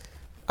that?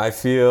 I'm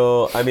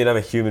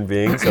a human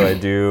being, so I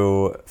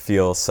do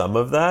feel some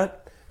of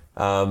that.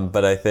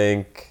 But I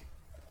think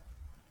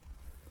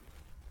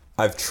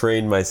I've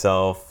trained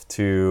myself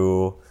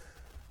to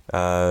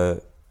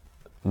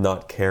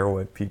not care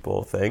what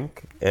people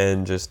think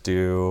and just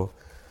do,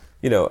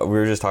 we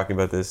were just talking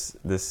about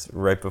this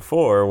right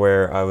before,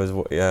 where I was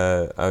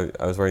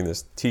wearing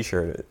this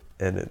t-shirt,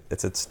 and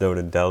it said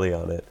Snowden Deli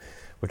on it,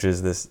 which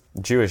is this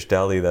Jewish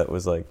deli that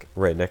was like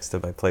right next to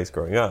my place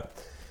growing up.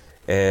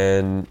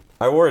 And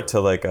I wore it to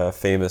like a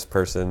famous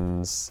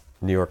person's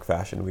New York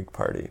Fashion Week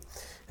party.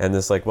 And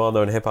this like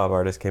well-known hip hop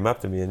artist came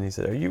up to me and he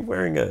said, "Are you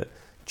wearing a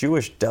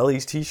Jewish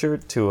deli's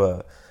t-shirt to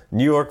a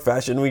New York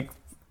Fashion Week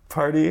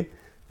party?"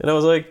 And I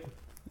was like,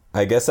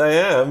 I guess I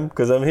am,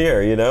 because I'm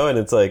here, And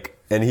it's like,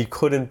 and he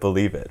couldn't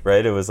believe it,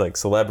 right? It was like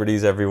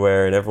celebrities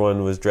everywhere and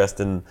everyone was dressed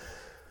in,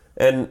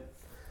 and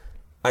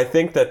I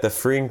think that the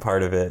freeing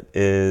part of it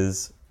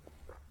is,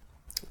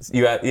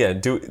 to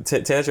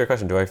answer your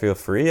question, do I feel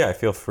free? I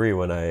feel free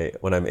when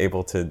I'm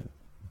able to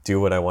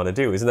do what I want to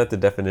do. Isn't that the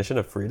definition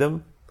of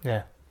freedom?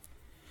 Yeah.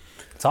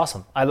 It's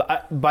awesome. By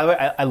the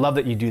way, I love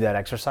that you do that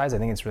exercise. I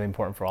think it's really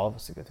important for all of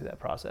us to go through that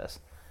process.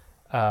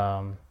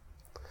 I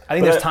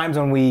think there's times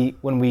when we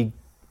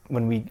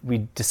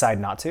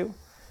decide not to.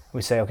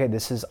 We say, okay,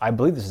 I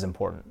believe this is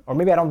important. Or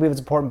maybe I don't believe it's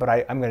important, but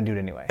I'm going to do it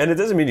anyway. And it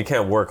doesn't mean you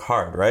can't work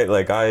hard, right?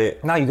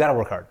 No, you got to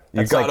work hard.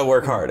 You got to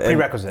work hard.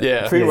 Prerequisite.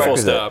 Yeah, prerequisite, full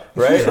stop.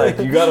 right? Like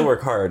you got to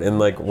work hard. And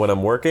like when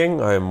I'm working,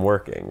 I'm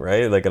working,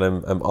 right? Like,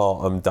 and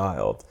I'm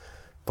dialed.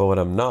 But when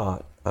I'm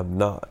not, I'm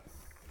not.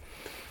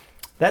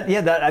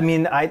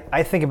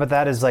 I think about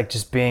that as like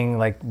just being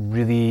like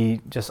really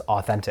just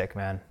authentic,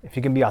 man. If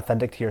you can be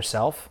authentic to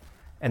yourself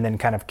and then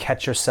kind of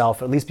catch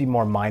yourself, at least be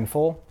more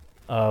mindful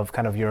of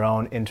kind of your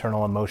own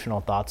internal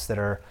emotional thoughts that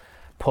are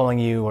pulling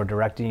you or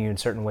directing you in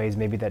certain ways,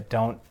 maybe that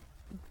don't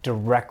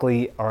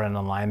directly are in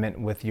alignment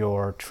with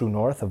your true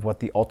north of what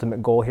the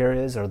ultimate goal here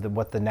is, or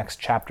what the next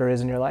chapter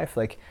is in your life.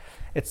 Like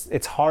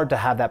it's hard to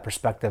have that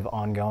perspective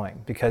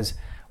ongoing, because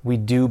we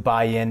do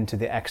buy into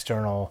the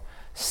external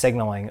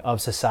signaling of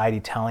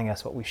society telling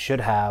us what we should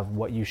have,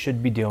 what you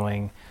should be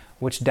doing,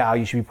 which DAO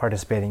you should be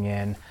participating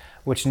in,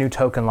 which new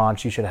token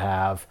launch you should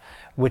have,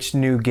 which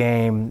new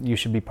game you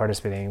should be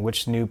participating in,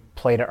 which new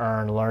play to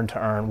earn, learn to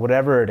earn,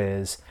 whatever it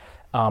is.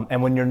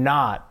 And when you're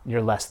not,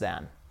 you're less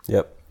than.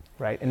 Yep.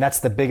 right? And that's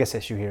the biggest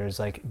issue here is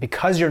like,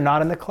 because you're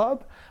not in the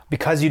club,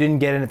 because you didn't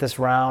get in at this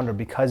round, or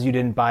because you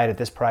didn't buy it at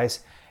this price,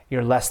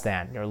 you're less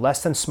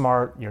than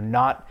smart. You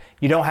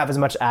don't have as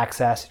much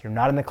access. You're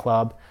not in the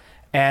club.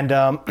 And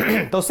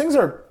those things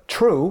are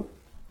true,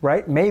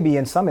 right? Maybe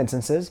in some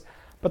instances,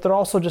 but they're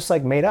also just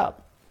like made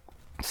up.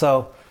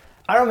 So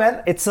I don't know,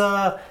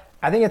 man.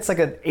 I think it's like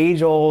an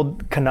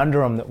age-old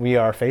conundrum that we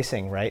are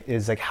facing, right?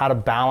 Is like how to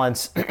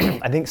balance,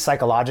 I think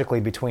psychologically,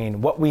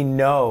 between what we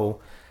know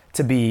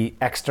to be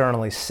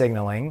externally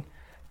signaling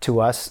to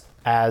us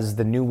as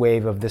the new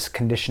wave of this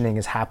conditioning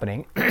is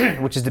happening,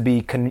 which is to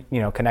be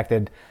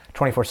connected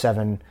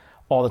 24/7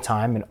 all the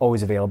time and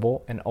always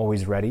available and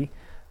always ready,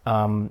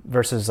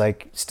 versus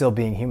like still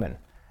being human,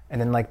 and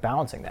then like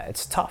balancing that.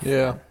 It's tough.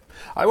 Yeah,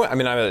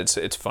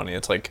 it's funny.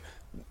 It's like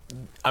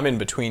I'm in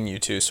between you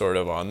two sort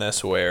of on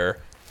this, where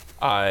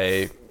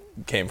I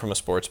came from a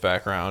sports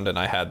background and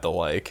I had the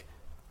like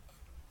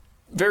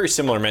very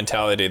similar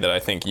mentality that I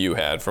think you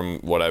had from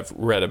what I've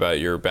read about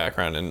your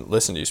background and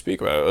listened to you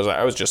speak about it.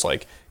 I was just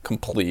like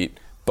complete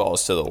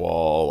balls to the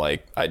wall.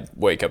 Like I'd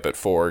wake up at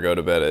 4, go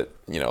to bed at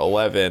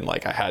 11.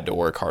 Like I had to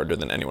work harder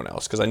than anyone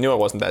else because I knew I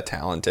wasn't that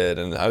talented,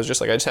 and I was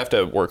just like, I just have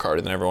to work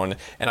harder than everyone.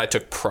 And I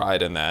took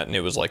pride in that, and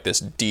it was like this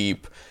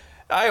deep.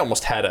 I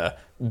almost had a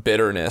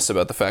bitterness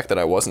about the fact that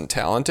I wasn't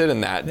talented,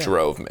 and that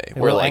drove me.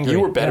 Where like angry. You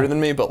were better than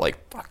me, but like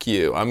fuck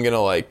you. I'm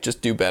gonna like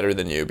just do better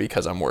than you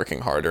because I'm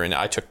working harder, and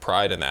I took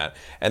pride in that.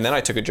 And then I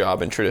took a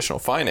job in traditional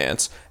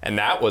finance, and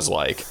that was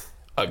like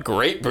a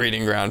great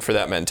breeding ground for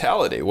that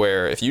mentality.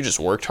 Where if you just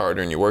worked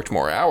harder and you worked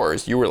more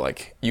hours, you were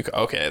like, you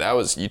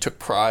took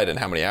pride in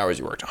how many hours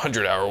you worked.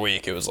 100-hour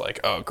week. It was like,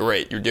 oh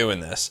great, you're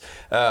doing this.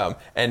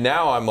 And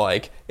now I'm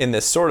like in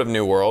this sort of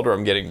new world where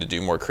I'm getting to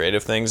do more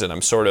creative things, and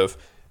I'm sort of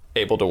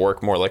able to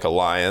work more like a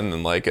lion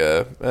than like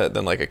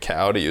a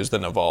cow, to use the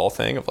Naval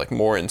thing of like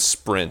more in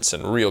sprints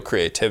and real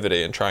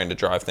creativity and trying to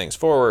drive things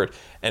forward.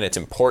 And it's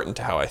important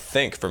to how I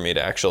think for me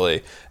to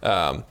actually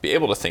be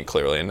able to think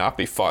clearly and not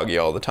be foggy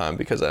all the time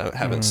because I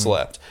haven't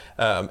slept.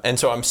 And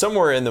so I'm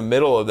somewhere in the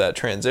middle of that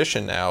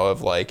transition now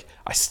of like,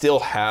 I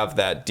still have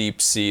that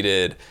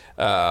deep-seated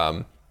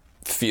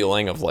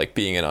feeling of like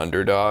being an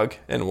underdog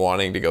and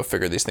wanting to go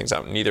figure these things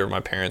out. Neither of my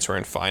parents were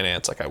in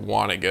finance. Like I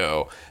want to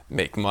go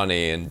make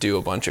money and do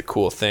a bunch of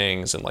cool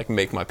things and like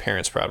make my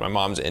parents proud. My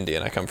mom's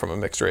Indian. I come from a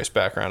mixed race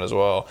background as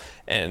well.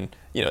 And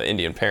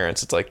Indian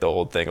parents, it's like the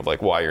old thing of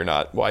like, why you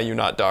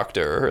not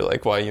doctor, or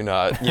like why you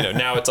not,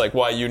 now it's like,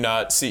 why you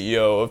not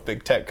CEO of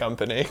big tech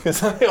company,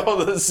 because all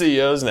the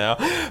CEOs now.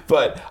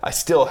 But I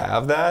still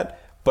have that.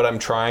 But I'm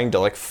trying to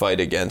like fight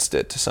against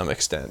it to some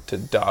extent, to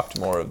adopt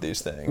more of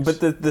these things.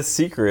 But the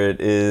secret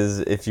is,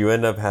 if you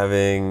end up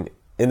having,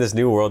 in this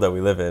new world that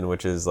we live in,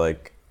 which is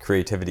like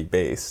creativity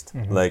based,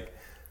 like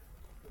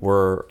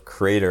we're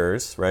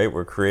creators, right?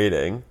 We're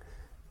creating.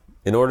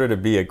 In order to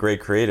be a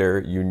great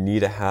creator, you need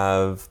to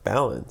have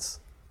balance.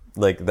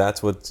 Like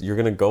that's what you're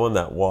going to go on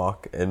that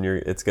walk, and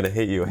it's going to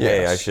hit you.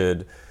 Hey, I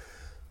should,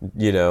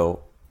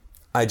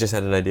 I just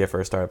had an idea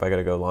for a startup. I got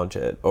to go launch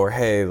it. Or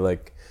hey,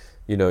 like,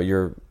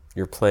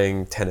 you're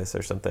playing tennis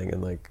or something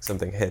and like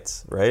something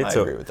hits, right? I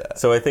agree with that.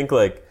 So I think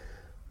like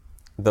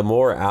the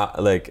more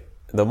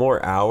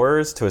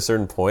hours to a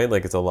certain point,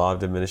 like it's a law of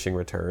diminishing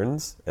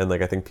returns. And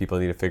like I think people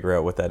need to figure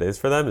out what that is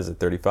for them. Is it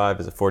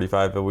 35? Is it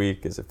 45 a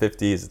week? Is it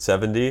 50? Is it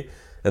 70?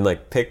 And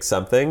like pick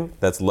something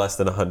that's less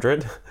than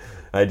 100,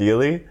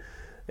 ideally.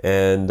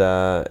 And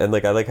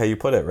like I like how you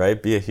put it,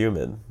 right? Be a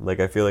human. Like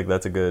I feel like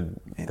that's a good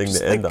thing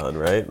to end on,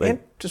 right?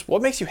 Like just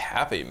what makes you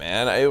happy,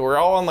 man? We're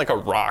all on like a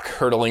rock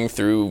hurtling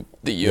through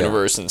the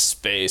universe and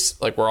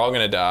space. Like we're all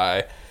gonna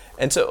die,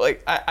 and so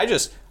like I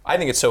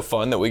think it's so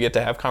fun that we get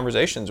to have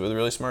conversations with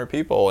really smart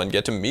people and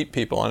get to meet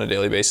people on a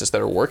daily basis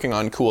that are working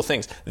on cool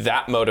things.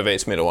 That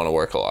motivates me to want to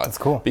work a lot. That's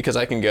cool because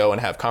I can go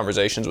and have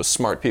conversations with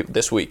smart people.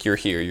 This week you're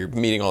here, you're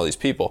meeting all these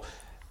people.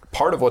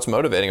 Part of what's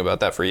motivating about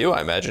that for you,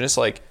 I imagine, is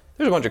like,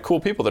 there's a bunch of cool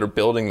people that are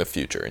building the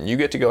future, and you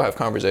get to go have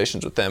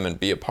conversations with them and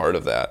be a part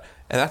of that.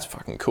 And that's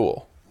fucking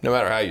cool. No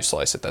matter how you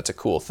slice it, that's a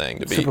cool thing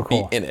to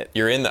be in it.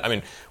 You're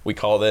in we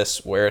call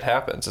this where it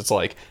happens. It's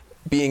like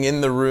being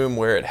in the room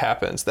where it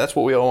happens. That's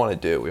what we all want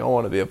to do. We all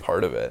want to be a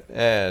part of it.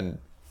 And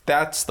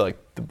that's like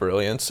the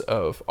brilliance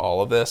of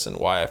all of this and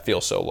why I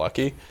feel so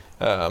lucky.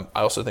 I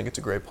also think it's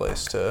a great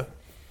place to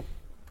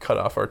cut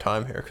off our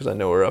time here because I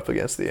know we're up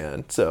against the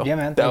end. So yeah,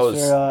 man.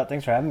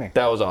 Thanks for having me.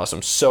 That was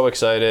awesome. So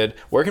excited.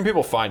 Where can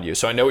people find you?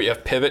 So I know you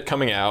have Pivot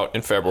coming out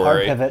in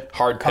February.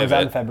 Hard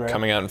Pivot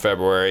coming out in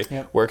February.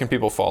 Yep. Where can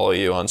people follow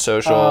you on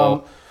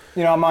social?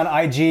 I'm on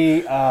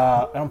IG.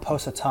 I don't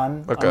post a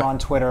ton. Okay. I'm on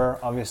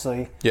Twitter,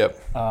 obviously.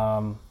 Yep.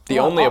 The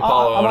only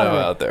Apollo I know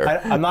out there.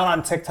 I'm not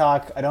on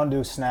TikTok. I don't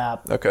do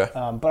Snap. Okay.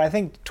 But I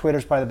think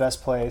Twitter's probably the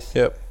best place.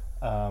 Yep.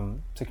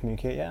 To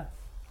communicate. Yeah.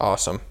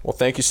 Awesome. Well,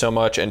 thank you so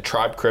much. And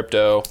Tribe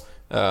Crypto,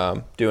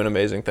 doing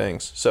amazing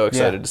things. So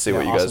excited to see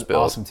what you guys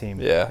build. Awesome team.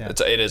 Yeah.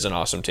 It is an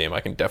awesome team. I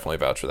can definitely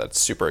vouch for that.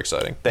 It's super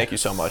exciting. Thank you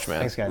so much,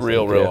 man. Thanks, guys.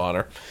 Real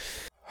honor.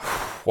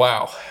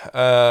 Wow.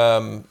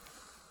 That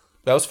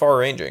was far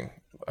ranging.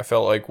 I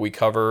felt like we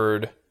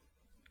covered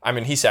I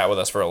mean, he sat with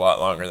us for a lot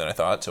longer than I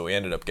thought, so we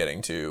ended up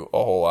getting to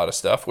a whole lot of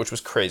stuff, which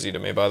was crazy to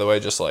me, by the way.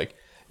 Just like,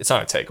 it's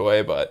not a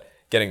takeaway, but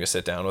getting to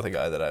sit down with a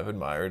guy that I've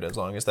admired as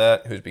long as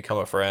that, who's become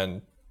a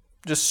friend,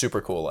 just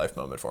super cool life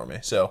moment for me.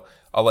 So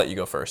I'll let you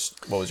go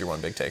first. What was your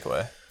one big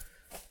takeaway?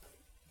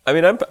 I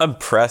mean, I'm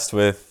impressed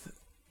with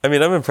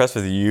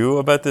you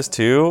about this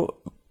too.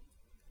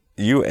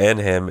 You and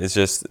him is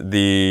just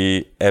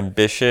the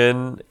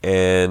ambition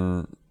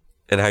and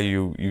how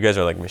you guys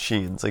are like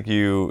machines. Like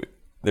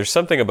there's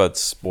something about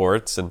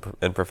sports and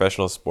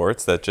professional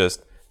sports that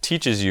just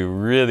teaches you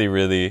really,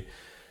 really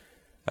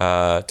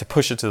to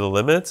push it to the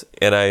limits,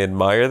 and I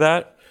admire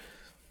that.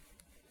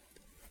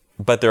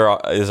 But there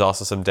is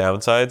also some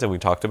downsides, and we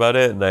talked about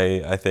it. And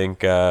I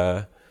think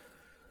that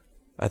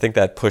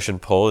push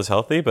and pull is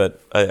healthy, but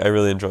I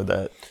really enjoyed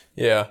that.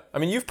 Yeah, I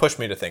mean, you've pushed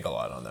me to think a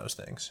lot on those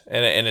things,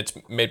 and it's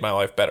made my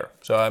life better.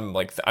 So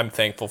I'm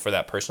thankful for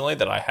that personally,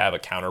 that I have a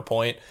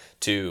counterpoint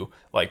to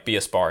like be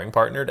a sparring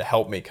partner to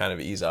help me kind of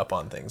ease up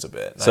on things a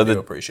bit. And I do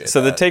appreciate that.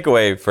 So the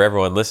takeaway for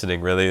everyone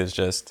listening really is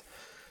just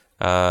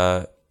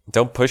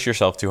don't push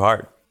yourself too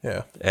hard.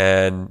 Yeah,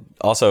 and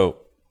also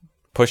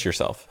push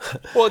yourself.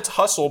 Well, it's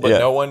hustle, but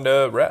know when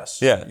to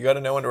rest. Yeah, you got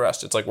to know when to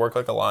rest. It's like work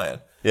like a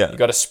lion. Yeah, you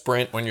got to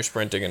sprint when you're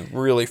sprinting and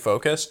really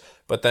focus,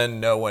 but then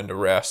know when to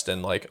rest,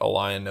 and like a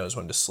lion knows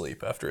when to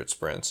sleep after it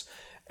sprints.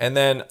 And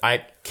then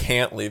I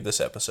can't leave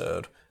this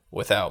episode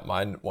without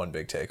my one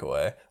big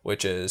takeaway,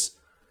 which is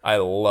I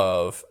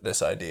love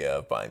this idea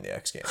of buying the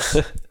X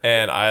Games.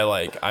 And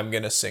I'm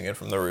going to sing it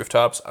from the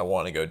rooftops. I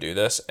want to go do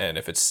this. And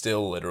if it's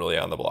still literally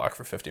on the block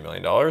for $50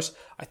 million,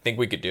 I think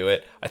we could do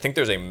it. I think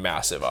there's a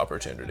massive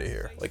opportunity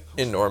here, like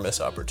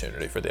enormous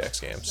opportunity for the X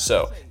Games.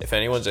 So if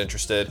anyone's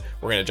interested,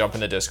 we're going to jump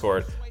in the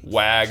Discord,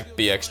 WAG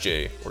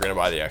BXG. We're going to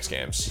buy the X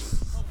Games.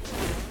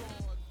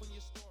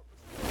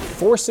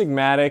 Four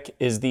Sigmatic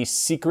is the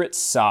secret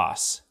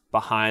sauce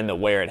behind the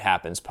Where It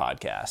Happens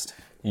podcast.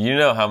 You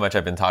know how much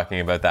I've been talking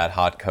about that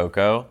hot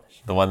cocoa,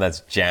 the one that's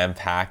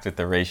jam-packed with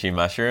the reishi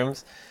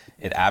mushrooms.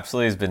 It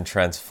absolutely has been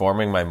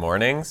transforming my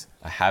mornings.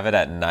 I have it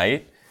at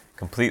night,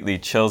 completely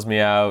chills me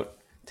out,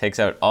 takes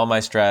out all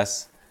my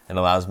stress, and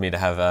allows me to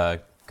have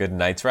a good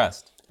night's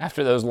rest.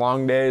 After those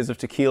long days of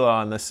tequila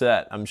on the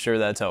set, I'm sure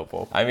that's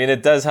helpful. I mean,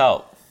 it does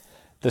help.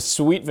 The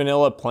sweet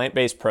vanilla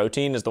plant-based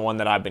protein is the one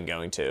that I've been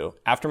going to.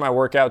 After my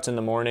workouts in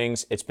the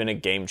mornings, it's been a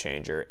game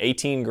changer.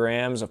 18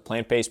 grams of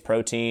plant-based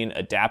protein,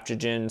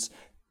 adaptogens,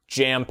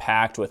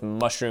 jam-packed with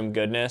mushroom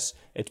goodness.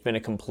 It's been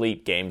a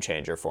complete game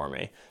changer for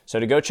me. So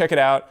to go check it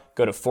out,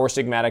 go to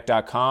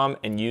foursigmatic.com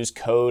and use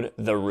code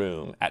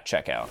THEROOM at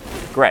checkout.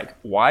 Greg,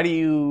 why do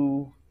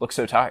you look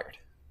so tired?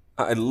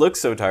 I look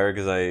so tired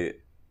because I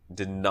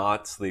did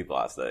not sleep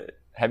last night.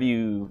 Have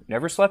you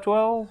never slept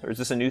well, or is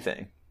this a new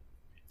thing?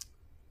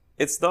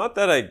 It's not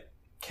that I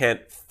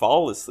can't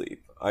fall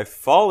asleep. I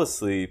fall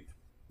asleep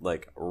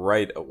like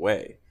right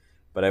away.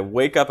 But I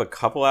wake up a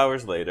couple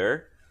hours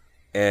later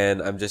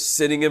and I'm just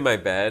sitting in my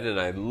bed and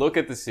I look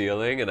at the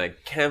ceiling and I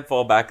can't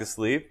fall back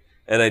asleep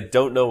and I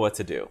don't know what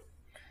to do.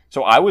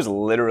 So I was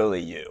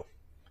literally you.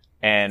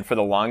 And for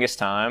the longest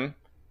time,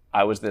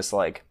 I was this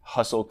like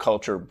hustle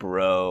culture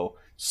bro,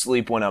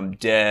 sleep when I'm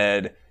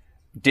dead,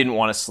 didn't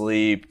want to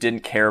sleep,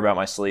 didn't care about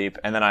my sleep.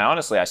 And then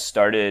I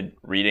started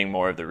reading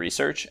more of the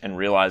research and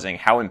realizing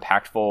how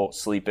impactful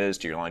sleep is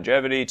to your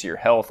longevity, to your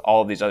health,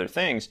 all of these other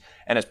things.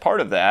 And as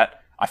part of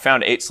that, I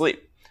found 8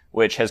 Sleep,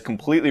 which has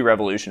completely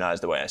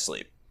revolutionized the way I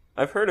sleep.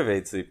 I've heard of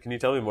 8 Sleep. Can you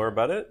tell me more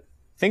about it?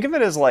 Think of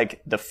it as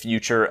like the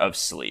future of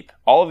sleep.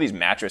 All of these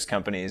mattress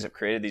companies have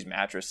created these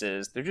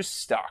mattresses. They're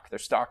just stock. They're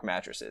stock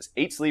mattresses.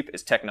 8 Sleep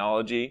is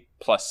technology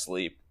plus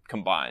sleep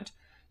combined.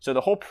 So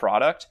the whole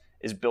product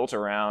is built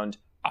around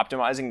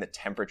optimizing the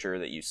temperature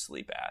that you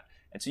sleep at.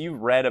 And so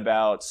you've read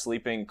about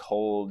sleeping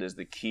cold is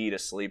the key to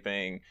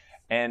sleeping,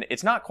 and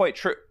it's not quite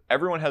true.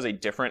 Everyone has a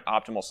different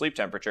optimal sleep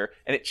temperature,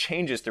 and it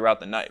changes throughout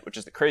the night, which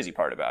is the crazy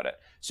part about it.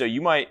 So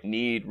you might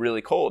need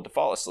really cold to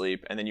fall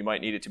asleep, and then you might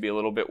need it to be a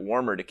little bit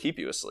warmer to keep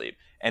you asleep.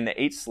 And the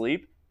 8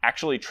 Sleep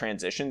actually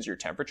transitions your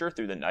temperature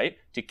through the night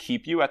to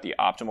keep you at the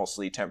optimal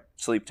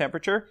sleep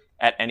temperature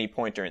at any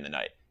point during the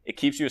night. It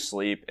keeps you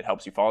asleep, it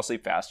helps you fall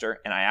asleep faster,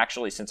 and I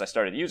actually, since I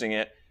started using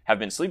it, have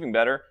been sleeping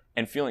better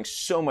and feeling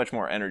so much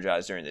more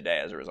energized during the day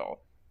as a result.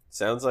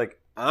 Sounds like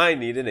I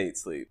need an 8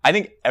 Sleep. I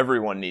think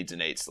everyone needs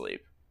an 8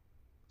 Sleep.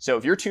 So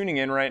if you're tuning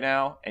in right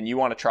now and you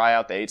want to try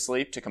out the 8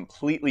 Sleep to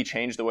completely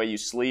change the way you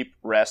sleep,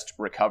 rest,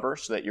 recover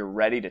so that you're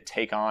ready to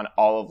take on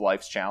all of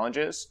life's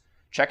challenges,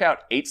 check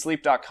out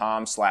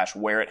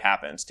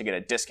 8sleep.com/whereithappens to get a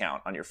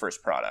discount on your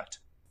first product.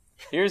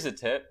 Here's a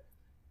tip.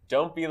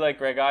 Don't be like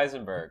Greg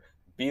Eisenberg.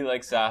 Be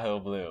like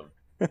Sahil Bloom.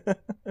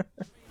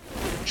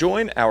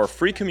 Join our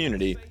free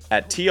community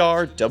at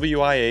trwih.com.